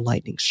as the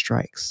lightning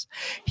strikes.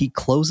 He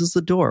closes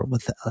the door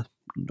with a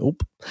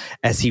nope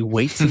as he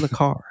waits in the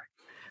car.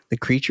 The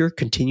creature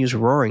continues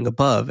roaring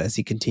above as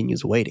he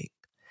continues waiting.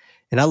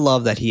 And I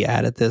love that he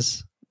added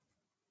this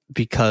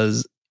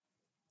because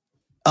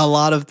a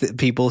lot of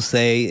people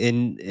say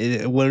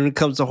when it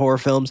comes to horror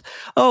films,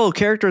 oh,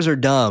 characters are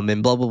dumb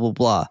and blah, blah, blah,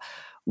 blah.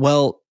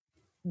 Well,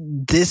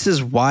 this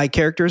is why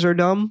characters are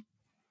dumb,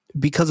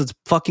 because it's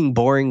fucking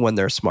boring when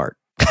they're smart.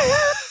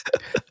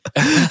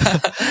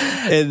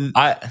 And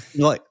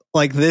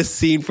like this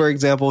scene, for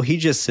example, he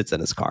just sits in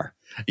his car.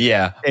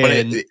 Yeah, but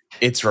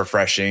it's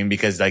refreshing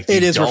because like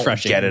it is don't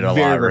refreshing. Get it a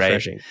Very lot,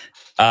 refreshing.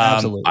 Right?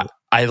 Absolutely.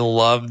 I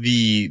love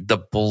the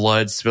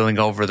blood spilling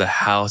over the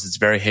house. It's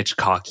very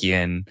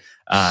Hitchcockian,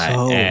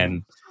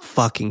 and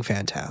fucking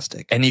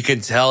fantastic. And you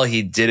can tell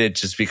he did it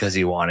just because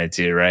he wanted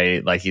to,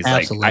 right? Like he's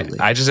Absolutely. like,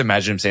 I just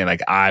imagine him saying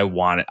like, I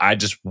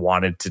just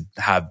wanted to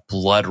have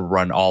blood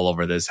run all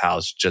over this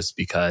house just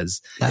because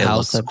the it house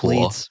looks that cool.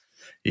 bleeds.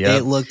 Yeah,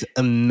 it looked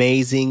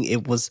amazing.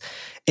 It's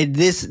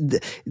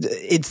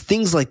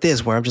things like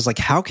this where I'm just like,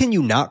 how can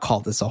you not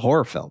call this a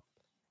horror film?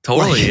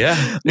 Totally,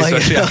 yeah.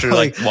 Especially after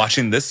like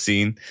watching this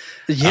scene.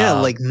 Yeah,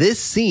 like this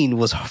scene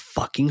was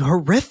fucking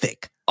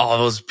horrific. All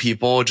those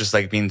people just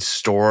like being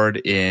stored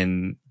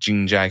in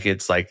jean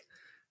jackets, like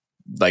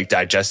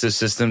digestive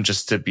system,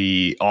 just to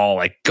be all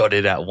like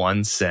gutted at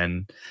once.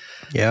 And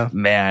yeah,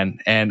 man.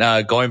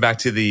 And going back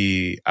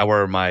to I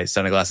wear my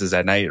sunglasses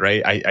at night,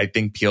 right? I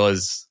think Peele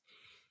is.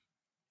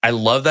 I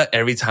love that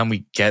every time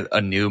we get a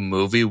new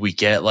movie, we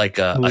get like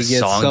a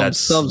song that's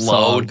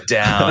slowed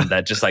down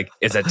that just like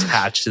is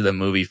attached to the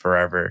movie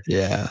forever.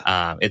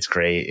 Yeah. It's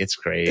great. It's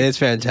great. It's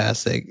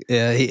fantastic.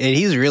 Yeah. And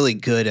he's really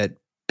good at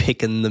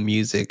picking the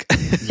music.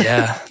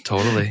 Yeah,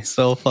 totally.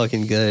 So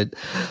fucking good.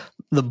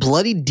 The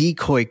bloody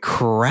decoy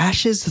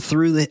crashes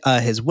through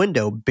his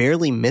window,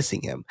 barely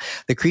missing him.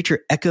 The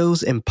creature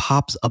echoes and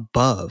pops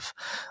above.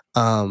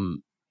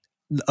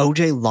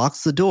 OJ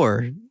locks the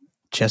door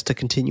just to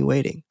continue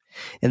waiting.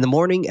 In the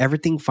morning,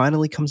 everything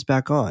finally comes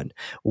back on.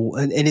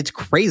 And it's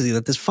crazy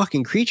that this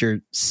fucking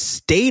creature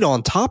stayed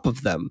on top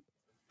of them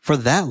for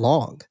that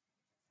long.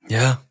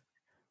 Yeah.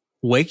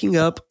 Waking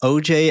up,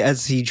 OJ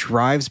as he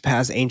drives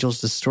past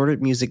Angel's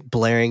distorted music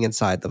blaring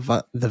inside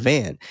the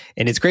van.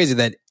 And it's crazy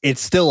that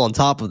it's still on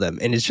top of them.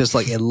 And it's just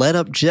like, it let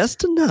up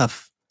just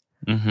enough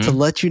to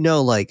let you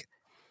know, like,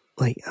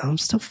 I'm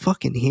still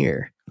fucking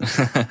here.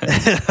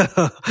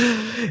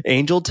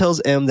 Angel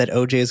tells M that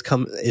OJ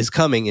is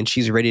coming and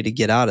she's ready to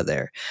get out of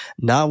there.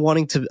 Not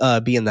wanting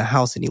to be in the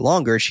house any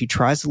longer, she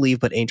tries to leave,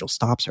 but Angel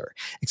stops her,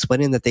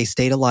 explaining that they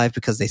stayed alive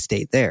because they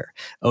stayed there.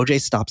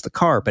 OJ stops the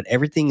car, but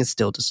everything is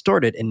still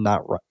distorted and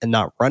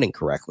not running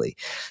correctly.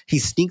 He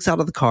sneaks out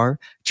of the car,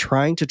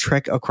 trying to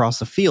trek across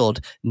the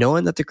field,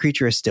 knowing that the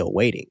creature is still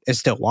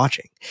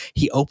watching.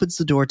 He opens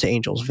the door to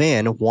Angel's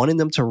van, wanting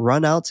them to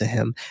run out to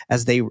him.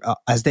 As they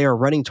are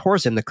running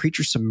towards him, the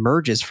creature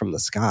submerges from the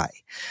sky.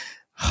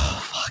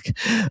 Oh, fuck.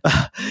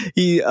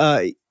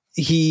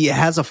 He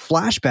has a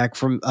flashback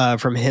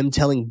from him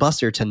telling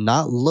Buster to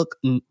not look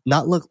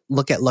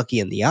at Lucky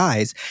in the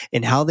eyes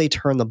and how they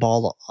turn the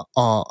ball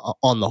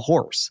on the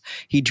horse.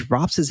 He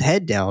drops his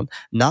head down,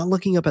 not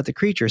looking up at the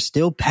creature,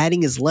 still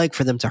patting his leg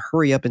for them to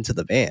hurry up into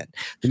the van.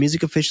 The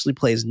music officially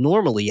plays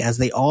normally as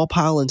they all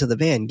pile into the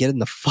van, getting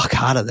the fuck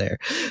out of there.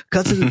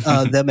 Cuts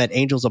to them at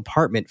Angel's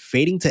apartment,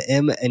 fading to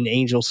M and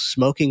Angel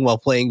smoking while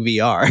playing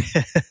VR.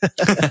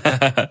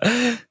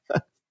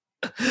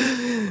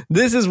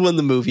 This is when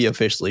the movie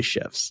officially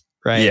shifts,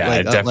 right? Yeah,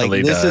 it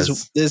definitely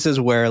does. This is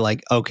where,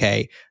 like,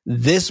 okay,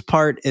 this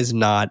part is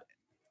not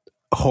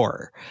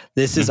horror.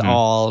 This is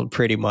all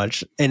pretty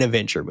much an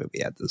adventure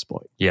movie at this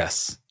point.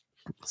 Yes.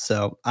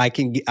 So I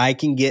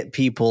can get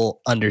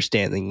people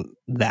understanding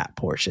that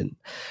portion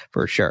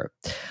for sure.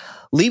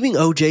 Leaving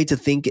OJ to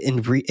think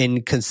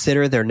and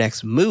consider their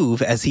next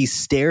move as he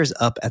stares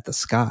up at the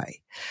sky.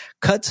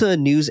 Cut to a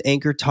news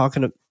anchor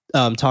talking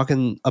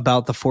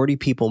about the 40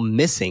 people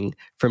missing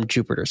from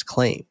Jupiter's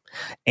claim.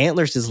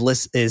 Antlers is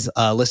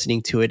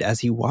listening to it as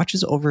he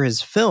watches over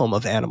his film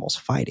of animals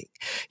fighting.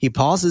 He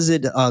pauses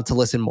it to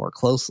listen more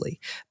closely.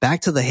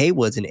 Back to the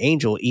Haywoods and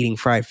Angel eating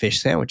fried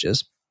fish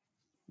sandwiches.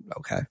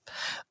 Okay.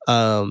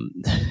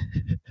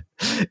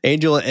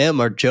 Angel and M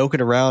are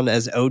joking around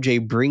as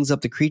OJ brings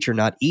up the creature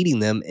not eating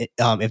them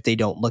if they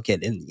don't look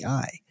it in the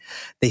eye.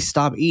 They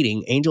stop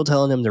eating, Angel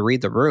telling him to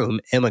read the room,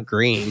 M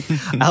agreeing.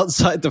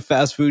 Outside the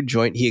fast food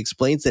joint, he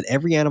explains that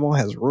every animal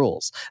has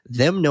rules,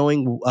 them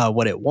knowing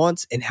what it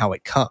wants and how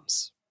it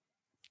comes.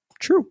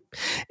 True.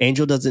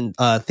 Angel doesn't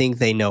think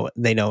they know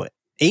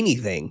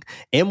anything.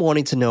 M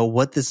wanting to know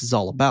what this is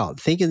all about,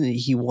 thinking that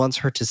he wants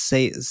her to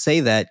say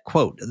that,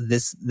 quote,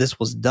 this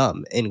was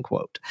dumb, end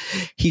quote.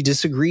 He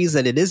disagrees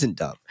that it isn't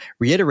dumb,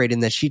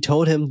 reiterating that she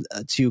told him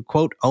to,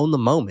 quote, own the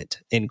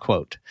moment, end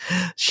quote.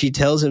 She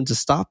tells him to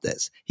stop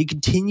this. He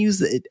continues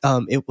that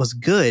it was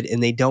good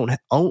and they don't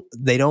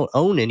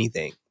own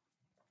anything.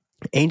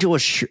 Angel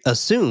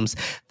assumes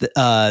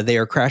that they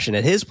are crashing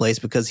at his place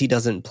because he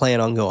doesn't plan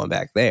on going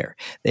back there.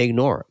 They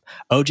ignore him.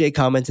 OJ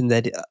commenting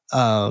that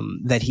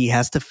he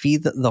has to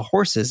feed the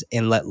horses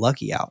and let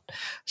Lucky out.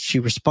 She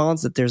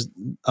responds that there's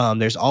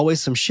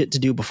always some shit to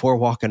do before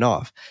walking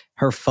off.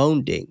 Her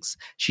phone dings.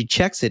 She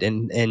checks it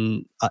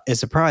and is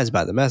surprised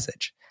by the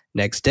message.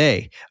 Next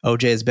day,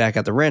 OJ is back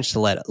at the ranch to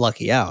let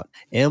Lucky out.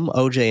 M,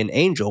 OJ, and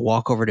Angel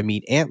walk over to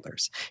meet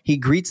Antlers. He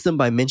greets them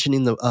by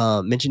mentioning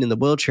the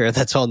wheelchair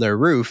that's on their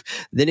roof,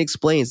 then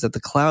explains that the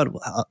cloud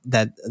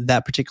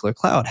that particular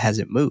cloud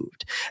hasn't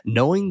moved.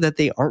 Knowing that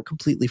they aren't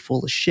completely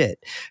full of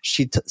shit,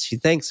 she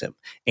thanks him.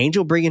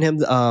 Angel bringing up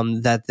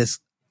that this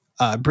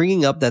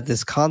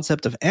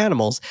concept of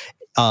animals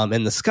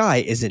in the sky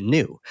isn't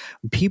new.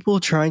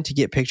 People trying to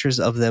get pictures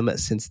of them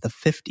since the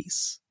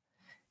 50s.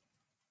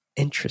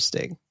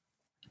 Interesting.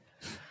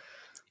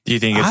 Do you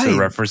think it's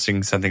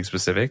referencing something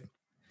specific?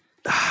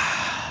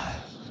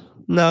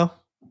 No.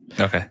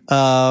 Okay.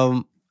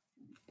 The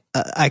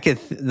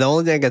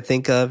only thing I could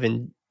think of,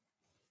 and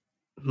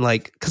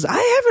like, because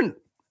I haven't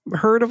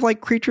heard of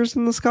like creatures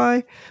in the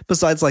sky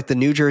besides like the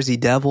New Jersey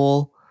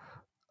Devil,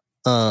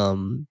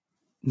 Mothman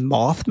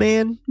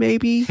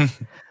maybe,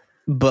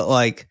 but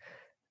like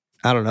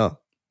I don't know.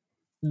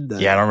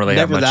 Yeah, I don't really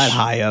have much that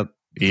high up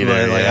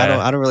either. Like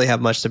I don't really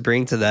have much to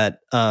bring to that.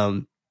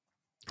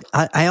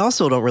 I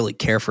also don't really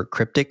care for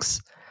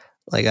cryptics.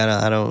 Like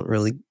I don't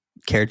really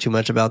care too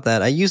much about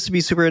that. I used to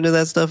be super into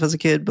that stuff as a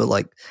kid, but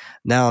like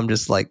now I'm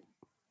just like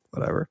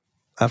whatever.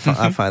 I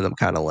find them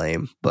kind of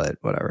lame, but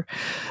whatever.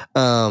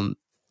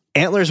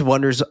 Antlers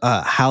wonders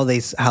how they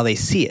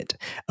see it.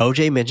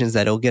 OJ mentions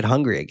that it'll get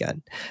hungry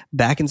again.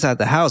 Back inside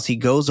the house, he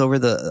goes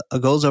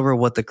over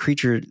what the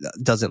creature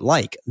doesn't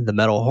like: the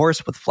metal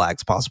horse with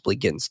flags possibly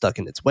getting stuck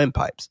in its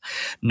windpipes.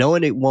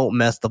 Knowing it won't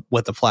mess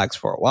with the flags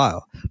for a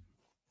while,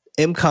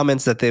 M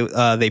comments that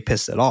they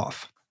pissed it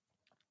off.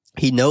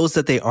 He knows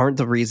that they aren't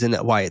the reason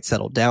why it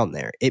settled down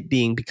there, it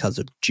being because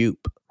of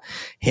Jupe.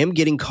 Him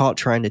getting caught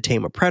trying to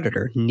tame a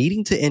predator,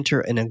 needing to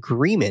enter an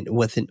agreement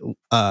needing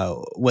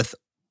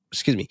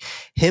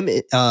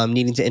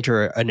to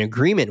enter an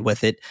agreement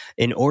with it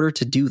in order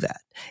to do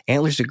that.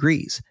 Antlers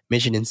agrees,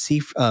 mentioning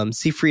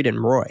Siegfried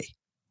and Roy.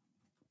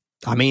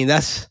 I mean,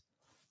 that's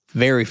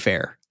very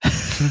fair.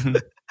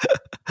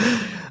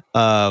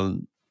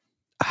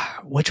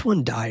 Which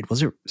one died?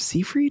 Was it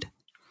Siegfried?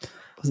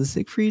 Was it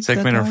Siegfried?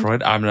 Sigmund or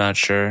Freud? I'm not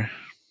sure.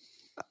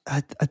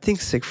 I think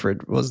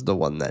Siegfried was the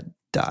one that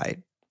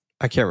died.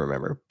 I can't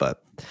remember,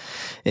 but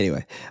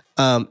anyway,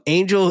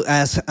 Angel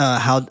asks,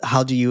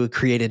 "How do you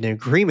create an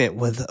agreement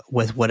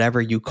with whatever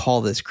you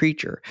call this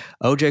creature?"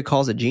 OJ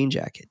calls it Jean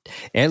Jacket.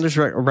 Antlers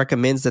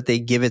recommends that they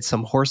give it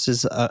some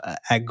horses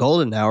at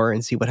golden hour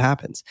and see what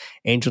happens.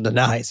 Angel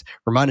denies,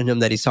 reminding him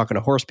that he's talking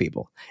to horse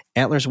people.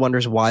 Antlers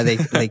wonders why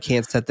they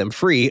can't set them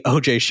free.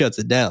 OJ shuts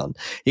it down.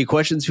 He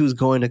questions who's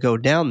going to go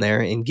down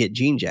there and get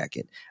Jean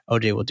Jacket.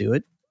 OJ will do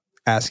it,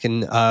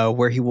 asking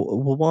where he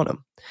will want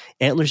him.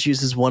 Antlers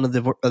uses one of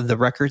the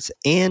records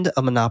and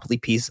a Monopoly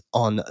piece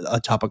on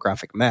a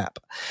topographic map.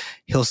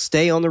 He'll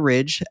stay on the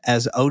ridge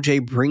as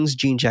OJ brings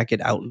Jean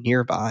Jacket out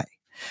nearby.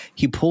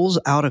 He pulls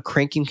out a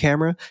cranking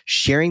camera,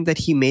 sharing that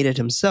he made it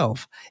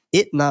himself,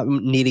 it not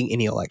needing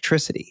any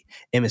electricity.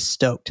 M is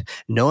stoked,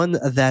 knowing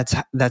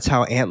that's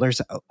how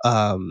Antlers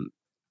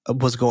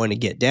was going to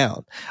get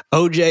down.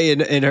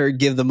 OJ and her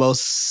give the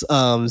most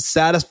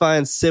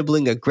satisfying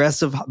sibling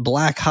aggressive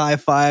black high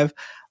five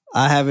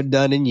I haven't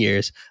done in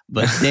years,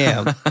 but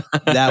damn,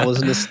 that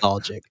was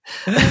nostalgic.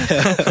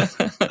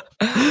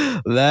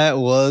 That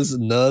was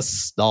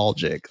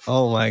nostalgic.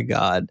 Oh my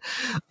god.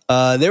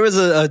 There was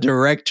a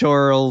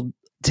directorial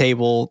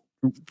table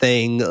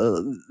thing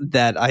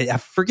that I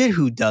forget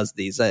who does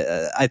these.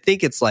 I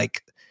think it's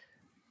like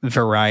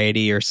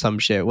Variety or some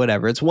shit,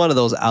 whatever. It's one of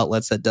those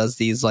outlets that does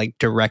these like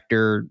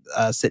director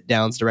sit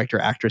downs, director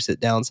actor sit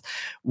downs,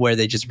 where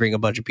they just bring a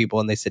bunch of people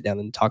and they sit down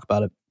and talk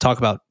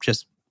about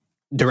just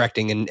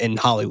directing in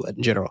Hollywood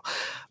in general.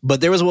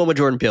 But there was one with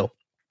Jordan Peele.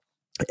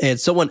 And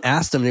someone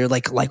asked him, they're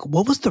like,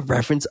 what was the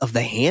reference of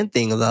the hand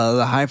thing,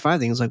 the high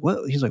five thing? He's like,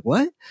 what? He's like,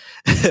 what?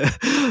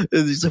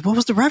 He's like, what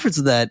was the reference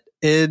of that?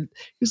 And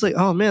he's like,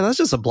 oh man, that's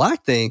just a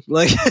black thing.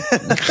 Like,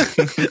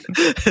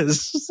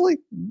 it's just like,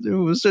 it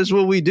was just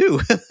what we do.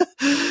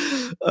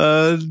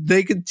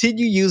 They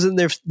continue using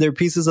their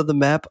pieces of the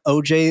map.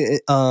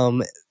 OJ,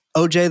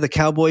 the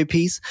cowboy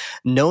piece,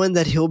 knowing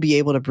that he'll be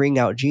able to bring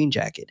out Jean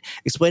Jacket,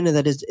 explaining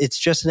that it's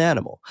just an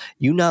animal.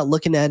 You're not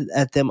looking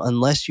at them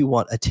unless you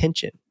want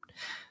attention.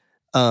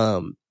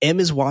 M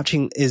is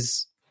watching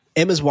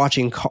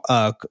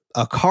a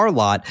car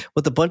lot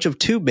with a bunch of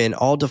tube men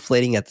all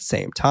deflating at the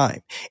same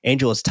time.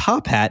 Angel's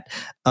top hat,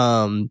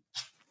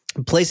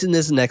 placing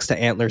this next to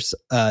Antlers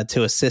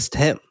to assist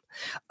him.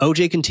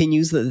 OJ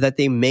continues that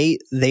they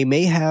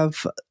may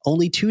have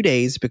only 2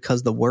 days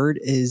because the word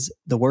is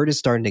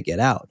starting to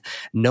get out.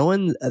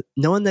 Knowing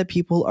that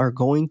people are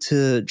going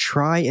to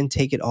try and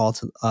take it all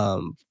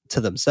to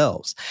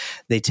themselves.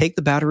 They take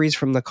the batteries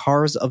from the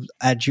cars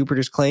at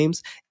Jupiter's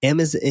Claims. M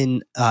is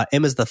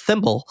the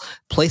thimble,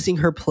 placing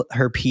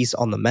her piece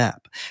on the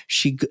map.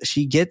 She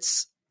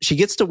gets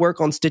to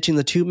work on stitching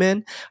the tube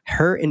men.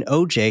 Her and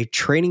OJ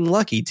training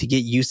Lucky to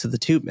get used to the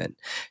tube men.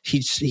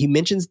 He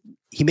mentions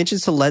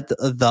to let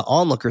the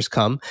onlookers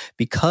come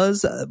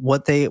because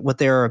what they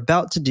are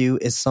about to do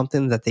is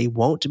something that they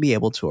won't be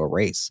able to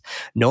erase.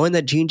 Knowing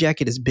that Jean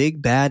Jacket is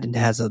big, bad, and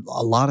has a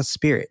lot of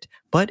spirit,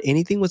 but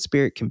anything with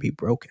spirit can be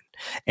broken.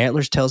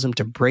 Antlers tells him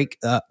to break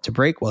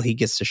while he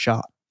gets the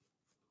shot.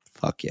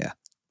 Fuck yeah.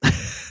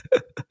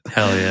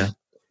 Hell yeah.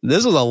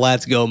 This was a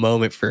let's go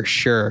moment for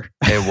sure.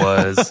 It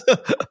was.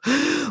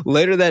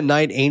 Later that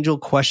night, Angel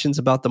questions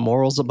about the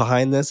morals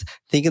behind this,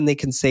 thinking they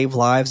can save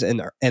lives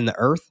and the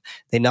earth.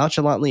 They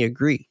nonchalantly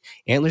agree.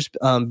 Antlers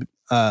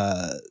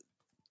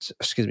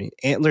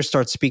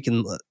starts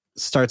speaking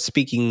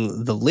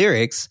the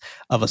lyrics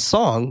of a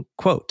song,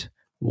 quote,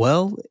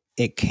 "Well,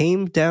 it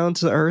came down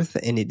to earth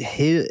and it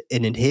hid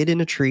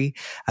in a tree.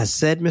 I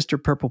said,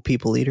 Mr. Purple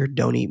People Eater,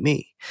 don't eat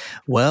me.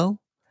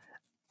 Well,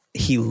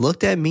 he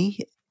looked at me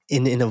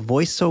in a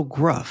voice so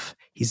gruff.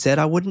 He said,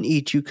 I wouldn't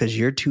eat you because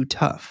you're too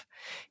tough.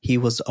 He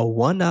was a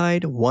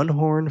one-eyed,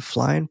 one-horned,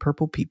 flying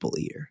purple people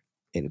eater,"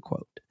 end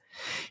quote.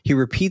 He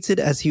repeats it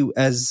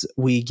as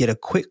we get a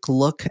quick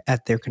look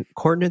at their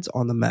coordinates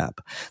on the map.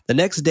 The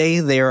next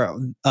day, they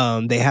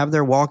have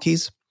their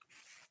walkies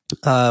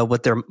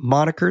with their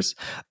monikers.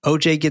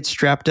 OJ gets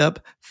strapped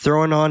up,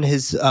 throwing on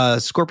his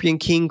Scorpion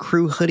King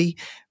crew hoodie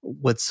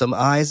with some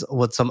eyes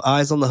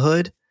on the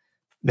hood.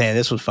 Man,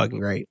 this was fucking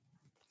great.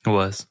 It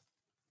was.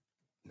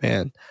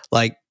 Man,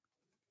 like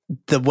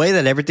the way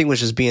that everything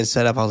was just being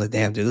set up, I was like,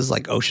 damn, dude, this is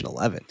like Ocean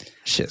 11.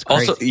 Shit's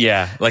crazy. Also,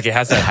 yeah, like it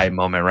has that hype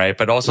moment, right?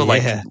 But also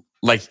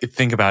like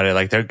think about it,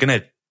 like they're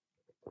gonna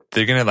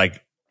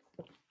like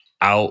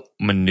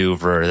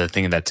outmaneuver the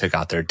thing that took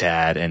out their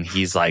dad. And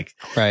he's like,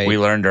 right. We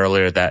learned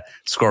earlier that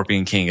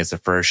Scorpion King is the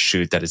first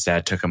shoot that his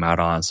dad took him out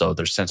on. So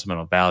there's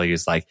sentimental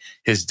values. Like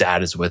his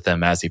dad is with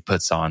him as he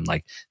puts on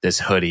like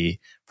this hoodie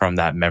from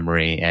that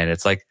memory. And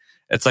it's like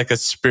a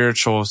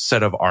spiritual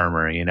set of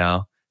armor, you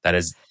know,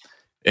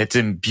 it's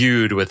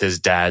imbued with his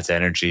dad's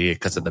energy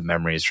because of the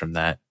memories from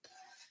that.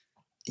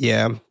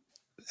 Yeah,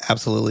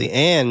 absolutely.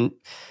 And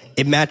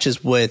it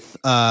matches with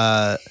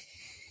the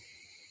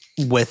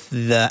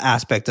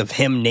aspect of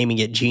him naming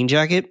it Jean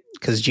Jacket,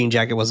 because Jean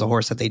Jacket was a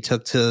horse that they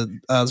took to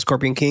the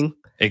Scorpion King.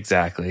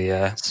 Exactly,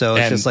 yeah. So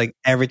it's just like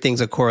everything's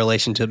a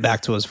correlation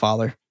back to his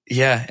father.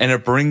 Yeah, and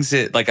it brings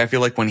it, like, I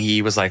feel like when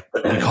he was like,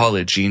 we call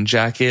it Jean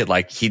Jacket,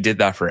 like he did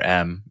that for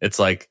M. It's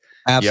like,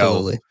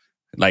 absolutely.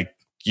 Like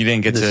you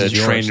didn't get to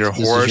train your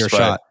horse, but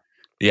shot.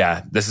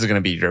 Yeah, this is going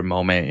to be your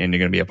moment and you're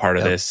going to be a part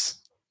of this.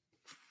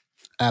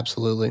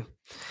 Absolutely.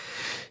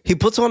 He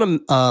puts on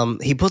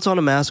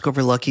a mask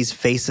over Lucky's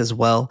face as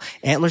well.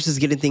 Antlers is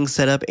getting things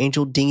set up.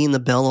 Angel dinging the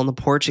bell on the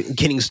porch,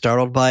 getting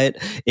startled by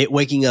it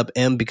waking up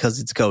M because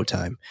it's go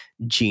time.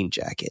 Jean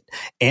Jacket.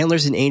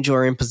 Antlers and Angel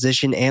are in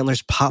position.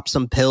 Antlers pop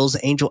some pills.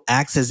 Angel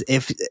acts as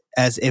if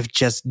he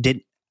just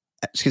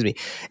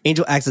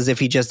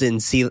didn't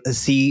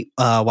see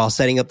while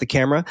setting up the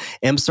camera.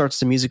 M starts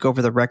the music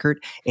over the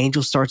record.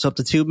 Angel starts up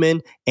the tube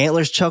men.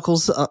 Antlers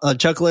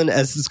chuckling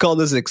as it's called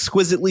this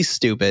exquisitely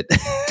stupid.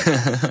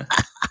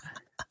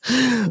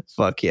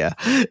 Fuck yeah.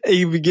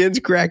 He begins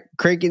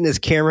cranking his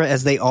camera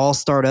as they all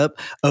start up.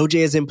 OJ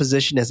is in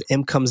position as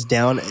M comes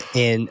down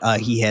and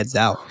he heads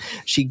out.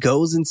 She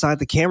goes inside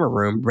the camera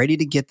room ready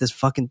to get this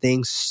fucking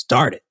thing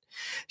started.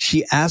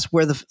 She asks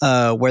where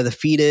the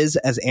feed is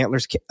as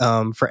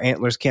for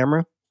Antlers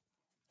camera.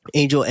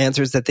 Angel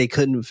answers that they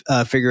couldn't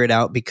figure it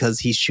out because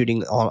he's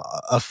shooting on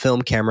a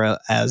film camera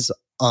as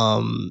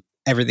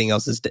everything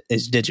else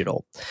is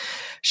digital.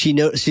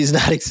 She's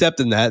not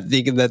accepting that,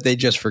 thinking that they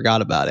just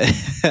forgot about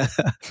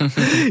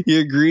it. He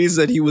agrees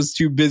that he was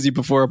too busy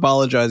before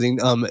apologizing,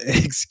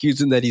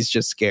 excusing that he's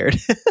just scared.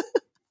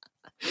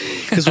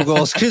 Because we'll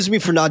go, excuse me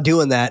for not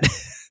doing that.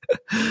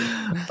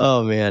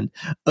 Oh man.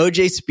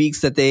 OJ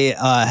speaks that they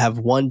have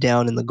one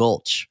down in the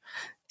gulch.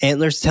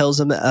 Antlers tells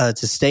him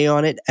to stay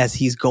on it as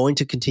he's going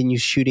to continue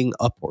shooting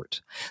upward.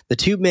 The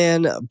tube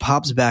man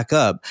pops back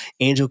up,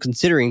 Angel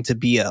considering to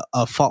be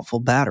a thoughtful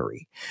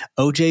battery.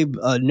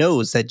 OJ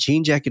knows that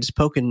Jean Jacket is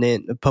poking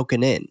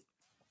in.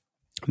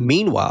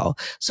 Meanwhile,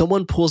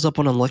 someone pulls up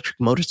on an electric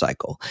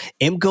motorcycle.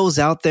 M goes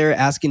out there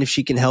asking if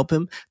she can help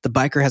him. The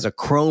biker has a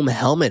chrome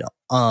helmet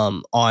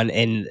on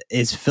and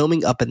is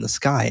filming up in the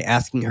sky,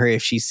 asking her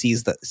if she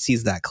sees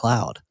that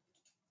cloud.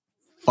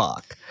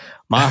 Fuck.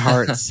 My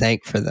heart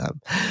sank for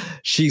them.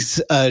 She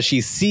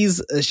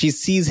sees.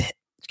 Excuse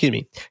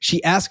me.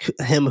 She asks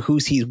him who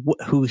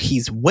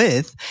he's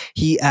with.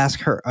 He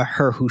asks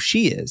her who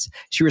she is.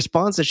 She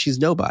responds that she's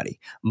nobody,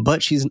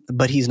 but he's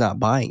not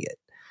buying it.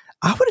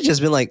 I would have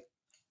just been like,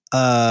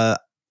 I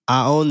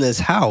own this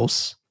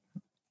house,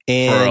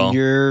 and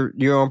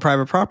you're on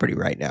private property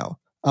right now.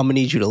 I'm gonna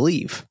need you to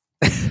leave.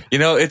 You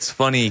know, it's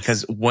funny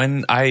because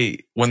when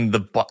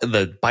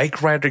the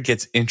bike rider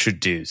gets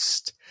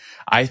introduced,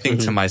 I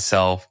think to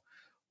myself,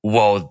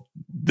 whoa,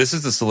 this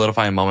is the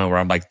solidifying moment where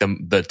I'm like,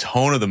 the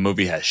tone of the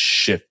movie has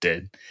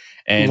shifted.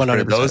 And 100%.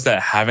 For those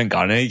that haven't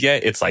gotten it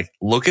yet, it's like,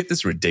 look at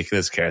this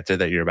ridiculous character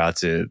that you're about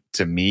to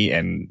meet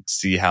and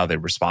see how they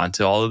respond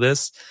to all of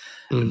this.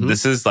 Mm-hmm.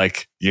 This is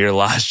like your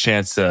last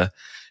chance to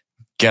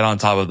get on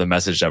top of the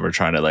message that we're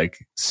trying to like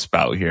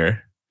spout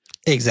here.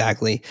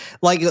 Exactly.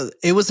 Like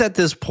it was at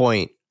this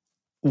point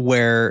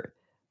where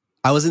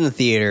I was in the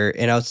theater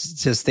and I was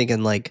just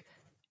thinking like,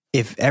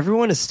 if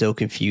everyone is still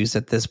confused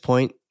at this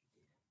point,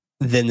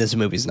 then this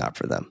movie's not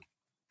for them.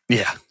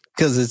 Yeah.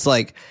 Because it's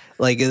like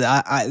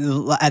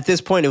I at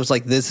this point, it was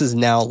like, this is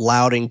now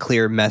loud and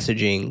clear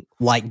messaging,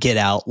 like Get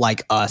Out,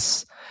 like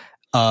Us,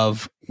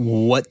 of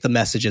what the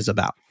message is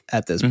about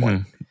at this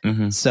point.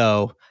 Mm-hmm.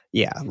 So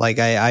yeah, like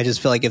I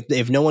just feel like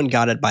if no one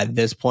got it by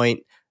this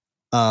point,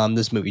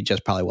 this movie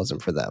just probably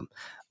wasn't for them.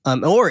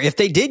 Or if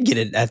they did get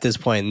it at this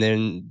point,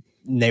 then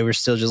they were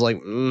still just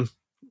like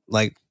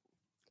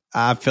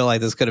I feel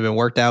like this could have been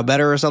worked out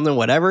better or something,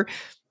 whatever.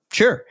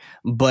 Sure.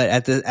 But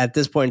at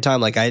this point in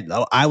time, like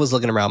I was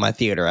looking around my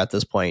theater at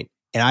this point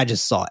and I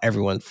just saw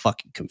everyone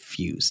fucking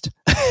confused.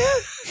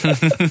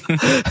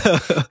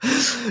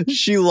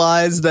 She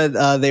lies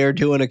that they are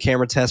doing a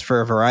camera test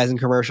for a Verizon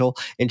commercial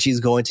and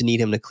she's going to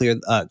need him to clear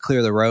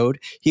the road.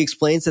 He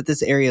explains that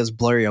this area is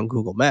blurry on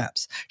Google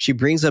Maps. She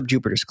brings up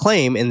Jupiter's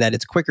claim in that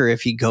it's quicker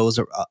if he goes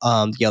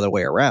the other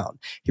way around.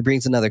 He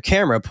brings out another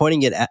camera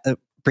pointing it at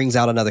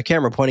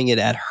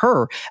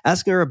her,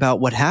 asking her about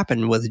what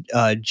happened with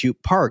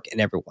Jupe Park and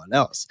everyone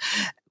else,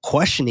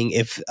 questioning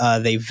if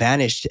they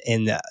vanished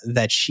and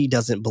that she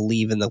doesn't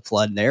believe in the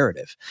flood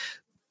narrative.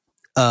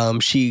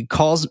 She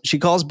calls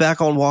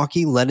back on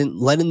walkie,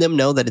 letting them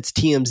know that it's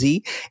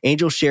TMZ.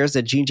 Angel shares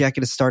that Jean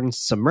Jacket is starting to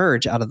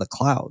submerge out of the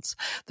clouds.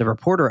 The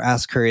reporter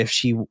asks her if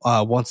she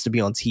wants to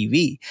be on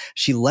TV.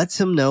 She lets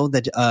him know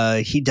that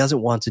he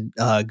doesn't want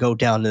to go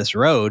down this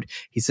road.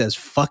 He says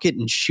fuck it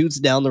and shoots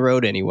down the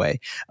road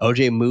anyway.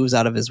 OJ moves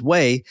out of his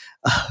way.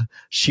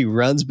 She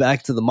runs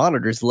back to the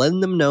monitors, letting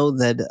them know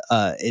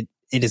that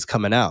it is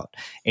coming out.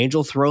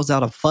 Angel throws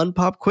out a fun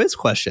pop quiz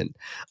question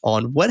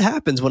on what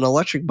happens when an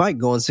electric bike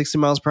going 60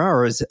 miles per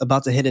hour is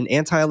about to hit an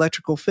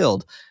anti-electrical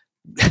field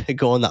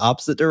going the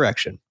opposite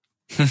direction.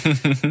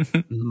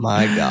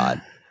 My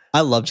God.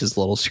 I loved his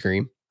little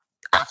scream.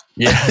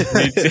 Yeah,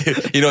 me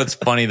too. You know, it's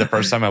funny. The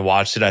first time I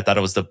watched it, I thought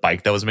it was the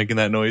bike that was making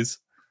that noise.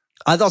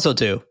 I thought so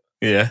too.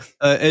 Yeah.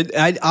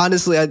 I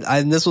honestly,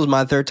 this was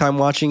my third time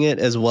watching it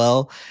as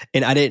well.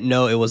 And I didn't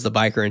know it was the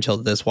biker until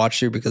this watch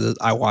through because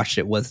I watched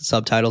it with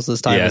subtitles this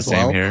time as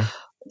well. Same here.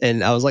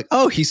 And I was like,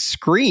 oh, he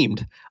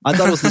screamed. I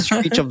thought it was the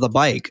screech of the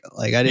bike.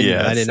 Like I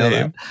didn't know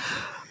that.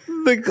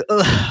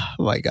 Oh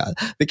my God.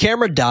 The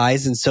camera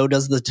dies and so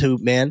does the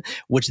tube man,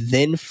 which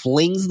then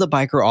flings the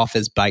biker off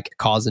his bike,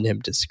 causing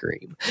him to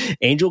scream.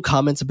 Angel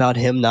comments about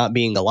him not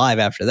being alive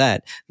after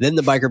that. Then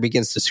the biker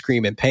begins to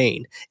scream in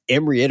pain.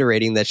 M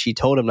reiterating that she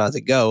told him not to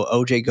go.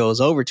 OJ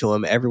goes over to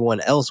him, everyone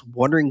else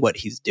wondering what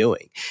he's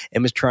doing.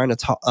 M is trying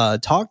to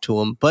talk to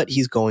him, but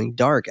he's going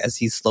dark as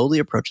he slowly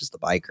approaches the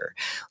biker,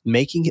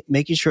 making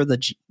sure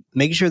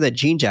that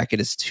Jean Jacket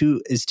is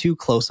too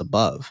close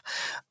above.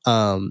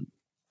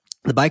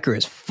 The biker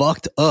is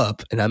fucked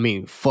up, and I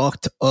mean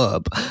fucked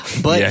up,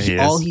 but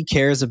all he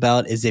cares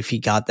about is if he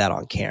got that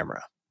on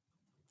camera.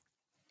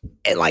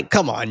 And like,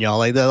 come on, y'all!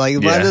 Like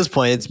by this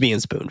point, it's being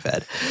spoon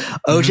fed.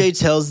 OJ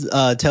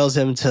tells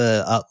him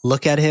to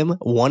look at him,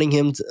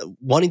 wanting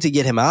to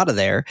get him out of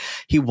there.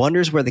 He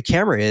wonders where the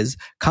camera is,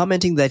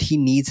 commenting that he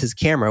needs his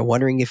camera,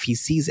 wondering if he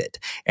sees it.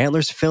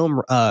 Antler's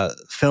film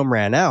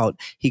ran out.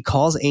 He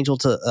calls Angel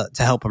to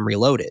help him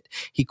reload it.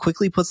 He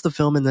quickly puts the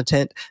film in the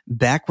tent.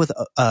 Back with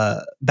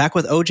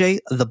OJ,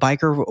 the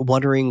biker,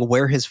 wondering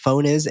where his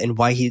phone is and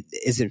why he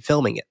isn't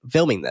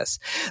filming this.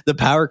 The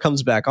power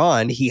comes back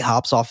on. He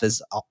hops off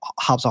his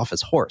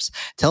horse,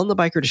 telling the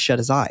biker to shut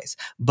his eyes,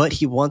 but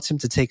he wants him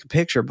to take a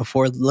picture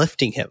before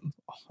lifting him.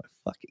 Oh my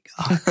fucking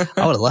God.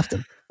 I would have left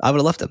him. I'm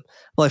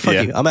like, fuck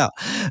you, I'm out.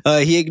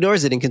 He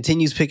ignores it and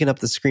continues picking up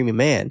the screaming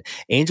man.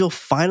 Angel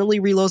finally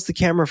reloads the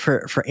camera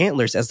for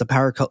Antlers as the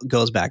power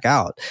goes back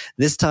out,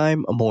 this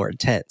time more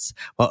intense.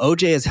 While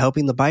OJ is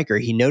helping the biker,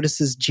 he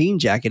notices jean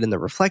jacket in the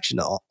reflection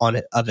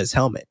of his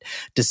helmet,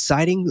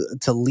 deciding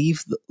to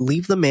leave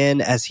the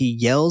man as he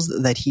yells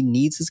that he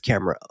needs his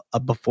camera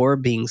before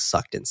being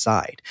sucked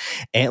inside.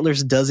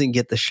 Antlers doesn't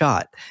get the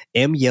shot.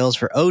 M yells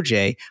for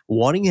OJ,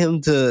 wanting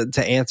him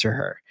to answer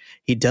her.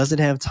 He doesn't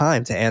have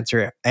time to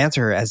answer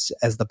her as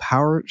the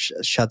power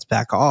shuts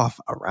back off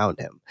around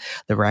him.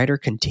 The rider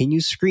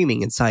continues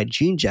screaming inside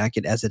jean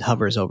jacket as it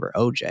hovers over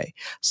OJ,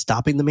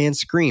 stopping the man's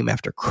scream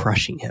after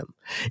crushing him.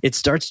 It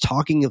starts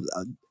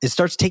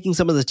taking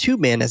some of the tube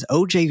man as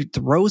OJ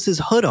throws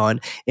his hood on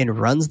and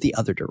runs the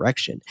other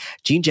direction.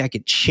 Jean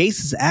jacket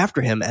chases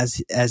after him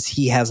as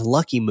he has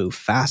Lucky move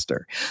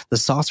faster. The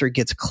saucer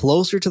gets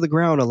closer to the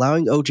ground,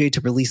 allowing OJ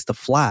to release the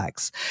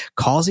flags,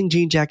 causing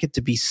jean jacket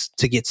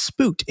to get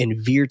spooked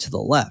and veer to the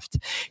left.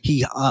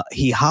 He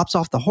hops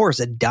off the horse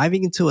and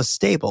diving into a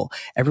stable.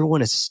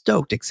 Everyone is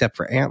stoked except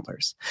for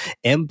Antlers.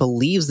 M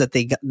believes that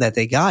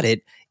they got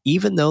it,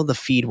 even though the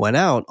feed went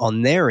out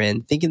on their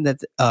end, thinking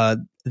that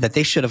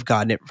they should have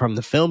gotten it from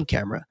the film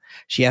camera.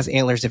 She asks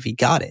Antlers if he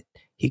got it.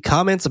 He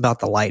comments about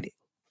the lighting,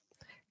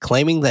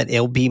 claiming that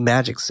it'll be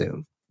magic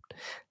soon.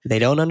 They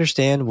don't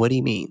understand what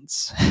he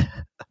means.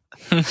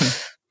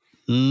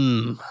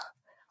 A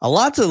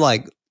lot to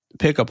like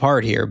pick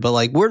apart here, but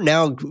like we're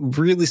now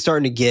really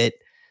starting to get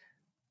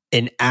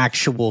an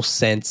actual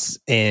sense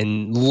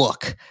and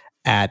look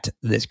at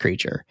this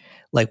creature.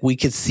 Like we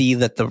could see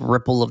that the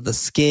ripple of the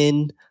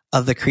skin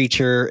of the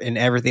creature and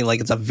everything,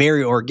 like it's a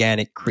very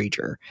organic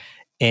creature.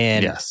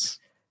 And yes,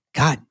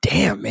 God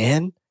damn,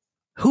 man,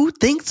 who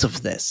thinks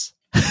of this?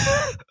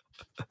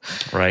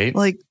 Right?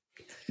 Like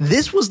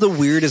this was the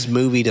weirdest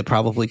movie to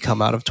probably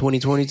come out of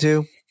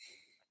 2022.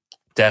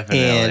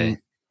 Definitely. And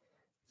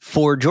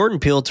for Jordan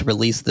Peele to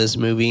release this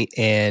movie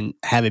and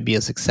have it be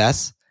a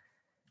success,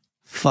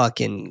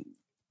 fucking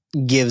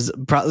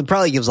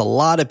probably gives a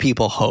lot of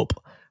people hope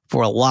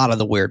for a lot of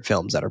the weird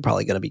films that are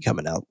probably going to be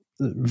coming out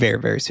very,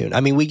 very soon.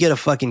 I mean, we get a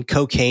fucking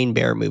Cocaine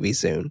Bear movie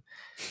soon.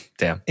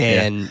 Damn.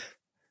 And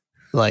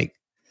like,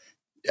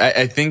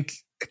 I think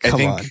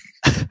on.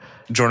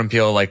 Jordan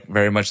Peele, like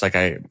very much like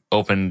I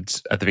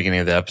opened at the beginning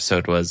of the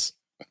episode, was,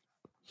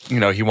 you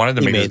know, he wanted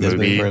to make this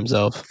movie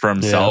for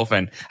himself. Yeah.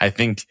 And I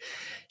think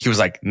he was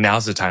like,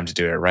 now's the time to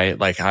do it, right?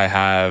 Like I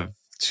have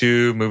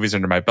 2 movies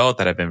under my belt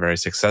that have been very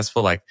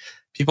successful. Like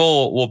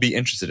people will be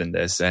interested in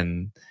this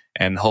and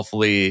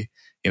hopefully,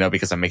 you know,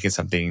 because I'm making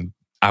something,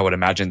 I would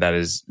imagine that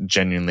is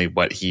genuinely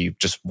what he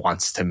just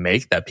wants to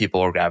make, that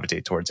people will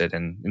gravitate towards it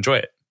and enjoy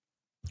it.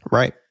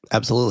 Right.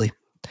 Absolutely.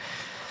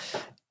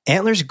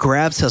 Antlers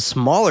grabs a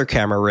smaller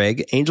camera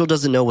rig. Angel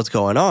doesn't know what's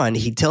going on.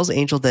 He tells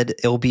Angel that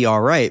it'll be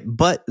all right,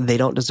 but they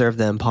don't deserve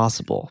the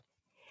impossible.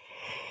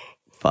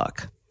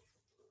 Fuck.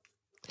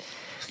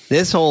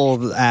 This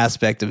whole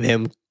aspect of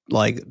him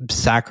like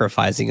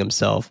sacrificing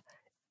himself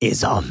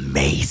is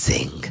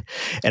amazing.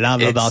 And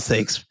I'm about to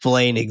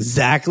explain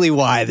exactly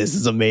why this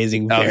is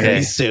amazing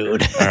very soon.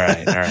 All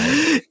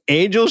right.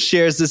 Angel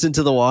shares this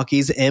into the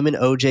walkies. M and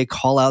OJ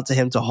call out to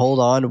him to hold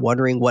on,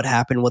 wondering what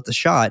happened with the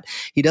shot.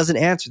 He doesn't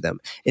answer them.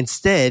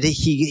 Instead,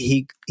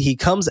 he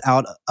comes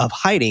out of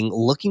hiding,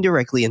 looking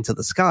directly into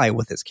the sky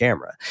with his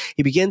camera.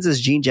 He begins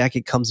as jean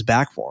jacket comes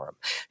back for him.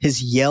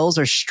 His yells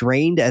are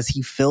strained as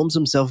he films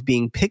himself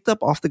being picked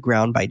up off the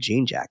ground by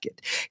jean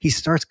jacket. He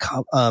starts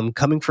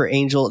coming for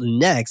Angel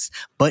next,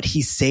 but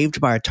he's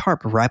saved by a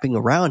tarp wrapping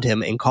around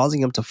him and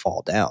causing him to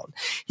fall down.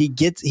 He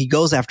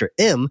goes after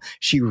M.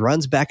 She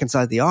runs back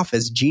inside the office.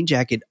 Jean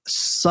jacket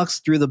sucks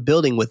through the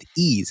building with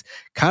ease.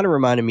 Kind of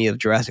reminded me of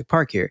Jurassic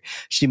Park here.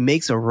 She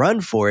makes a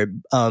run for it,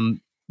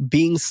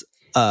 being sucked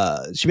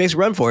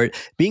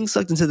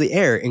into the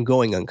air and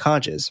going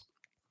unconscious.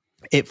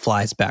 It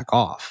flies back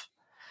off.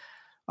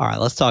 All right,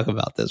 let's talk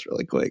about this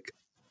really quick,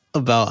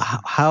 about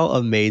how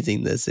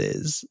amazing this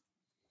is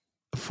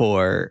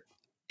for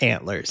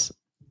Antlers.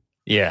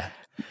 Yeah.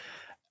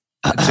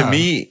 To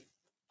me,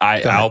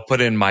 I'll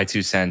put in my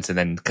 2 cents, and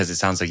then because it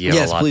sounds like you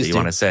have a lot that you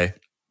want to say.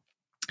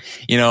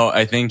 You know,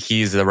 I think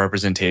he's the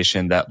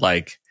representation that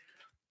like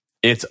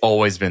it's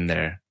always been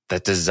there,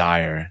 that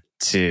desire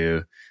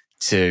to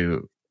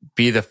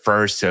be the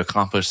first to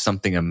accomplish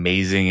something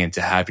amazing and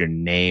to have your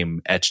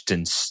name etched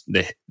in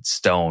the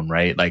stone,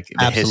 right? Like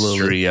the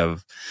history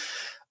of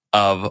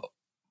of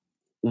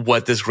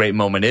what this great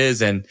moment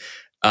is. And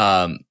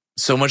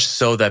so much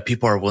so that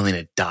people are willing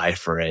to die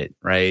for it,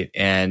 right?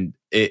 And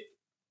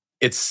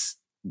it's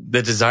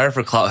the desire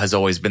for clout has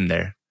always been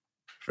there.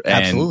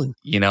 And,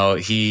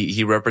 Absolutely.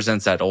 He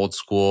represents that old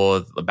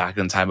school back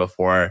in time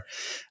before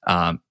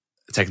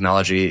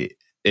technology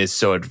is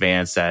so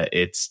advanced that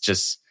it's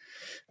just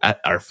at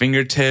our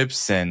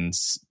fingertips and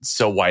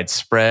so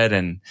widespread.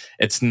 And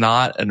it's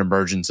not an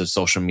emergence of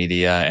social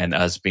media and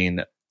us being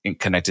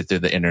connected through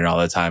the internet all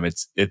the time.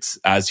 It's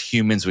as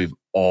humans, we've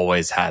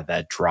always had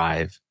that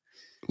drive.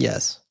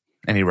 Yes.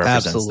 And he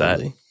represents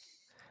that.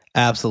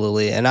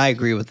 Absolutely. And I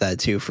agree with that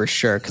too, for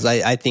sure. Cause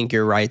I think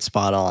you're right,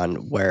 spot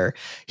on, where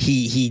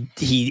he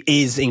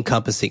is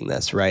encompassing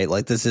this, right?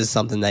 Like this is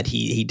something that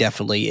he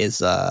definitely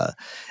is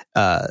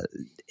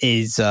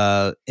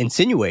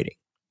insinuating,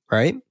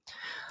 right?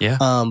 Yeah.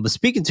 But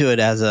speaking to it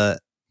as a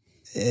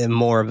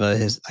more of a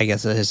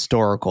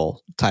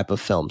historical type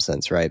of film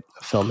sense, right?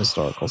 A film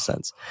historical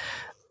sense.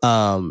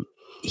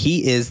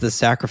 He is the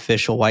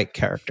sacrificial white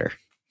character.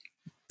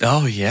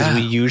 Oh yeah.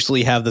 We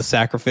usually have the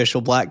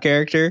sacrificial black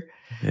character.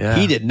 Yeah.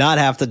 He did not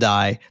have to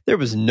die. There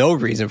was no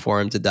reason for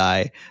him to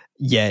die,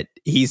 yet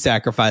he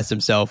sacrificed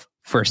himself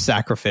for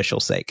sacrificial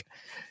sake.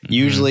 Mm-hmm.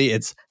 Usually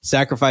it's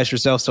sacrifice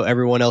yourself so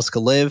everyone else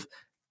could live.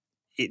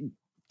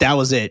 That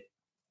was it.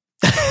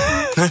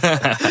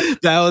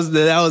 that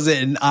was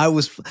it. And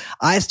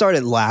I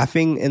started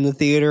laughing in the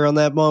theater on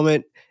that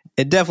moment.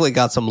 It definitely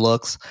got some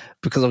looks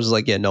because I was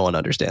like, yeah, no one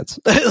understands.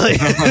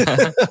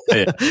 Yeah.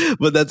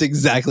 But that's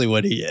exactly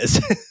what he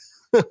is.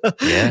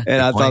 Yeah,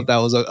 and I thought that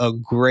was a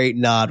great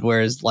nod.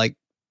 Whereas like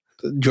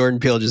Jordan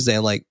Peele just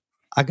saying like,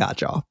 I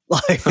got y'all.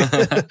 Like,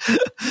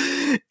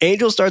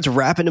 Angel starts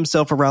wrapping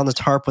himself around the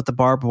tarp with the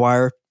barbed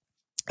wire.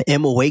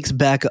 Emma wakes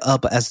back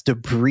up as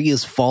debris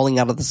is falling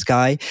out of the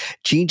sky.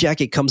 Jean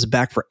Jacket comes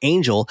back for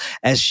Angel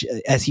as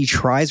he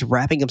tries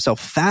wrapping himself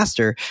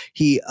faster.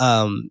 He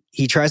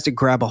tries to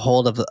grab a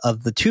hold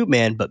of the tube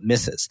man, but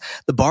misses.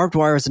 The barbed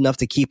wire is enough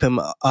to keep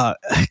him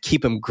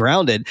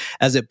grounded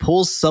as it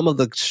pulls some of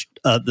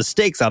the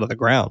stakes out of the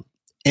ground.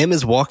 Em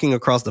is walking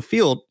across the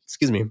field.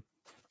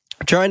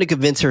 Trying to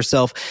convince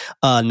herself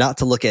not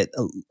to look at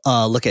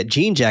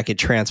Jean Jacket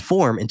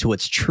transform into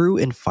its true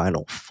and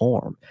final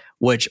form.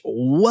 Which,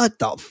 what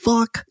the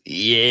fuck?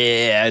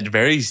 Yeah,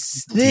 very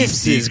deep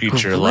sea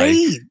creature like.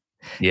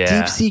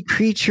 Yeah, deep sea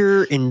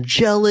creature,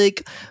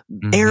 angelic,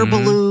 air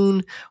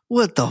balloon.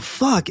 What the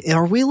fuck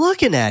are we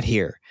looking at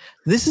here?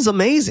 This is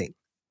amazing.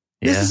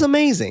 This is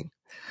amazing.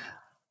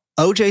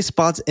 OJ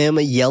spots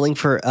Emma yelling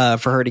for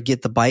her to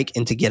get the bike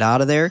and to get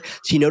out of there.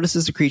 She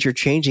notices the creature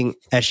changing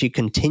as she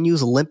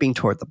continues limping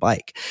toward the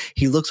bike.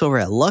 He looks over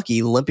at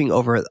Lucky limping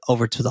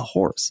over to the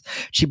horse.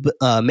 She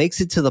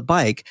makes it to the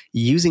bike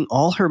using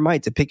all her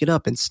might to pick it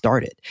up and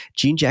start it.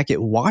 Jean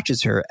Jacket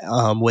watches her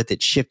with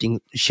it shifting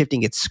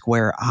its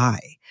square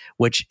eye,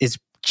 which is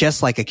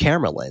just like a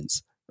camera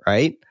lens,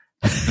 right?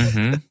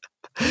 Mm-hmm.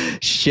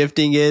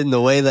 Shifting it in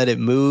the way that it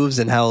moves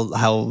and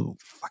how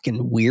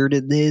fucking weird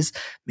it is.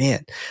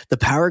 Man, the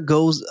power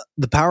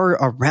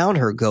around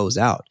her goes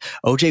out.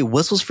 OJ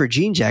whistles for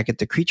Jean Jacket,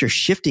 the creature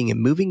shifting and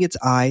moving its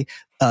eye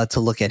to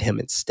look at him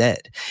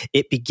instead.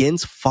 It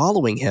begins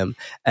following him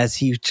as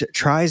he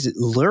tries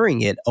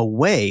luring it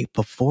away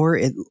before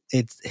It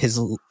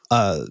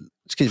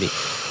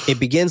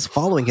begins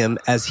following him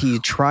as he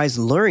tries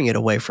luring it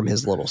away from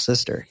his little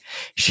sister.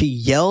 She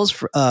yells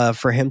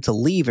for him to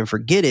leave and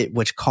forget it,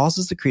 which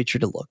causes the creature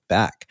to look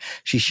back.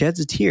 She sheds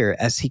a tear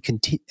as he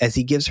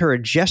gives her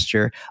a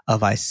gesture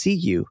of "I see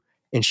you,"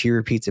 and she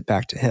repeats it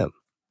back to him.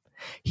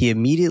 He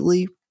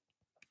immediately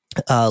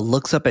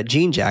looks up at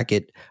Jean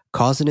Jacket,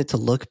 causing it to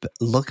look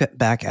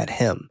back at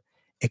him,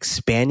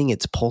 expanding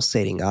its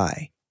pulsating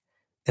eye.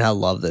 And I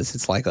love this.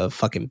 It's like a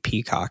fucking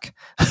peacock.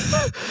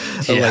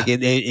 So like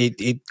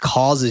it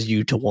causes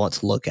you to want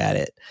to look at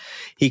it.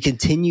 He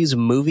continues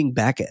moving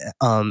back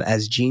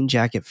as Jean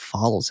Jacket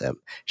follows him.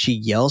 She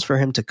yells for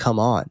him to come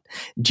on.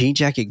 Jean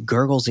Jacket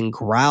gurgles and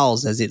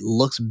growls as it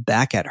looks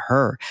back at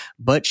her,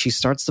 but she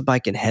starts the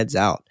bike and heads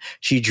out.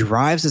 She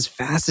drives as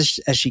fast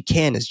as she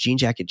can as Jean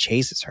Jacket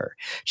chases her.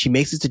 She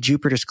makes it to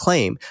Jupiter's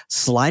Claim,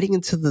 sliding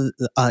into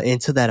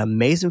that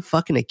amazing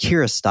fucking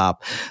Akira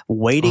stop,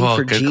 waiting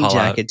for Jean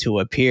Jacket to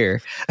appear.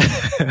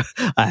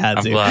 I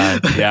had to. I'm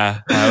glad. Yeah,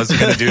 I was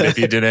going to do it if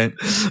you didn't.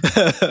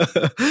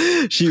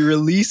 She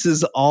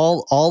releases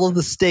all of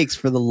the stakes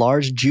for the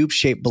large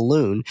jupe-shaped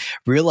balloon.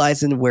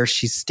 Realizing where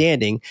she's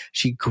standing,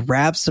 she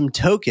grabs some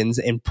tokens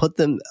and put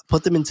them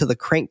into the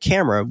crank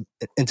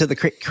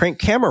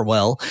camera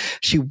well.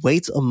 She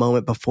waits a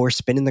moment before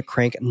spinning the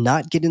crank,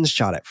 not getting the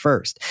shot at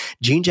first.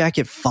 Jean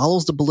Jacket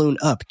follows the balloon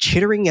up,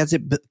 chittering as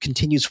it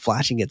continues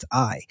flashing its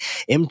eye.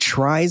 M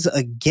tries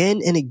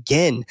again and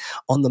again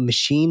on the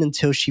machine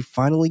until she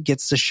finally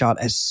gets the shot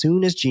as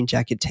soon as Jean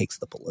Jacket takes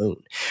the balloon,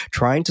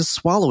 trying to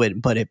swallow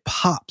it, but it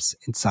pops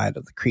inside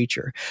of the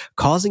creature,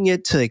 causing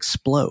it to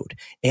explode.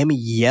 Amy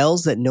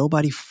yells that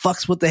nobody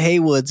fucks with the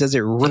Haywoods as it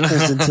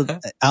ripples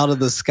out of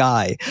the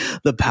sky.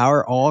 The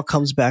power all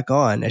comes back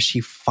on as she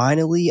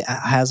finally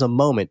has a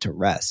moment to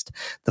rest.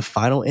 The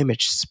final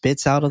image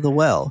spits out of the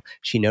well.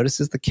 She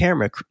notices the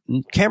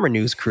camera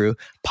news crew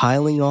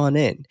piling on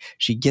in.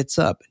 She gets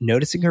up,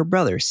 noticing her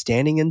brother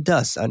standing in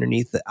dust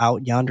underneath the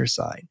Out Yonder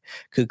sign,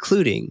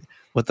 concluding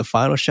with the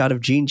final shot of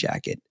Jean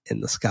Jacket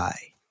in the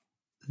sky.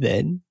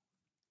 Then,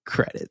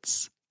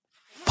 credits.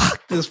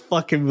 Fuck, this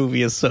fucking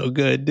movie is so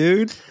good,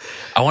 dude.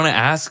 I want to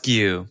ask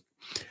you,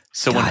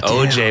 so when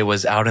OJ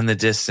was out in the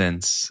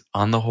distance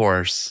on the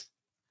horse,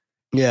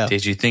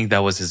 did you think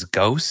that was his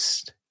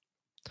ghost?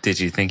 Did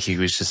you think he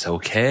was just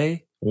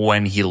okay?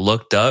 When he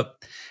looked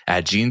up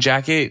at Jean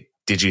Jacket,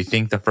 did you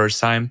think the first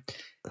time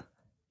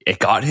it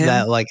got him?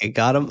 It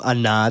got him?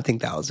 Nah, I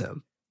think that was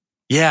him.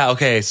 Yeah,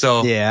 okay.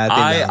 So yeah,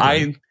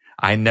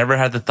 I never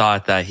had the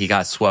thought that he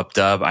got swept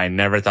up. I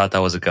never thought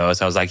that was a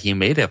ghost. I was like, he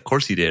made it. Of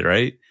course he did,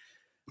 right?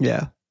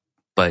 Yeah.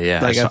 But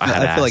yeah, I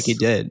feel like he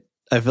did.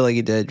 I feel like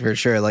he did for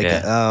sure. I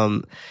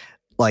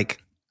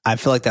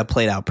feel like that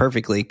played out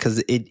perfectly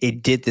because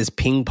it did this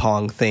ping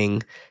pong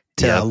thing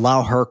to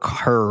allow her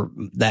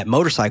that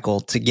motorcycle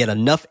to get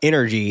enough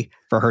energy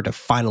for her to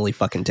finally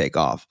fucking take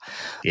off.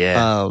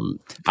 Yeah.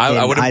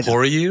 I would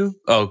implore you.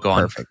 Oh, go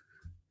on. Perfect.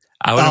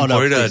 I would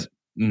implore you to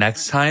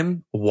next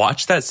time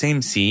watch that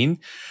same scene,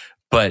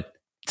 but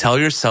tell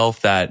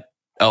yourself that,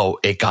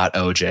 it got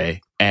OJ,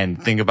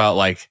 and think about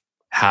like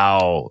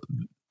how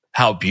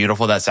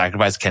beautiful that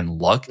sacrifice can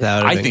look.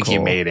 I think he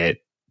made it,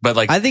 but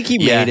like, I think he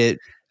made it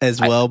as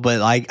well,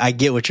 but I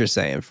get what you're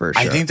saying for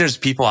sure. I think there's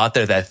people out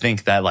there that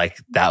think that like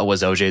that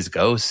was OJ's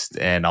ghost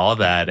and all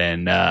that.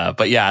 And,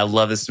 but yeah, I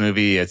love this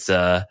movie. It's,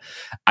 I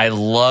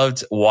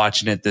loved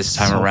watching it this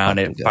time around.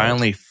 It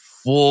finally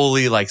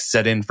fully like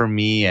set in for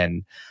me.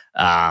 And,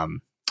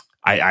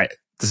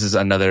 this is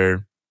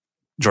another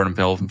Jordan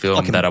Peele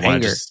film that I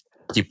want to just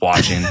keep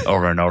watching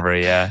over and over.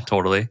 Yeah,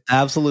 totally.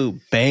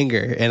 Absolute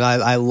banger. And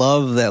I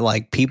love that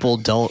like people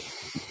don't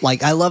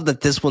like, I love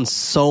that this one's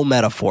so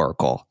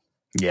metaphorical.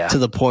 Yeah. To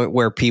the point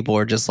where people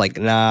are just like,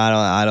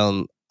 nah, I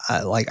don't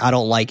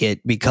like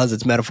it because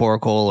it's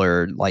metaphorical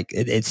or like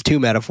it's too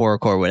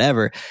metaphorical or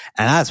whatever.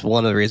 And that's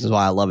one of the reasons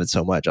why I love it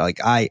so much. Like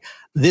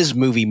this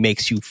movie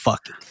makes you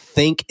fucking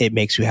think. It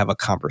makes you have a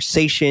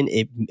conversation.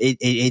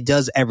 It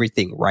does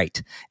everything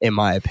right, in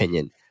my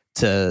opinion,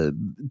 to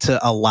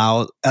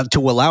allow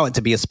it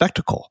to be a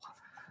spectacle.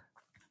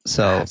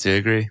 So I have to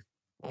agree.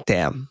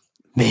 Damn,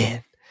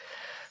 man.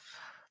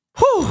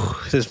 Whew,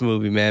 this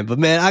movie, man. But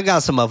man, I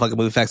got some motherfucking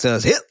movie facts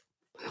that hit.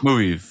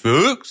 Movie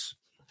facts?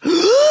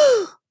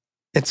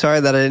 And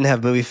sorry that I didn't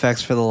have movie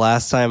facts for the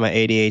last time. My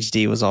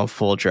ADHD was on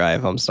full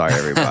drive. I'm sorry,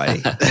 everybody.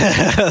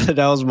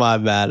 That was my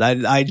bad.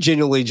 I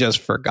genuinely just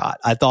forgot.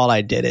 I thought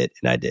I did it,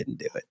 and I didn't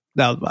do it.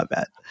 That was my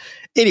bad.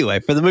 Anyway,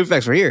 for the movie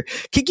facts we're here,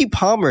 Keke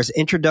Palmer's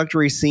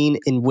introductory scene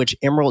in which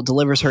Emerald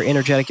delivers her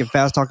energetic and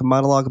fast-talking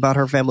monologue about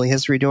her family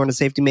history during a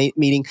safety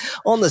meeting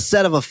on the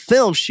set of a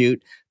film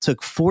shoot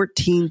took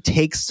 14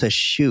 takes to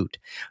shoot.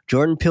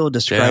 Jordan Peele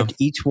described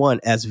each one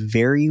as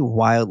very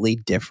wildly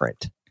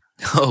different.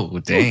 Oh,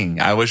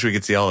 dang. I wish we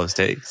could see all those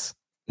takes.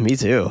 Me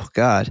too.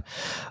 God.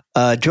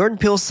 Jordan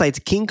Peele cites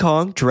King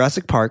Kong,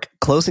 Jurassic Park,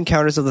 Close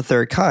Encounters of the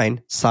Third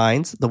Kind,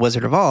 Signs, The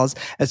Wizard of Oz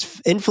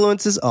as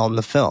influences on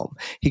the film.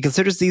 He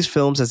considers these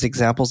films as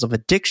examples of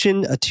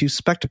addiction to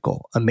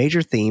spectacle, a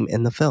major theme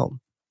in the film.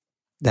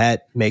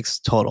 That makes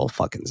total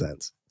fucking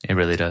sense. It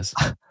really does.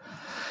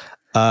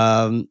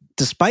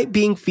 Despite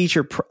being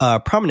featured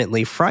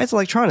prominently, Fry's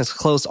Electronics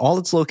closed all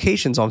its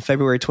locations on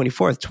February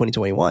 24th,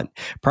 2021,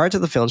 prior to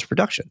the film's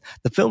production.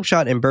 The film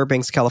shot in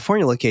Burbank's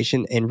California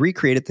location and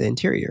recreated the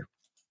interior.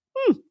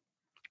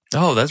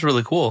 Oh, that's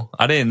really cool.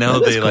 I didn't know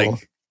they cool.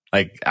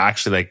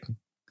 Actually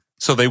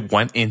so they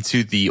went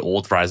into the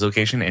old Fry's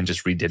location and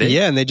just redid it?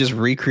 Yeah, and they just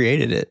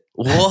recreated it.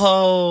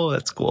 Whoa,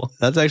 that's cool.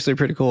 That's actually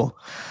pretty cool.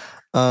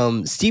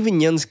 Steven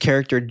Yeun's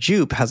character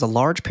Jupe has a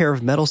large pair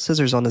of metal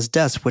scissors on his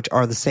desk, which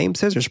are the same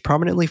scissors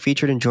prominently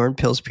featured in Jordan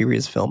Peele's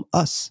previous film,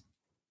 Us.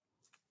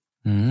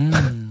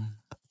 Mm.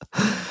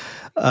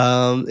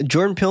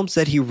 Jordan Peele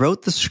said he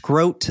wrote the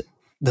scrote.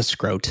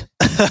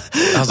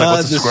 I was like,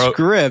 what's a scrote?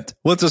 Script.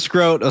 What's a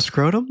scrote? A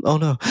scrotum? Oh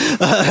no.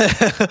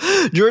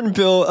 Jordan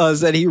Peele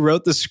said he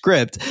wrote the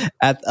script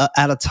at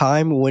a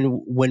time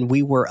when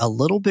we were a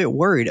little bit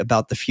worried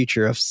about the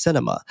future of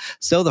cinema.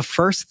 So the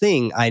first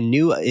thing I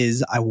knew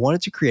is I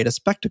wanted to create a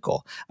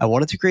spectacle. I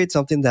wanted to create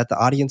something that the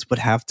audience would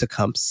have to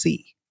come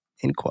see.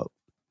 End quote.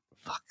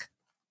 Fuck.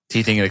 Do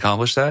you think it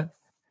accomplished that?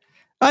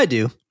 I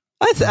do.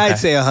 I'd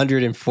say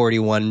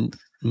 $141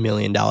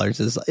 million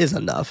is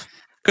enough.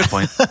 Good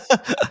point.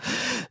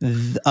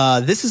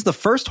 This is the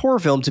first horror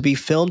film to be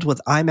filmed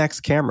with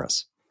IMAX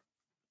cameras.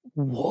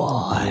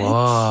 What?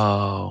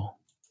 Whoa.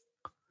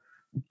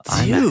 Dude.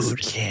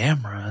 IMAX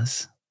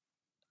cameras?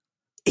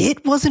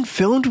 It wasn't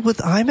filmed with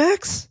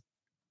IMAX?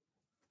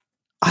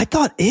 I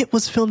thought it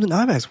was filmed in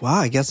IMAX. Wow,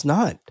 I guess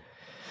not.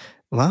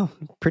 Wow,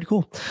 pretty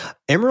cool.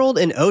 Emerald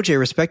and OJ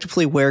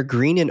respectively wear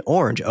green and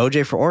orange.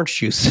 OJ for orange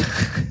juice.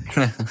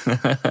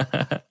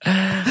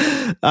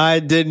 I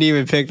didn't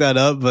even pick that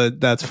up,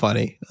 but that's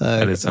funny.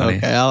 That is funny.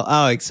 Okay,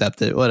 I'll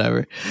accept it.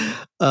 Whatever.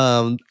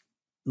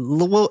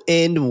 We'll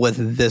end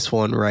with this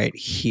one right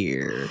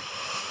here.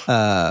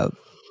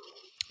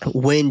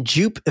 When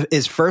Jupe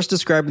is first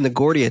describing the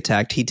Gordy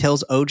attack, he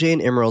tells OJ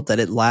and Emerald that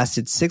it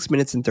lasted 6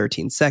 minutes and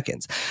 13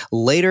 seconds.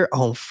 Later,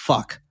 oh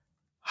fuck.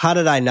 How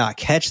did I not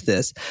catch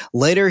this?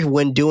 Later,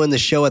 when doing the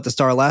show at the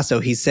Star Lasso,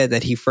 he said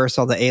that he first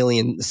saw the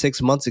alien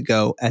 6 months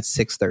ago at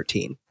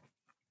 6:13.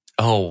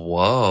 Oh,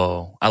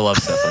 whoa. I love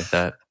stuff like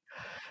that.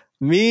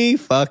 Me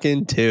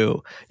fucking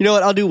too. You know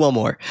what? I'll do one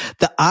more.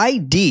 The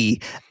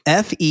ID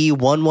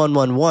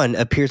FE1111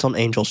 appears on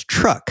Angel's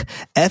truck.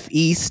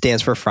 FE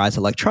stands for Fry's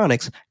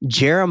Electronics.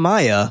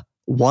 Jeremiah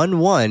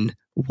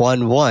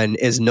 1111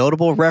 is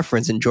notable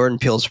reference in Jordan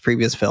Peele's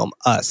previous film,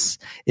 Us.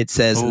 It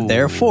says, Ooh.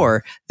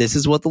 Therefore, this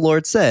is what the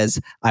Lord says,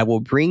 I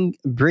will bring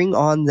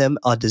on them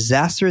a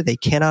disaster they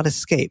cannot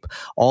escape.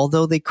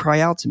 Although they cry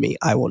out to me,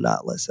 I will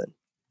not listen.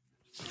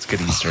 It's a good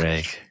Easter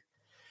egg.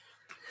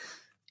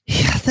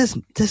 Yeah, this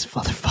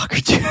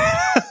motherfucker, dude.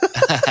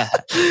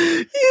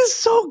 He is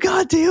so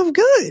goddamn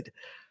good.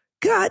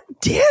 God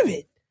damn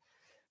it.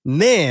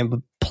 Man,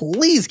 but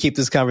please keep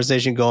this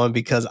conversation going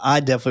because I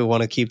definitely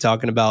want to keep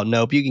talking about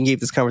Nope. You can keep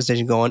this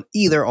conversation going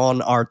either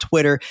on our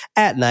Twitter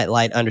at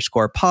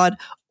 @nightlight_pod,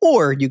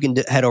 or you can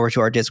head over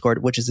to our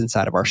Discord, which is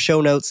inside of our show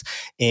notes,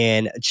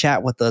 and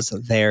chat with us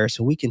there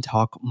so we can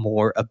talk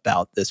more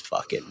about this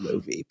fucking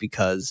movie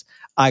because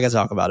I can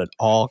talk about it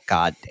all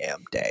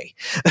goddamn day.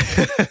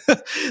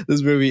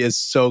 This movie is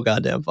so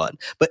goddamn fun.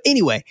 But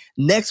anyway,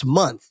 next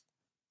month,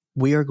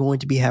 we are going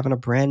to be having a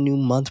brand new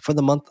month for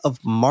the month of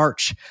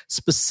March,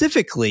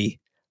 specifically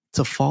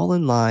to fall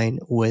in line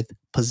with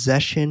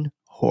possession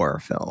horror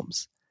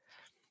films.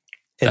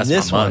 And That's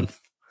this my one, month.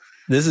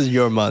 this is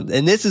your month.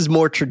 And this is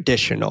more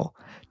traditional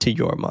to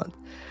your month.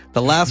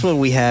 The last one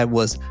we had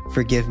was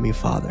Forgive Me,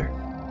 Father.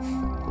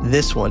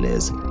 This one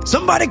is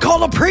Somebody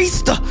Call a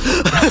Priest.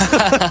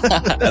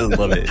 I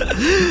love it.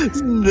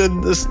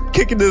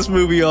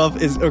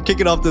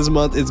 Kicking off this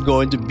month is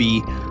going to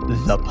be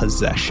The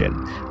Possession,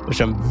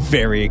 which I'm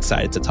very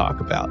excited to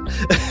talk about.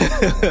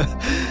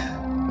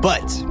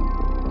 But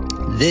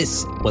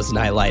this was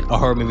Nightlight, a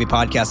horror movie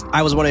podcast.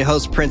 I was one of your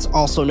hosts, Prince,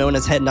 also known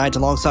as Head Knight.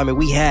 Alongside me,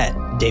 we had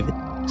David.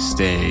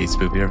 Stay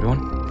spooky,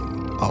 everyone.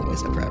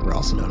 Always and forever,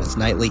 also known as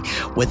Nightly.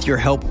 With your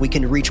help, we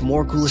can reach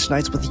more ghoulish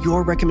nights with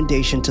your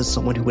recommendation to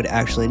someone who would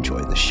actually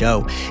enjoy the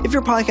show. If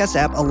your podcast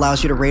app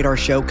allows you to rate our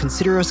show,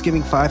 consider us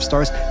giving 5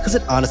 stars because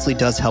it honestly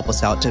does help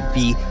us out to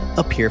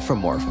appear for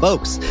more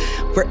folks.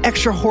 For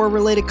extra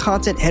horror-related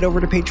content, head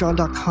over to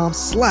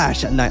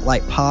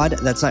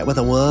patreon.com/nightlightpod. That's night with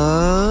a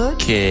what?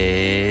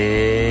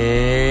 Okay.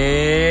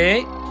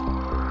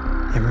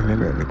 And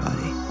remember,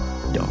 everybody,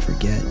 don't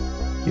forget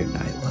your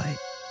nightlight.